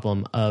that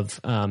problem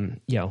of,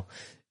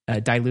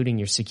 diluting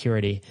your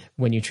security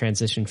when you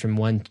transition from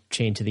one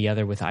chain to the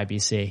other with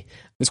IBC.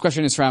 This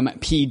question is from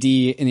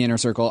PD in the Inner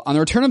Circle. On the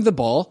return of the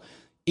bull,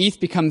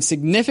 ETH becomes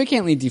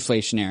significantly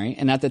deflationary,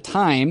 and at the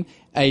time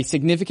a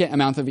significant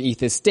amount of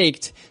ETH is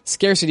staked,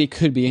 scarcity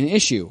could be an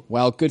issue.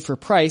 While good for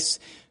price,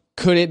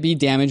 Could it be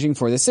damaging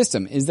for the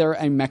system? Is there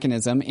a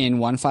mechanism in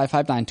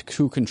 1559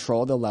 to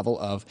control the level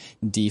of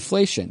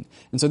deflation?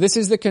 And so this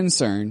is the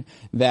concern,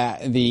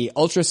 that the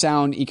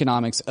ultrasound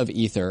economics of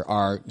Ether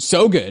are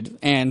so good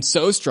and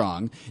so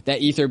strong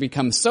that Ether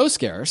becomes so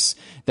scarce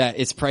that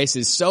its price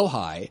is so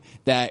high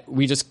that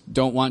we just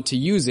don't want to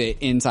use it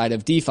inside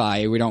of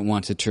DeFi. We don't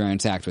want to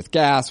transact with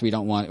gas.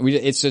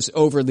 It's just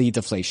overly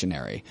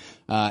deflationary.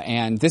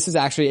 And this is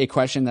actually a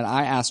question that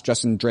I asked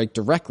Justin Drake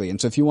directly. And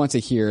so if you want to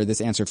hear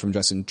this answer from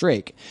Justin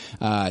Drake,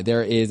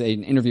 there is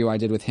an interview I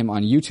did with him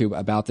on YouTube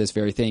about this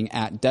very thing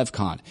at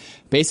DevCon.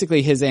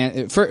 Basically,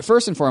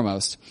 first and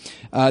foremost,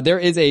 there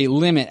is a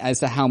limit as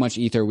to how much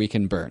Ether we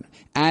can burn.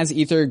 As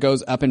Ether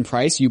goes up in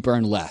price, you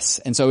burn less.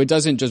 And so it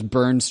doesn't just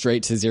burn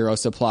straight to zero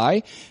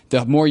supply.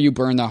 The more you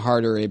burn, the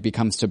harder it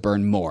becomes to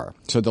burn more.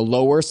 So the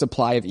lower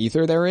supply of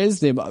Ether there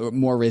is, the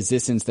more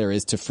resistance there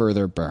is to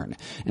further burn.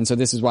 And so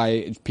this is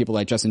why people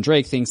like Justin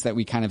Drake thinks that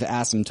we kind of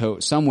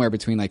asymptote somewhere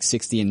between like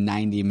 60 and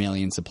 90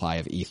 million supply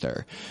of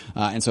Ether.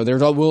 And so there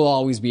will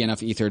always be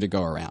enough Ether to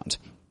go around.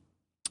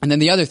 And then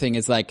the other thing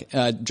is, like,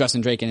 Justin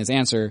Drake in his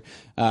answer,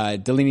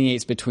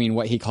 delineates between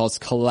what he calls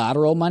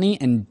collateral money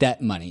and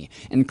debt money.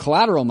 And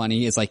collateral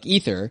money is like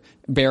Ether,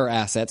 bearer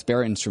assets,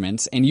 bearer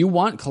instruments, and you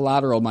want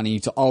collateral money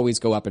to always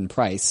go up in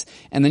price.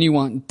 And then you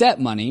want debt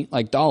money,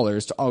 like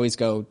dollars, to always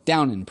go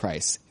down in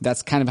price.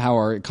 That's kind of how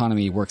our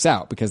economy works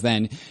out, because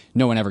then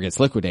no one ever gets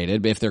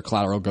liquidated if their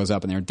collateral goes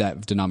up and their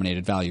debt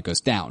denominated value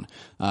goes down.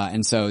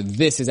 And so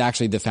this is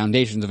actually the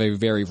foundations of a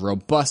very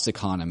robust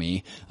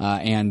economy,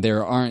 and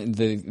there aren't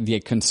the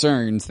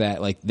concerns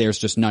that, like, there's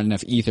just not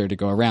enough Ether to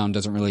go around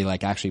doesn't really,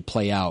 like, actually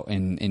play out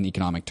in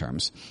economic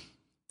terms.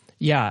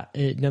 Yeah,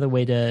 another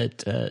way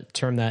to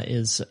term that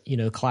is,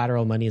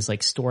 collateral money is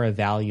like store of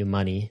value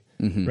money,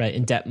 right?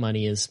 And debt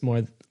money is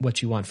more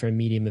what you want for a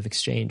medium of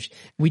exchange.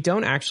 We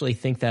don't actually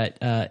think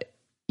that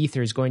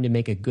Ether is going to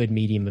make a good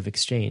medium of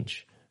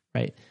exchange,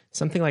 right?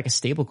 Something like a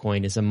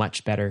stablecoin is a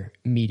much better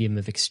medium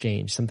of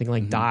exchange. Something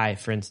like DAI,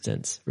 for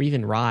instance, or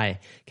even RAI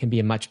can be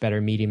a much better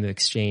medium of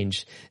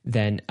exchange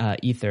than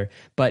Ether.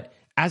 But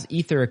as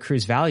Ether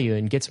accrues value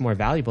and gets more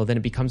valuable, then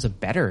it becomes a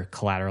better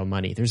collateral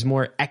money. There's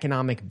more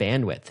economic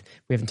bandwidth.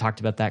 We haven't talked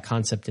about that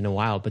concept in a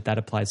while, but that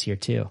applies here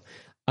too.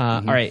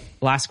 All right,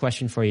 last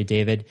question for you,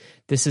 David.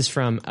 This is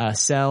from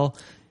Cell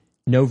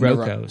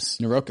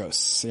Norokos.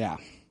 Norokos, yeah.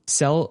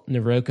 Cell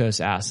Norokos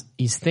asks,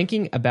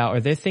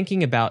 they're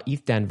thinking about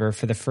ETH Denver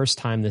for the first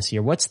time this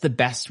year. What's the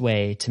best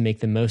way to make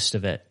the most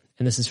of it?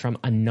 And this is from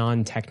a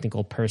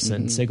non-technical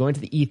person. So going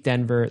to the ETH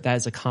Denver, that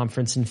is a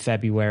conference in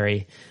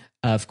February,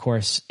 of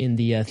course, in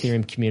the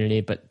Ethereum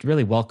community, but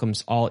really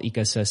welcomes all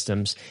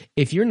ecosystems.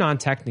 If you're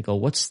non-technical,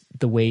 what's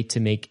the way to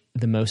make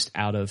the most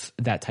out of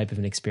that type of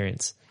an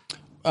experience?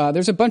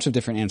 There's a bunch of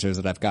different answers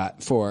that I've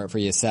got for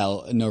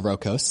Yasel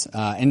Norokos.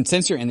 And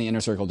since you're in the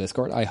Inner Circle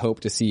Discord, I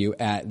hope to see you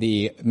at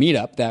the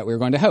meetup that we're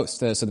going to host.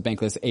 So the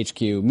Bankless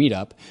HQ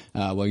meetup,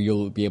 where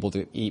you'll be able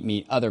to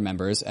meet other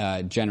members.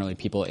 Generally,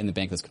 people in the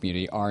Bankless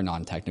community are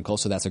non-technical,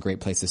 so that's a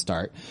great place to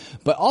start.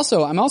 But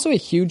also, I'm also a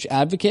huge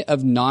advocate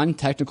of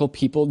non-technical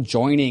people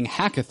joining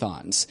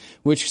hackathons,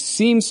 which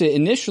seems to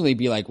initially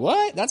be like,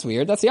 what? That's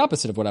weird. That's the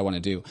opposite of what I want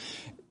to do.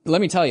 Let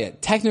me tell you,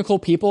 technical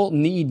people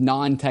need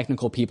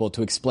non-technical people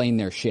to explain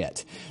their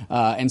shit.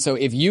 And so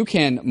if you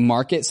can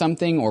market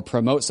something or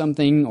promote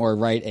something or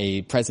write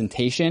a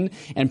presentation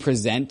and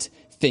present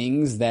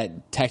things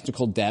that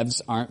technical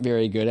devs aren't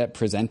very good at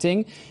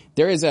presenting,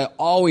 there is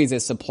always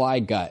a supply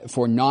gut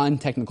for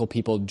non-technical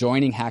people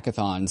joining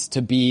hackathons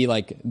to be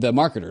like the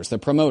marketers, the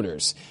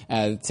promoters,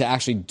 to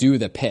actually do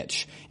the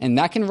pitch. And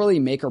that can really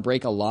make or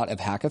break a lot of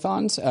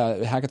hackathons,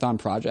 hackathon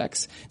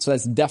projects. So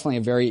that's definitely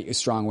a very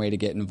strong way to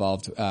get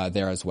involved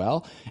there as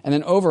well. And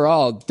then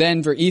overall,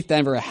 ETH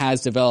Denver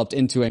has developed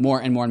into a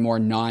more and more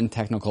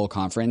non-technical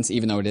conference,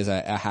 even though it is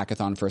a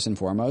hackathon first and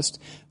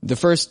foremost. The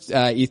first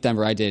ETH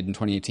Denver I did in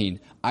 2018,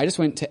 I just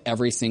went to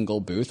every single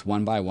booth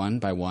one by one,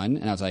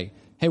 and I was like,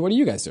 hey, what are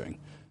you guys doing?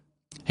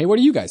 Hey, what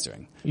are you guys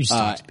doing? You just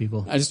talk to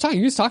people. You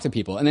just talk to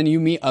people. And then you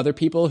meet other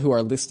people who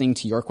are listening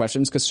to your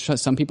questions,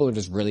 because some people are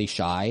just really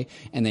shy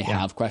and they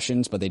have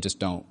questions, but they just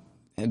don't.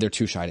 They're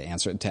too shy to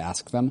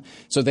ask them.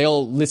 So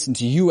they'll listen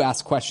to you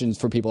ask questions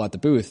for people at the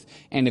booth.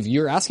 And if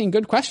you're asking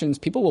good questions,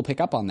 people will pick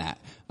up on that.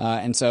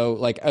 And so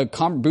like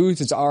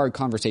booths are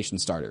conversation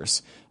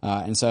starters.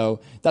 And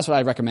so that's what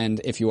I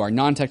recommend if you are a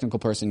non-technical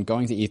person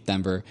going to ETH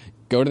Denver.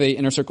 Go to the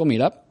Inner Circle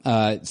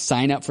meetup,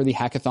 sign up for the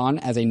hackathon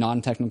as a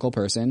non-technical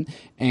person,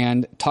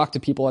 and talk to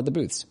people at the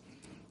booths.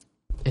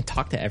 And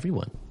talk to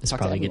everyone. That's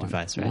probably good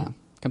advice, right? Yeah.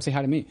 Come say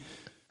hi to me.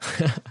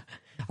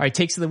 All right,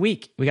 takes of the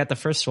week. We got the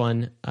first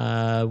one. What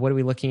are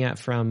we looking at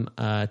from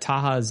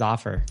Taha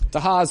Zafar?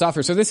 Taha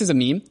Zafar. So this is a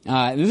meme.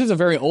 This is a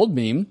very old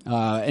meme,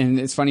 and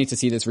it's funny to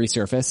see this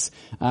resurface.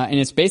 And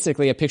it's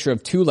basically a picture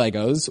of two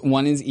Legos.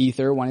 One is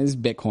Ether, one is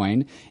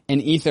Bitcoin.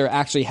 And Ether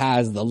actually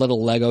has the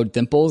little Lego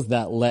dimples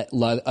that let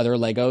other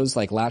Legos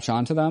like latch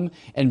onto them.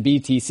 And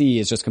BTC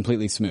is just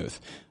completely smooth.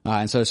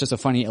 And so it's just a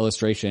funny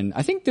illustration.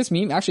 I think this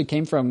meme actually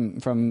came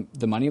from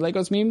the Money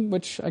Legos meme,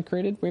 which I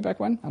created way back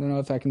when. I don't know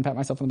if I can pat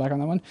myself on the back on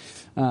that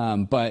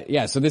one. But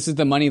yeah, so this is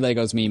the Money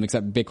Legos meme,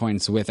 except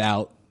Bitcoin's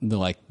without the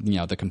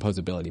the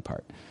composability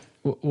part.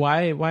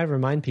 Why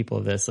remind people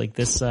of this? Like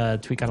this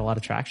tweet got a lot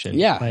of traction.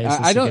 Yeah,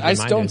 I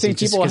just don't think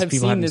people have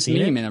seen this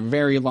meme in a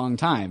very long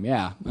time.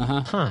 Yeah.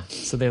 Huh.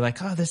 So they're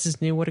like, oh, this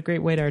is new. What a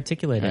great way to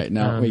articulate it. Right,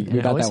 no, we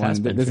got that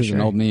one. This is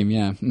an old meme.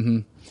 Yeah. Mm-hmm.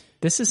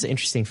 This is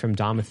interesting from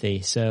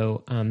Domothy.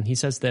 So he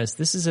says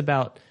this is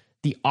about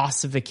the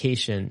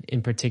ossification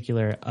in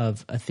particular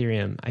of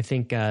Ethereum. I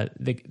think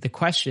the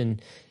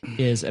question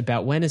is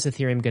about when is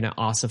Ethereum going to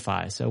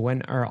ossify? So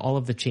when are all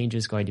of the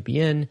changes going to be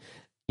in?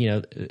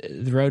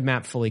 The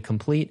roadmap fully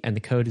complete and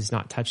the code is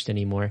not touched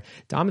anymore.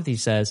 Domothy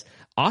says,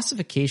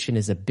 ossification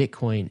is a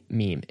Bitcoin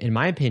meme. In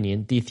my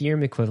opinion, the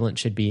Ethereum equivalent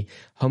should be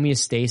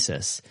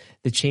homeostasis.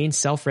 The chain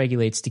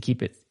self-regulates to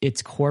keep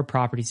its core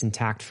properties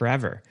intact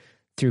forever.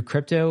 Through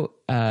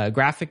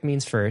cryptographic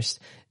means first,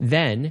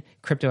 then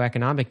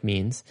cryptoeconomic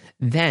means,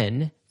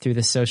 then through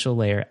the social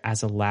layer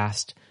as a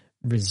last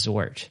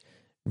resort.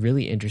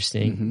 Really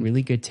interesting,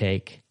 really good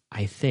take.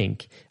 I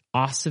think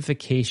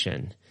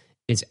ossification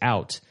is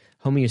out.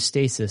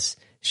 Homeostasis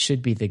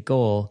should be the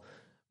goal.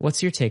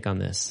 What's your take on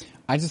this?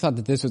 I just thought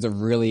that this was a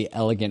really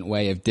elegant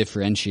way of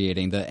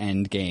differentiating the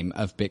end game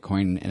of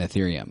Bitcoin and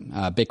Ethereum.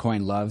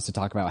 Bitcoin loves to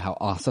talk about how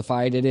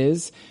ossified it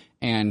is.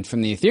 And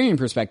from the Ethereum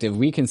perspective,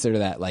 we consider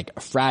that like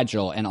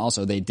fragile, and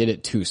also they did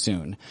it too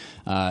soon.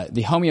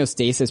 The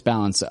homeostasis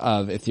balance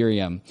of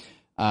Ethereum,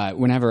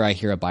 whenever I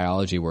hear a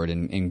biology word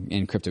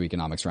in crypto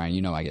economics,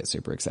 Ryan, I get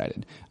super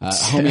excited.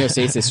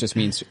 Homeostasis just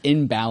means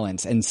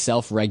imbalance and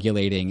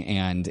self-regulating.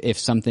 And if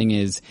something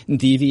is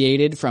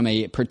deviated from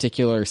a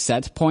particular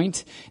set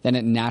point, then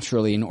it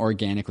naturally and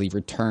organically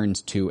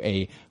returns to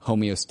a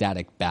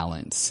homeostatic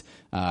balance.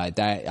 I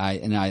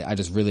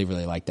just really,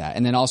 really like that.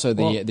 And then also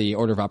the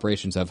order of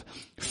operations of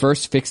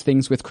first fix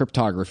things with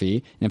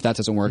cryptography. And if that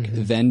doesn't work,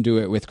 then do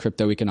it with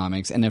crypto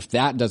economics. And if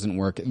that doesn't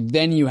work,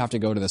 then you have to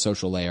go to the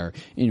social layer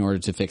in order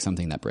to fix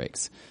something that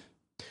breaks.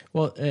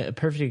 Well, a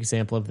perfect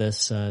example of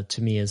this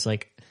to me is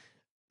like,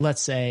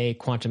 let's say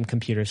quantum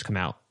computers come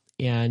out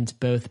and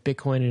both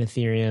Bitcoin and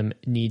Ethereum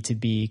need to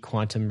be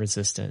quantum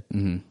resistant.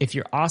 If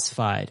you're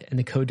ossified and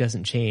the code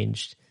doesn't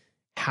change,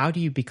 how do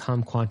you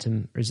become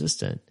quantum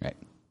resistant? Right.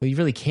 Well, you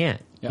really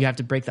can't. Yep. You have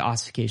to break the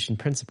ossification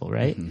principle,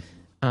 right?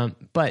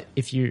 But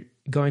if you're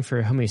going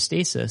for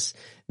homeostasis,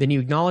 then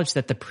you acknowledge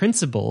that the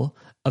principle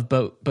of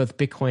both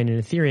Bitcoin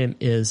and Ethereum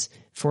is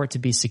for it to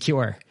be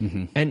secure.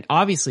 And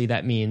obviously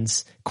that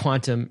means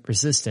quantum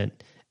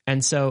resistant.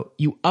 And so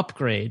you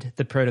upgrade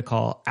the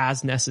protocol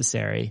as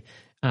necessary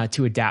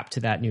to adapt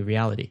to that new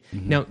reality.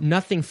 Now,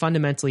 nothing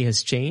fundamentally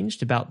has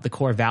changed about the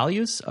core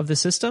values of the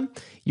system.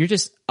 You're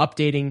just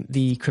updating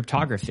the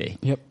cryptography,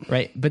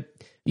 right? But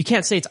you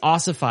can't say it's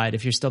ossified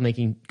if you're still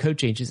making code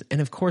changes.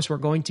 And of course, we're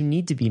going to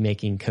need to be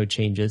making code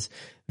changes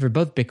for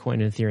both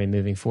Bitcoin and Ethereum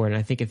moving forward. And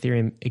I think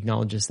Ethereum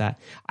acknowledges that.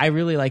 I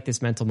really like this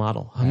mental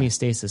model,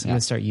 homeostasis. I'm going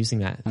to start using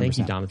that. Thank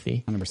you,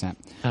 Domothy.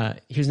 100%.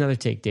 Here's another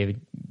take,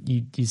 David.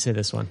 You say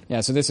this one.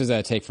 Yeah, so this is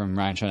a take from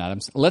Ryan Sean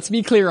Adams. Let's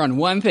be clear on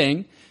one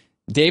thing.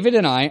 David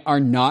and I are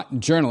not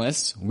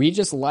journalists. We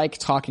just like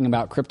talking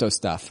about crypto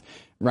stuff.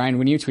 Ryan,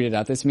 when you tweeted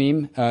out this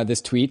meme,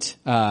 this tweet,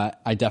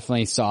 I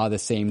definitely saw the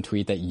same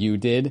tweet that you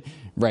did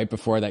right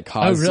before that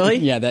caused. Oh, really?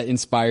 Yeah, that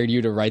inspired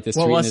you to write this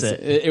tweet. What was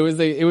it? It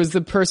was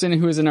the person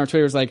who was in our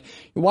Twitter was like,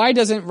 why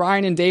doesn't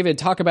Ryan and David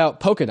talk about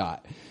Polkadot?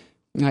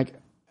 Like,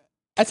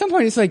 at some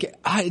point it's like,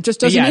 it just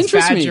doesn't interest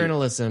me. It's bad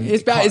journalism.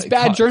 It's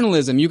bad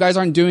journalism. You guys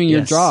aren't doing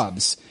your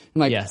jobs. I'm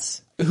like,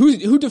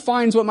 who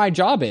defines what my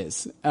job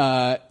is?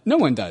 No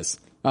one does.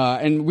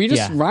 And we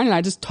just, Ryan and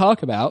I just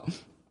talk about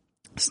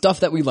stuff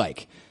that we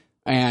like.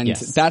 And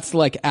that's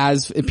like,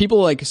 as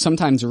people like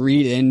sometimes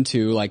read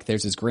into like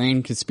there's this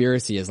grand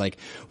conspiracy is like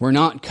we're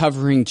not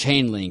covering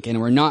Chainlink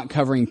and we're not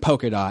covering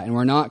Polkadot and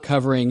we're not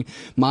covering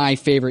my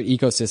favorite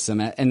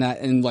ecosystem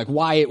and like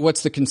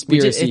what's the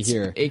conspiracy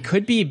here? It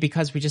could be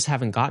because we just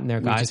haven't gotten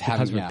there, guys,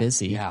 because we're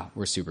busy. Yeah,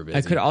 we're super busy.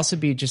 It could also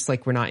be just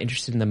like we're not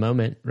interested in the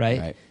moment,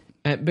 right?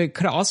 But it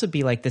could also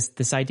be like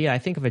this idea. I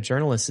think of a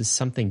journalist as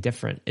something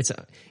different.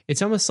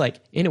 It's almost like,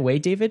 in a way,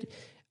 David,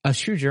 a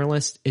true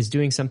journalist is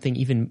doing something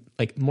even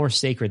like more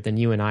sacred than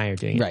you and I are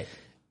doing it. Right.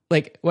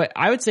 Like what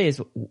I would say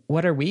is,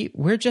 what are we?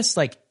 We're just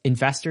like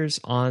investors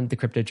on the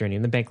crypto journey,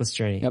 on the bankless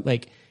journey.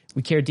 Like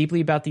we care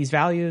deeply about these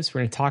values.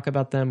 We're going to talk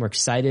about them. We're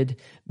excited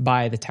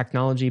by the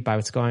technology, by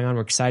what's going on.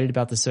 We're excited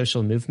about the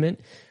social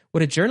movement.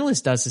 What a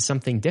journalist does is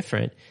something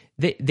different.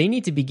 They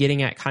need to be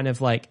getting at kind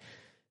of like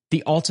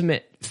the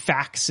ultimate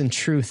facts and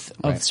truth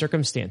of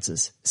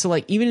circumstances. So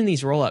like even in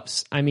these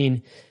roll-ups, I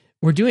mean,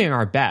 we're doing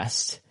our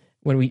best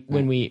when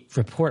we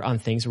report on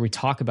things or we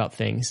talk about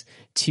things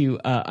to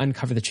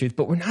uncover the truth,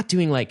 but we're not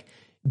doing like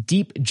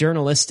deep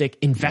journalistic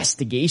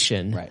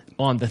investigation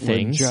on the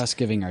things. We're just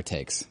giving our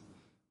takes.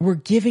 We're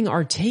giving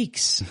our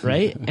takes,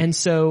 right? And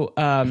so,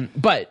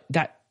 but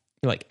that,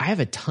 like, I have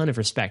a ton of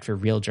respect for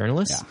real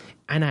journalists,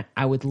 and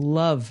I would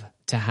love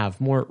to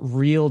have more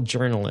real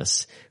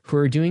journalists who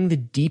are doing the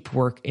deep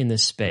work in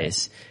this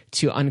space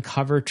to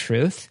uncover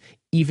truth,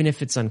 even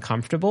if it's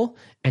uncomfortable,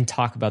 and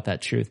talk about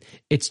that truth.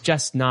 It's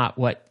just not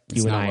what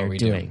you and I are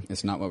doing.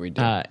 It's not what we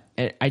do.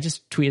 And I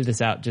just tweeted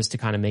this out just to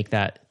kind of make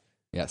that,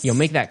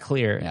 make that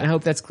clear. And I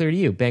hope that's clear to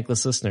you,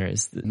 Bankless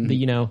listeners.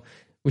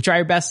 We try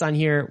our best on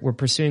here. We're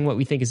pursuing what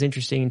we think is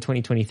interesting in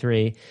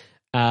 2023.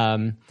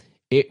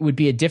 It would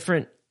be a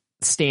different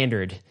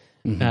standard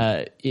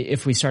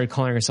if we started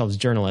calling ourselves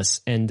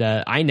journalists, and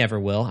I never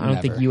will. I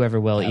don't think you ever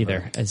will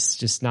either. It's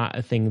just not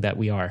a thing that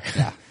we are.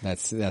 Yeah,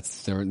 that's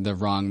the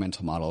wrong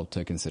mental model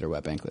to consider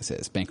what Bankless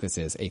is. Bankless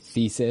is a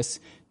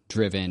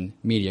thesis-driven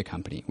media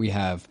company. We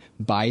have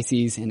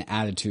biases and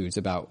attitudes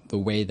about the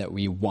way that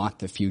we want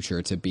the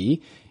future to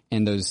be,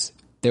 and those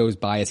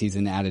biases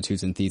and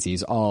attitudes and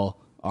theses all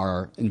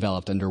are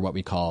enveloped under what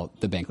we call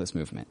the Bankless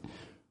movement.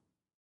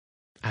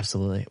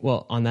 Absolutely.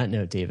 Well, on that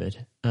note,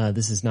 David,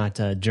 this is not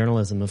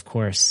journalism, of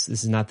course.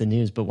 This is not the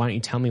news, but why don't you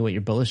tell me what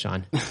you're bullish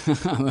on?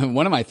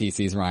 One of my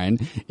theses,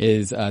 Ryan,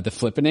 is the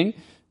flippening.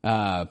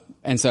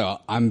 And so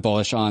I'm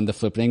bullish on the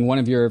flippening. One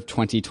of your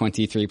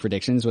 2023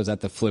 predictions was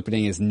that the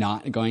flippening is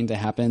not going to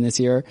happen this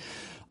year.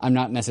 I'm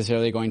not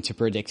necessarily going to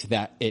predict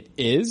that it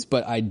is,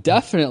 but I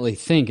definitely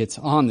think it's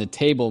on the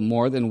table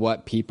more than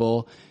what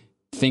people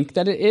think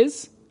that it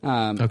is.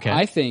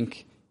 I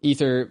think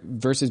Ether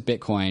versus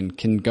Bitcoin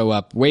can go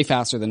up way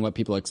faster than what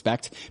people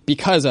expect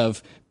because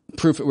of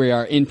we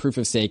are in proof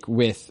of stake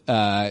with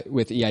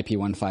EIP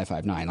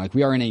 1559. Like,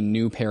 we are in a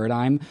new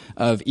paradigm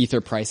of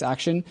Ether price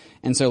action.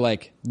 And so,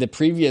 like, the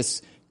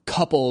previous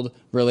coupled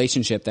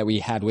relationship that we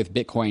had with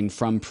Bitcoin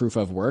from proof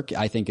of work,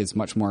 I think, is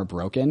much more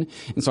broken.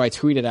 And so I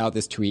tweeted out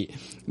this tweet: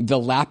 the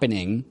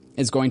lappening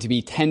is going to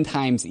be 10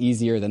 times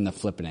easier than the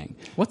flippening.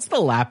 What's the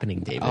lappening,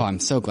 David? Oh, I'm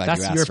so glad you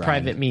asked. That's your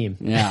private meme.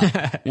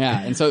 Yeah.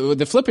 Yeah. And so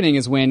the flippening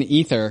is when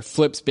Ether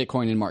flips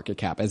Bitcoin in market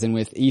cap, as in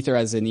with Ether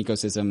as an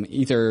ecosystem,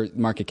 Ether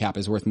market cap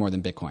is worth more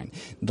than Bitcoin.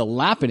 The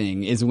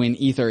lappening is when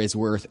Ether is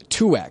worth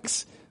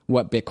 2x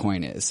what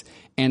Bitcoin is.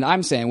 And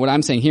what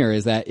I'm saying here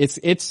is that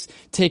it's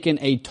taken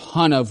a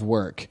ton of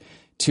work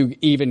to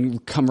even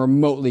come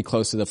remotely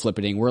close to the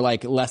flippening. We're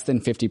like less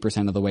than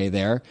 50% of the way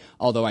there,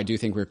 although I do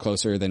think we're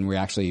closer than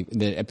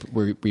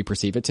we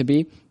perceive it to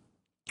be.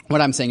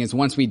 What I'm saying is,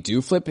 once we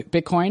do flip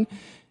Bitcoin,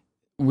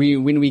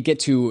 when we get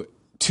to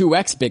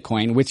 2x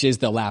Bitcoin, which is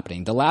the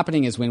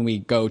lappening is when we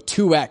go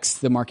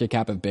 2x the market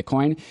cap of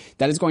Bitcoin.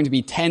 That is going to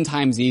be 10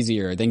 times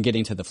easier than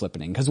getting to the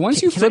flippening. Because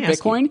once you flip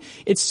Bitcoin,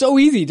 it's so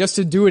easy just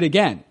to do it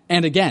again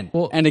and again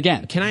and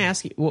again. Can I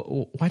ask you,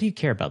 why do you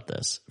care about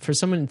this? For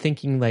someone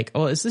thinking like,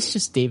 oh, is this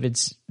just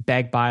David's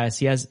bag bias?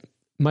 He has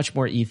much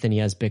more ETH than he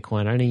has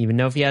Bitcoin. I don't even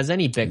know if he has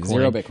any Bitcoin.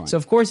 0 Bitcoin. So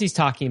of course he's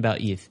talking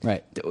about ETH.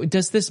 Right.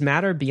 Does this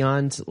matter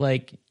beyond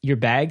like your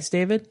bags,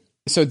 David?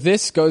 So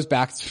this goes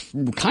back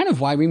to kind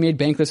of why we made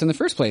Bankless in the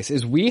first place,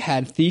 is we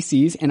had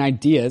theses and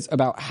ideas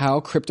about how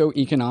crypto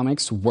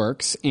economics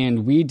works,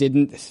 and we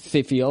didn't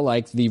feel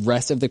like the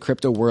rest of the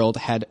crypto world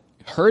had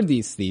heard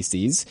these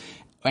theses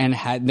and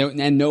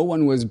no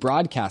one was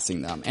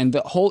broadcasting them. And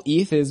the whole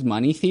ETH is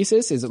money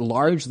thesis is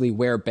largely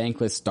where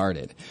Bankless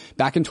started.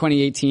 Back in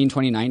 2018,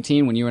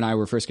 2019, when you and I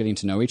were first getting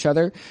to know each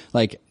other,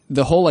 like,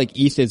 the whole like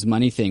ETH is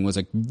money thing was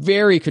a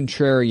very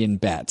contrarian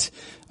bet.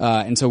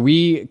 And so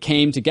we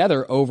came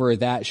together over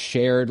that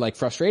shared like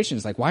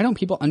frustrations. Like, why don't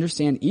people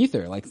understand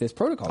Ether? Like, this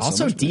protocol.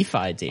 Also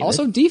DeFi, David.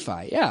 Also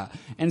DeFi, yeah.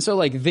 And so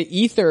like the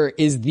Ether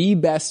is the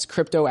best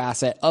crypto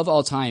asset of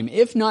all time,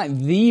 if not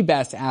the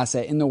best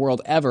asset in the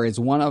world ever. Is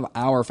one of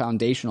our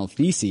foundational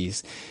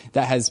theses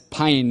that has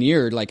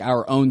pioneered like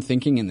our own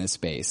thinking in this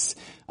space.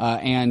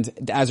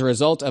 And as a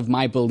result of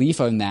my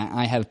belief on that,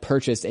 I have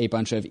purchased a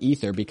bunch of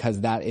Ether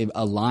because that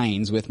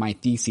aligns with my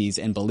theses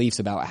and beliefs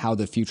about how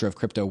the future of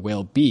crypto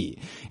will be.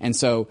 And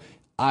so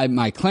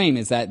my claim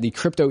is that the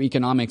crypto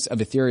economics of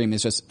Ethereum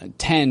is just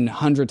 10,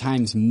 100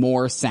 times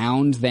more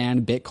sound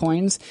than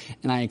Bitcoin's.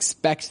 And I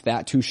expect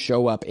that to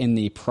show up in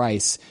the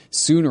price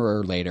sooner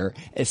or later,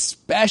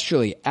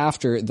 especially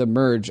after the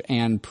merge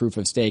and proof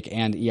of stake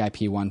and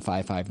EIP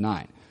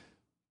 1559.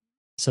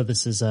 So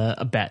this is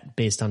a bet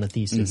based on a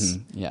thesis.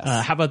 Mm-hmm,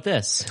 yes. How about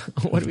this?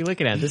 What are we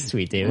looking at? This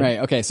tweet, David. Right.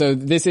 Okay. So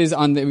this is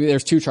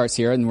there's two charts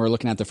here, and we're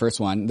looking at the first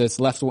one. This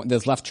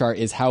left chart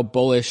is how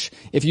bullish,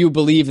 if you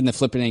believe in the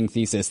flippening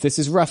thesis, this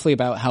is roughly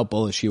about how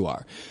bullish you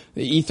are.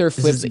 The Ether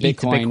flips Bitcoin. ETH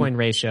to Bitcoin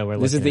ratio.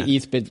 This is the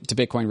ETH to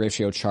Bitcoin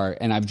ratio chart,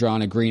 and I've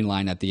drawn a green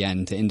line at the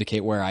end to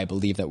indicate where I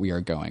believe that we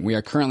are going. We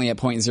are currently at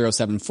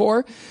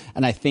 0.074,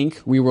 and I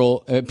think we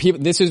will.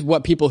 This is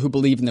what people who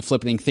believe in the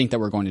flippening think that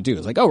we're going to do.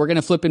 It's like, oh, we're going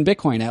to flip in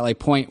Bitcoin at like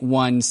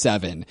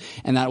 0.17.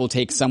 And that will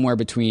take somewhere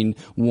between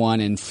 1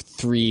 and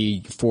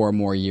 3, 4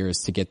 more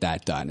years to get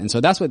that done. And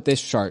so that's what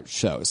this chart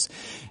shows.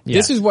 Yeah.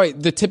 This is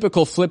what the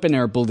typical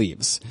flippener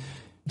believes.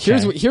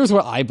 Here's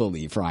what I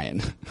believe, Ryan,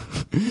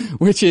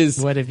 which is...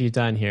 What have you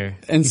done here?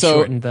 And you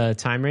shortened the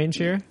time range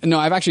here? No,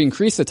 I've actually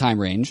increased the time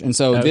range. And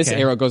so this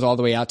arrow goes all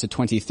the way out to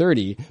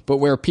 2030. But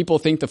where people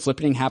think the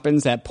flippening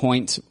happens at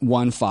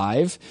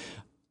 0.15,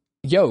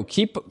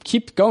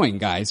 keep going,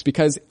 guys,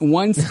 because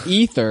once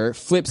Ether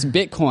flips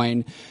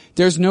Bitcoin,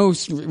 there's no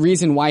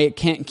reason why it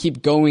can't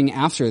keep going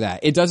after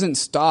that. It doesn't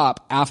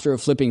stop after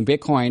flipping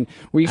Bitcoin.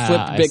 We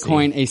flipped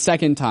Bitcoin a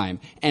second time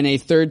and a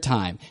third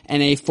time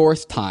and a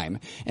fourth time.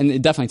 And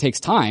it definitely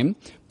takes time.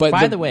 But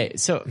by the way,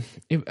 so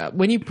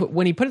when you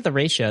put it the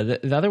ratio,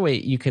 the other way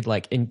you could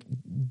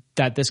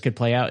that this could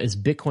play out is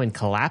Bitcoin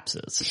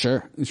collapses.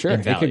 Sure.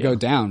 It could go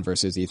down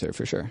versus Ether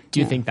for sure. Do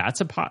you think that's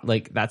a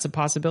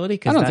possibility?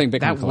 I don't think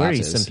Bitcoin collapses. That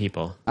worries some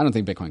people. I don't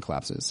think Bitcoin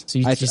collapses.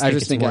 So I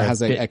just think it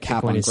has a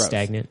cap on growth.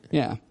 Stagnant.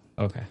 Yeah.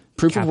 Okay.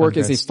 Proof of work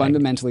is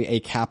fundamentally a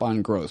cap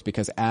on growth,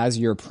 because as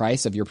your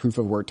price of your proof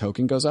of work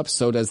token goes up,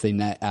 so does the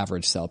net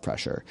average sell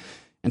pressure.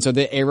 And so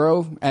the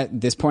arrow at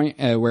this point,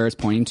 where it's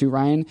pointing to,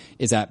 Ryan,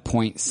 is at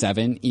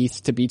 0.7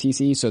 ETH to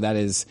BTC. So that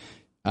is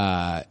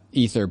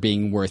Ether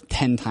being worth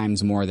 10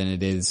 times more than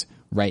it is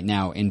right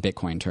now in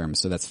Bitcoin terms.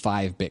 So that's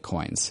 5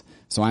 Bitcoins.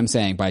 So I'm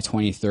saying by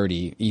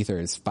 2030, Ether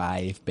is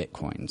 5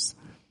 Bitcoins.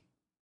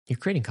 You're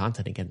creating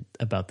content again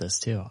about this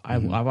too. I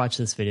watched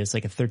this video. It's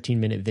like a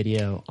 13-minute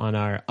video on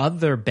our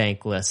other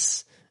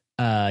Bankless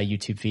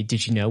YouTube feed.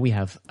 Did you know we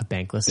have a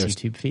Bankless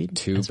YouTube feed?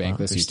 Two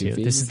Bankless YouTube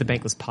feeds. This is the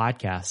Bankless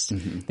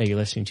podcast that you're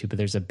listening to, but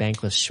there's a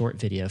Bankless short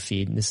video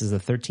feed, and this is a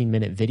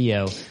 13-minute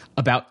video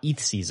about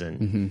ETH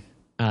season.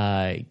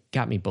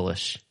 Got me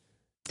bullish,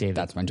 David.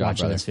 That's my job,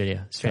 watching brother. This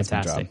video. It's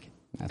fantastic.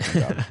 That's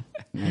my job.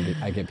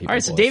 I get people. All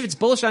right, so David's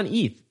bullish on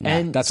ETH,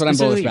 and that's what I'm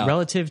bullish about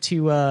relative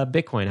to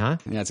Bitcoin, huh?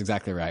 Yeah, that's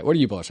exactly right. What are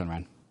you bullish on,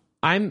 Ryan?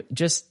 I'm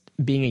just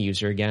being a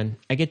user again.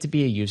 I get to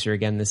be a user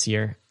again this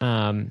year.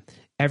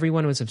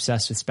 Everyone was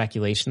obsessed with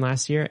speculation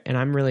last year, and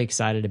I'm really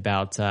excited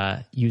about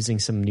using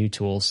some new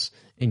tools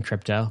in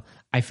crypto.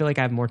 I feel like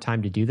I have more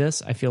time to do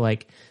this. I feel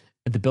like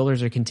the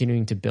builders are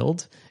continuing to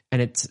build,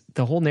 and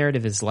the whole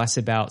narrative is less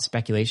about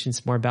speculation.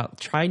 It's more about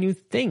try new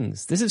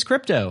things. This is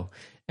crypto.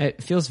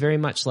 It feels very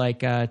much like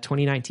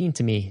 2019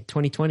 to me,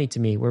 2020 to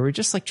me, where we're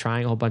just like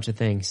trying a whole bunch of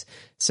things.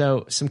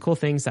 So some cool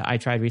things that I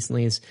tried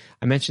recently is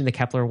I mentioned the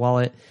Kepler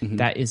wallet.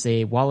 That is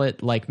a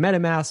wallet like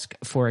MetaMask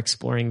for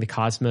exploring the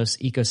Cosmos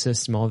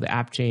ecosystem, all of the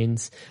app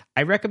chains.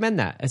 I recommend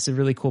that. It's a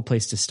really cool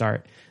place to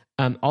start.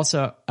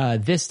 Also,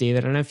 David,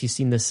 I don't know if you've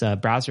seen this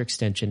browser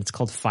extension. It's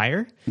called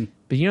Fire.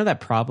 But you know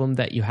that problem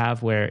that you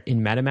have where in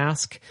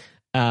MetaMask,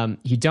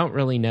 you don't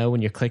really know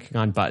when you're clicking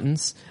on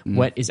buttons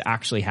what is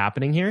actually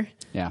happening here.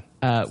 Yeah.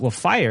 Well,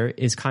 Fire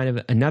is kind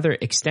of another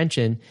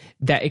extension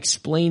that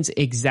explains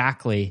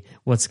exactly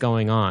what's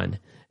going on.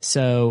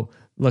 So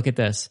look at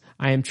this.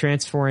 I am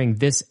transferring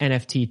this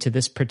NFT to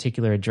this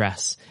particular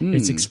address.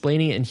 It's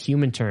explaining it in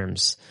human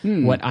terms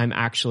what I'm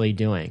actually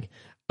doing.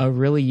 A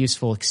really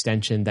useful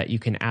extension that you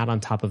can add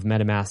on top of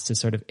MetaMask to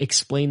sort of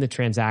explain the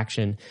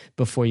transaction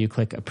before you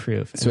click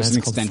approve. So it's an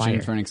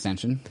extension for an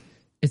extension?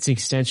 It's an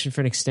extension for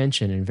an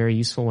extension, and a very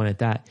useful one at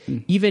that.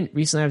 Even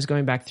recently I was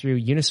going back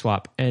through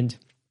Uniswap, and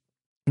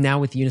now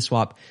with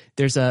Uniswap,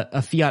 there's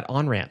a fiat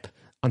on-ramp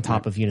on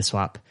top of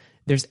Uniswap.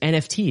 There's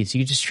NFTs. You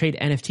can just trade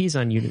NFTs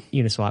on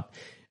Uniswap.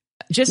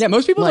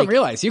 Most people don't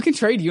realize you can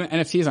trade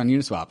NFTs on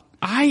Uniswap.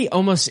 I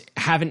almost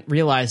haven't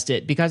realized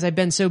it because I've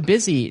been so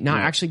busy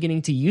not actually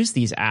getting to use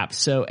these apps.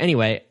 So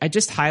anyway, I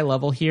just high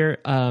level here.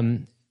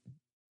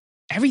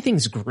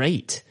 Everything's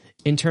great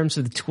in terms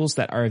of the tools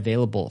that are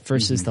available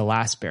versus the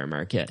last bear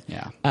market.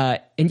 Yeah.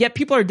 And yet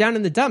people are down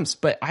in the dumps,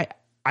 but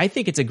I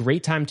think it's a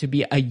great time to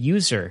be a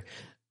user.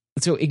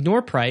 So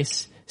ignore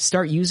price,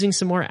 start using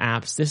some more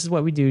apps. This is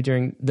what we do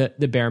during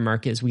the bear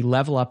market is we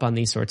level up on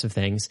these sorts of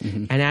things.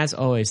 And as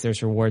always,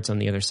 there's rewards on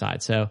the other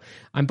side. So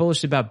I'm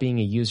bullish about being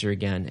a user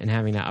again and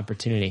having that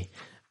opportunity.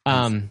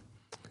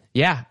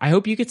 Yeah, I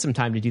hope you get some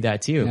time to do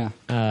that too.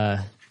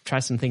 Yeah. Try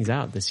some things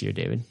out this year,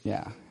 David.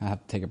 Yeah, I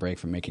have to take a break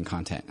from making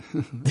content.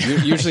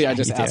 Usually I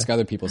just ask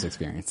other people's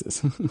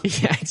experiences.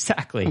 Yeah,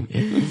 exactly.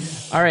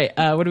 All right,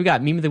 what do we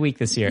got? Meme of the week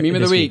this year. Meme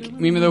of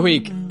the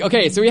week.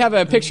 Okay, so we have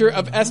a picture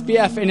of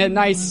SBF in a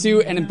nice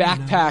suit and a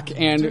backpack,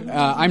 and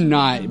I'm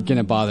not going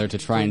to bother to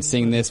try and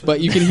sing this,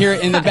 but you can hear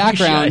it in the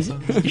background.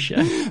 You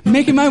should.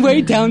 Making my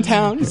way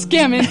downtown,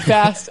 scamming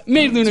fast,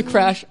 made Luna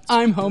crash,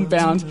 I'm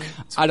homebound.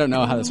 I don't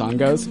know how the song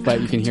goes,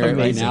 but you can hear it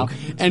right now.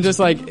 And just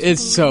like,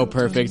 it's so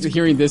perfect.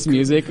 Hearing this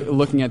music,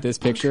 looking at this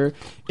picture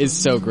is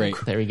so great.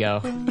 There we go.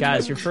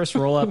 Guys, your first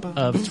roll-up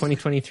of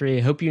 2023.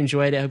 I hope you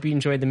enjoyed it. I hope you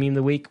enjoyed the meme of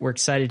the week. We're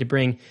excited to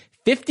bring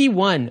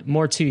 51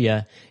 more to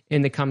you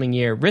in the coming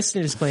year. Risks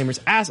and disclaimers,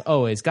 as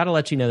always, got to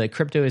let you know that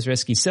crypto is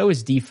risky. So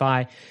is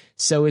DeFi.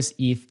 So is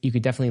ETH. You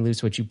could definitely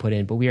lose what you put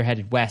in, but we are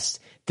headed west.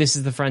 This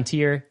is the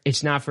frontier.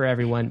 It's not for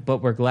everyone,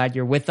 but we're glad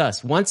you're with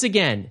us once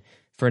again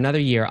for another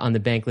year on the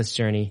Bankless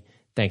journey.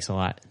 Thanks a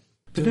lot.